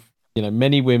Gunther with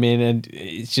many women, and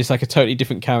it's just like a totally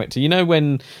different character. You know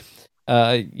when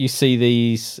you see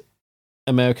these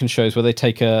American shows where they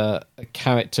take a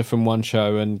character from one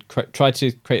show and try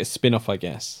to create a spin-off, I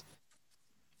guess.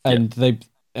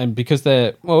 And because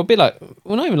they're it'd be like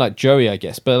not even like Joey, I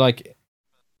guess, but like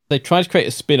they try to create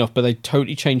a spin-off, but they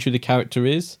totally change who the character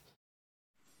is.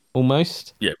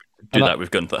 Almost. Yeah, do that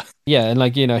with Gunther. Yeah, and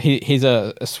like he's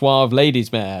a suave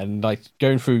ladies man, like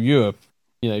going through Europe,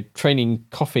 training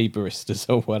coffee baristas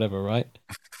or whatever, right?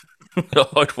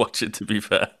 I'd watch it, to be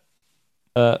fair.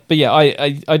 But yeah,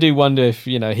 I do wonder if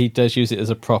he does use it as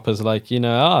a prop, as like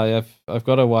I've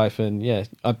got a wife, and yeah,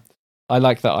 I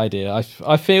like that idea.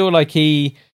 I feel like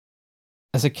he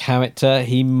as a character,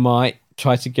 he might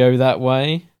try to go that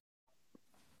way.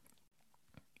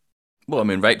 Well, I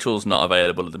mean, Rachel's not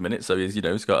available at the minute, so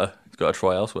he's got to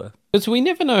try elsewhere. Because we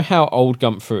never know how old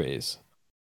Gunther is.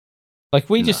 Like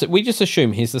we just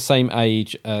assume he's the same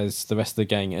age as the rest of the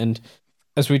gang, and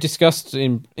as we discussed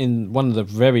in one of the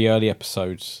very early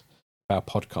episodes of our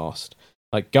podcast,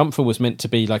 like Gunther was meant to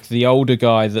be like the older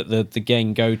guy that the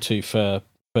gang go to for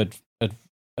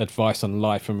advice on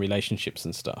life and relationships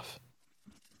and stuff.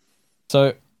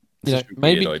 So,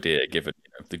 maybe an idea given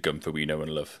the Gunther we know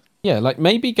and love. Yeah, like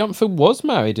maybe Gunther was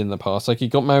married in the past. Like he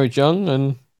got married young,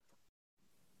 and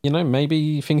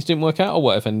maybe things didn't work out or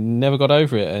whatever, and never got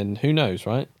over it. And who knows,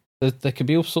 right? There could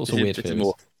be all sorts of weird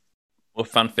things. More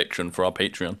fan fiction for our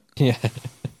Patreon.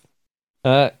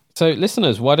 Yeah. So,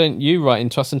 listeners, why don't you write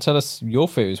into us and tell us your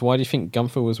theories? Why do you think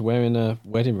Gunther was wearing a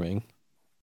wedding ring?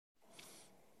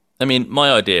 I mean,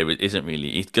 my idea isn't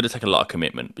really... He's going to take a lot of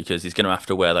commitment because he's going to have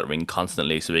to wear that ring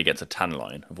constantly so he gets a tan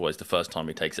line. Otherwise, the first time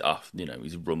he takes it off,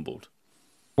 he's rumbled.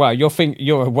 Wow, you're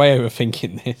way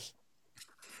overthinking this.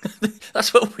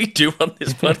 That's what we do on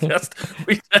this podcast.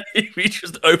 we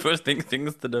just overthink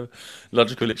things to the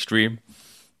logical extreme.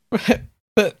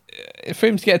 But for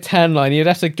him to get a tan line, he'd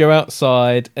have to go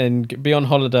outside and be on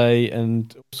holiday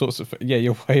and all sorts of... Yeah,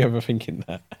 you're way overthinking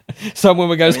that.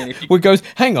 Someone goes,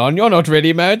 hang on, you're not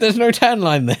really married, there's no tan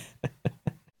line there.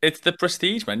 It's the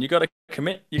prestige, man. You got to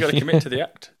commit. You got to commit to the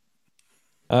act.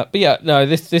 But yeah, no,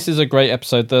 this is a great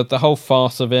episode. The whole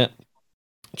farce of it.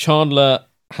 Chandler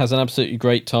has an absolutely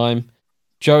great time.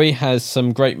 Joey has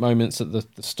some great moments at the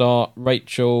start.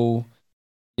 Rachel,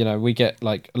 we get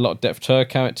like a lot of depth to her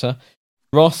character.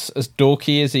 Ross, as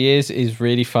dorky as he is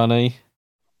really funny.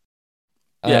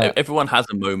 Yeah, everyone has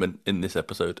a moment in this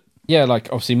episode. Yeah, like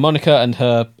obviously Monica and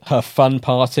her fun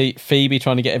party. Phoebe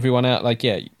trying to get everyone out. Like,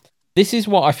 yeah, this is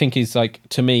what I think is like,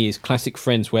 to me, is classic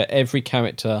Friends, where every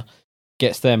character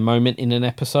gets their moment in an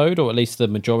episode, or at least the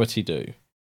majority do.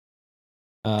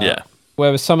 Yeah.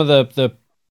 Whereas some of the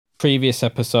previous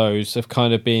episodes have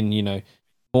kind of been,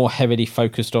 more heavily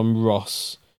focused on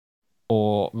Ross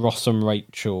or Ross and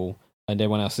Rachel, and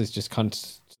everyone else is just kind of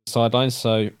sidelines.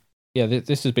 So, yeah,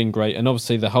 this has been great. And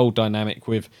obviously the whole dynamic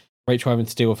with Rachel having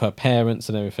to deal with her parents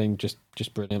and everything, just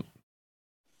brilliant.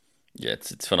 Yeah,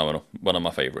 it's phenomenal. One of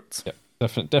my favourites. Yeah,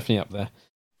 definitely up there.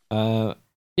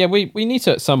 Yeah, we need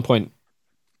to at some point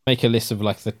make a list of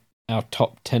like our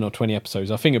top 10 or 20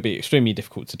 episodes. I think it'd be extremely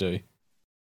difficult to do.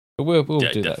 But we'll do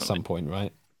definitely. that at some point,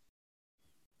 right?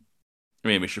 I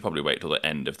mean, we should probably wait till the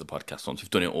end of the podcast once we've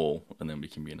done it all, and then we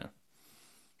can,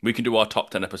 we can do our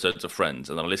top 10 episodes of Friends,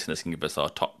 and our listeners can give us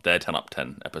their 10 up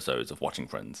 10 episodes of watching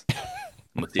Friends. And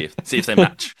we'll see if they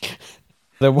match.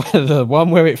 The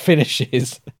one where it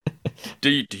finishes.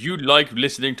 Do you like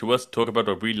listening to us talk about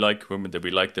what we like, women that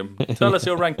we like them? Tell us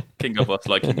your ranking of us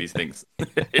liking these things.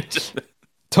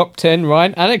 Top 10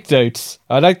 Ryan anecdotes.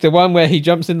 I like the one where he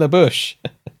jumps in the bush.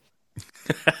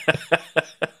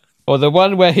 Or the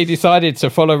one where he decided to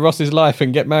follow Ross's life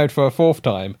and get married for a fourth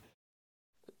time.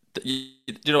 You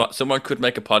know what? Someone could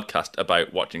make a podcast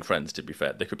about watching Friends, to be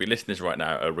fair. There could be listeners right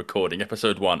now are recording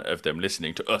episode 1 of them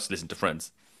listening to us listen to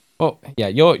Friends. Well, yeah,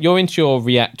 you're into your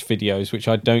react videos, which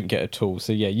I don't get at all.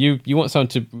 So yeah, you want someone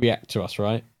to react to us,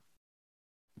 right?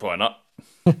 Why not?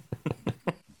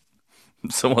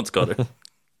 Someone's got it.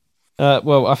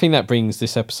 Well, I think that brings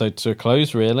this episode to a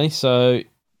close, really. So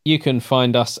you can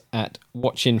find us at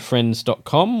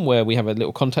watchingfriends.com, where we have a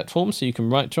little contact form, so you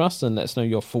can write to us and let us know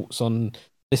your thoughts on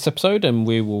this episode, and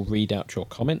we will read out your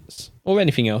comments or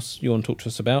anything else you want to talk to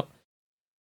us about.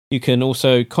 You can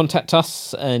also contact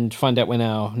us and find out when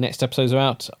our next episodes are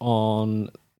out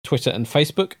on Twitter and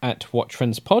Facebook at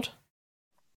WatchFriendsPod.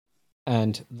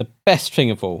 And the best thing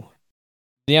of all,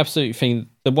 the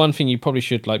one thing you probably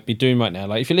should be doing right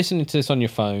now, if you're listening to this on your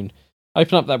phone,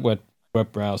 open up that web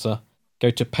browser, go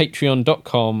to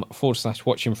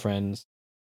patreon.com/watchingfriends,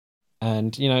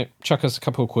 and chuck us a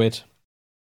couple of quid.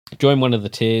 Join one of the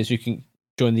tiers. You can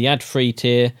join the ad-free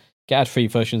tier, get ad-free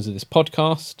versions of this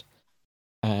podcast,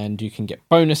 and you can get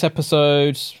bonus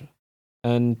episodes,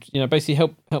 and basically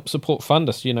help support fund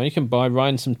us. You can buy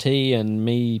Ryan some tea and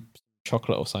me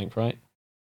chocolate or something, right?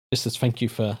 Just as thank you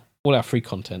for all our free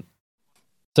content.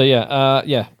 So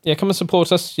yeah, come and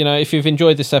support us. If you've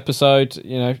enjoyed this episode,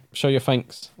 show your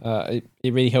thanks. It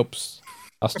really helps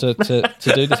us to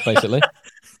do this, basically.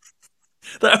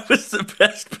 That was the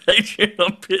best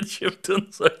Patreon pitch you've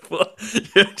done so far.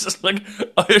 You're just like,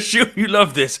 I assume you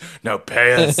love this. Now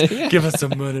pay us. Yeah. Give us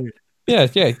some money. Yeah.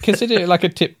 Consider it like a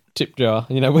tip jar.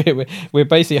 We're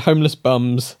basically homeless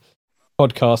bums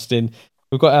podcasting.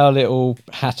 We've got our little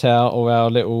hat out or our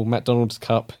little McDonald's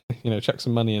cup. Chuck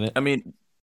some money in it. I mean,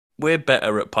 we're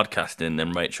better at podcasting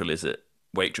than Rachel is at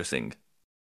waitressing.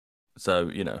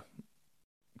 So,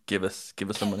 give us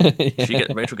some money. Yeah.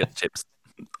 Rachel gets tips.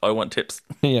 I want tips.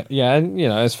 Yeah, and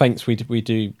as thanks, we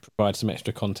do provide some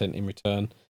extra content in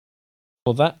return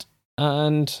for that.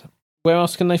 And where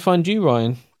else can they find you,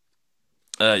 Ryan?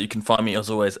 You can find me as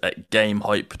always at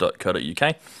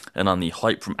gamehype.co.uk and on the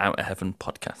Hype from Outer Heaven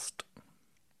podcast.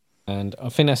 And I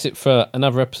think that's it for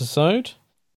another episode.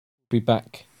 We'll be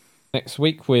back next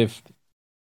week with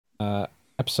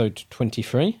episode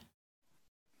 23.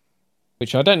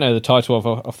 Which I don't know the title of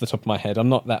off the top of my head. I'm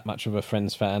not that much of a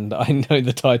Friends fan that I know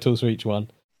the titles for each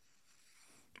one.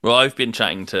 Well, I've been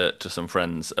chatting to some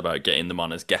friends about getting them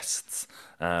on as guests,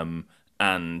 and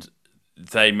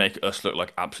they make us look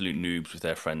like absolute noobs with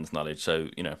their Friends knowledge. So,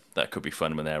 that could be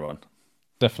fun when they're on.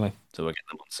 Definitely. So we'll get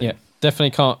them on soon. Yeah,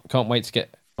 definitely can't wait to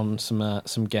get on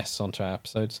some guests onto our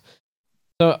episodes.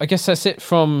 So I guess that's it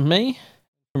from me,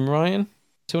 from Ryan.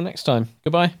 Till next time.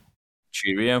 Goodbye.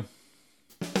 Cheerio.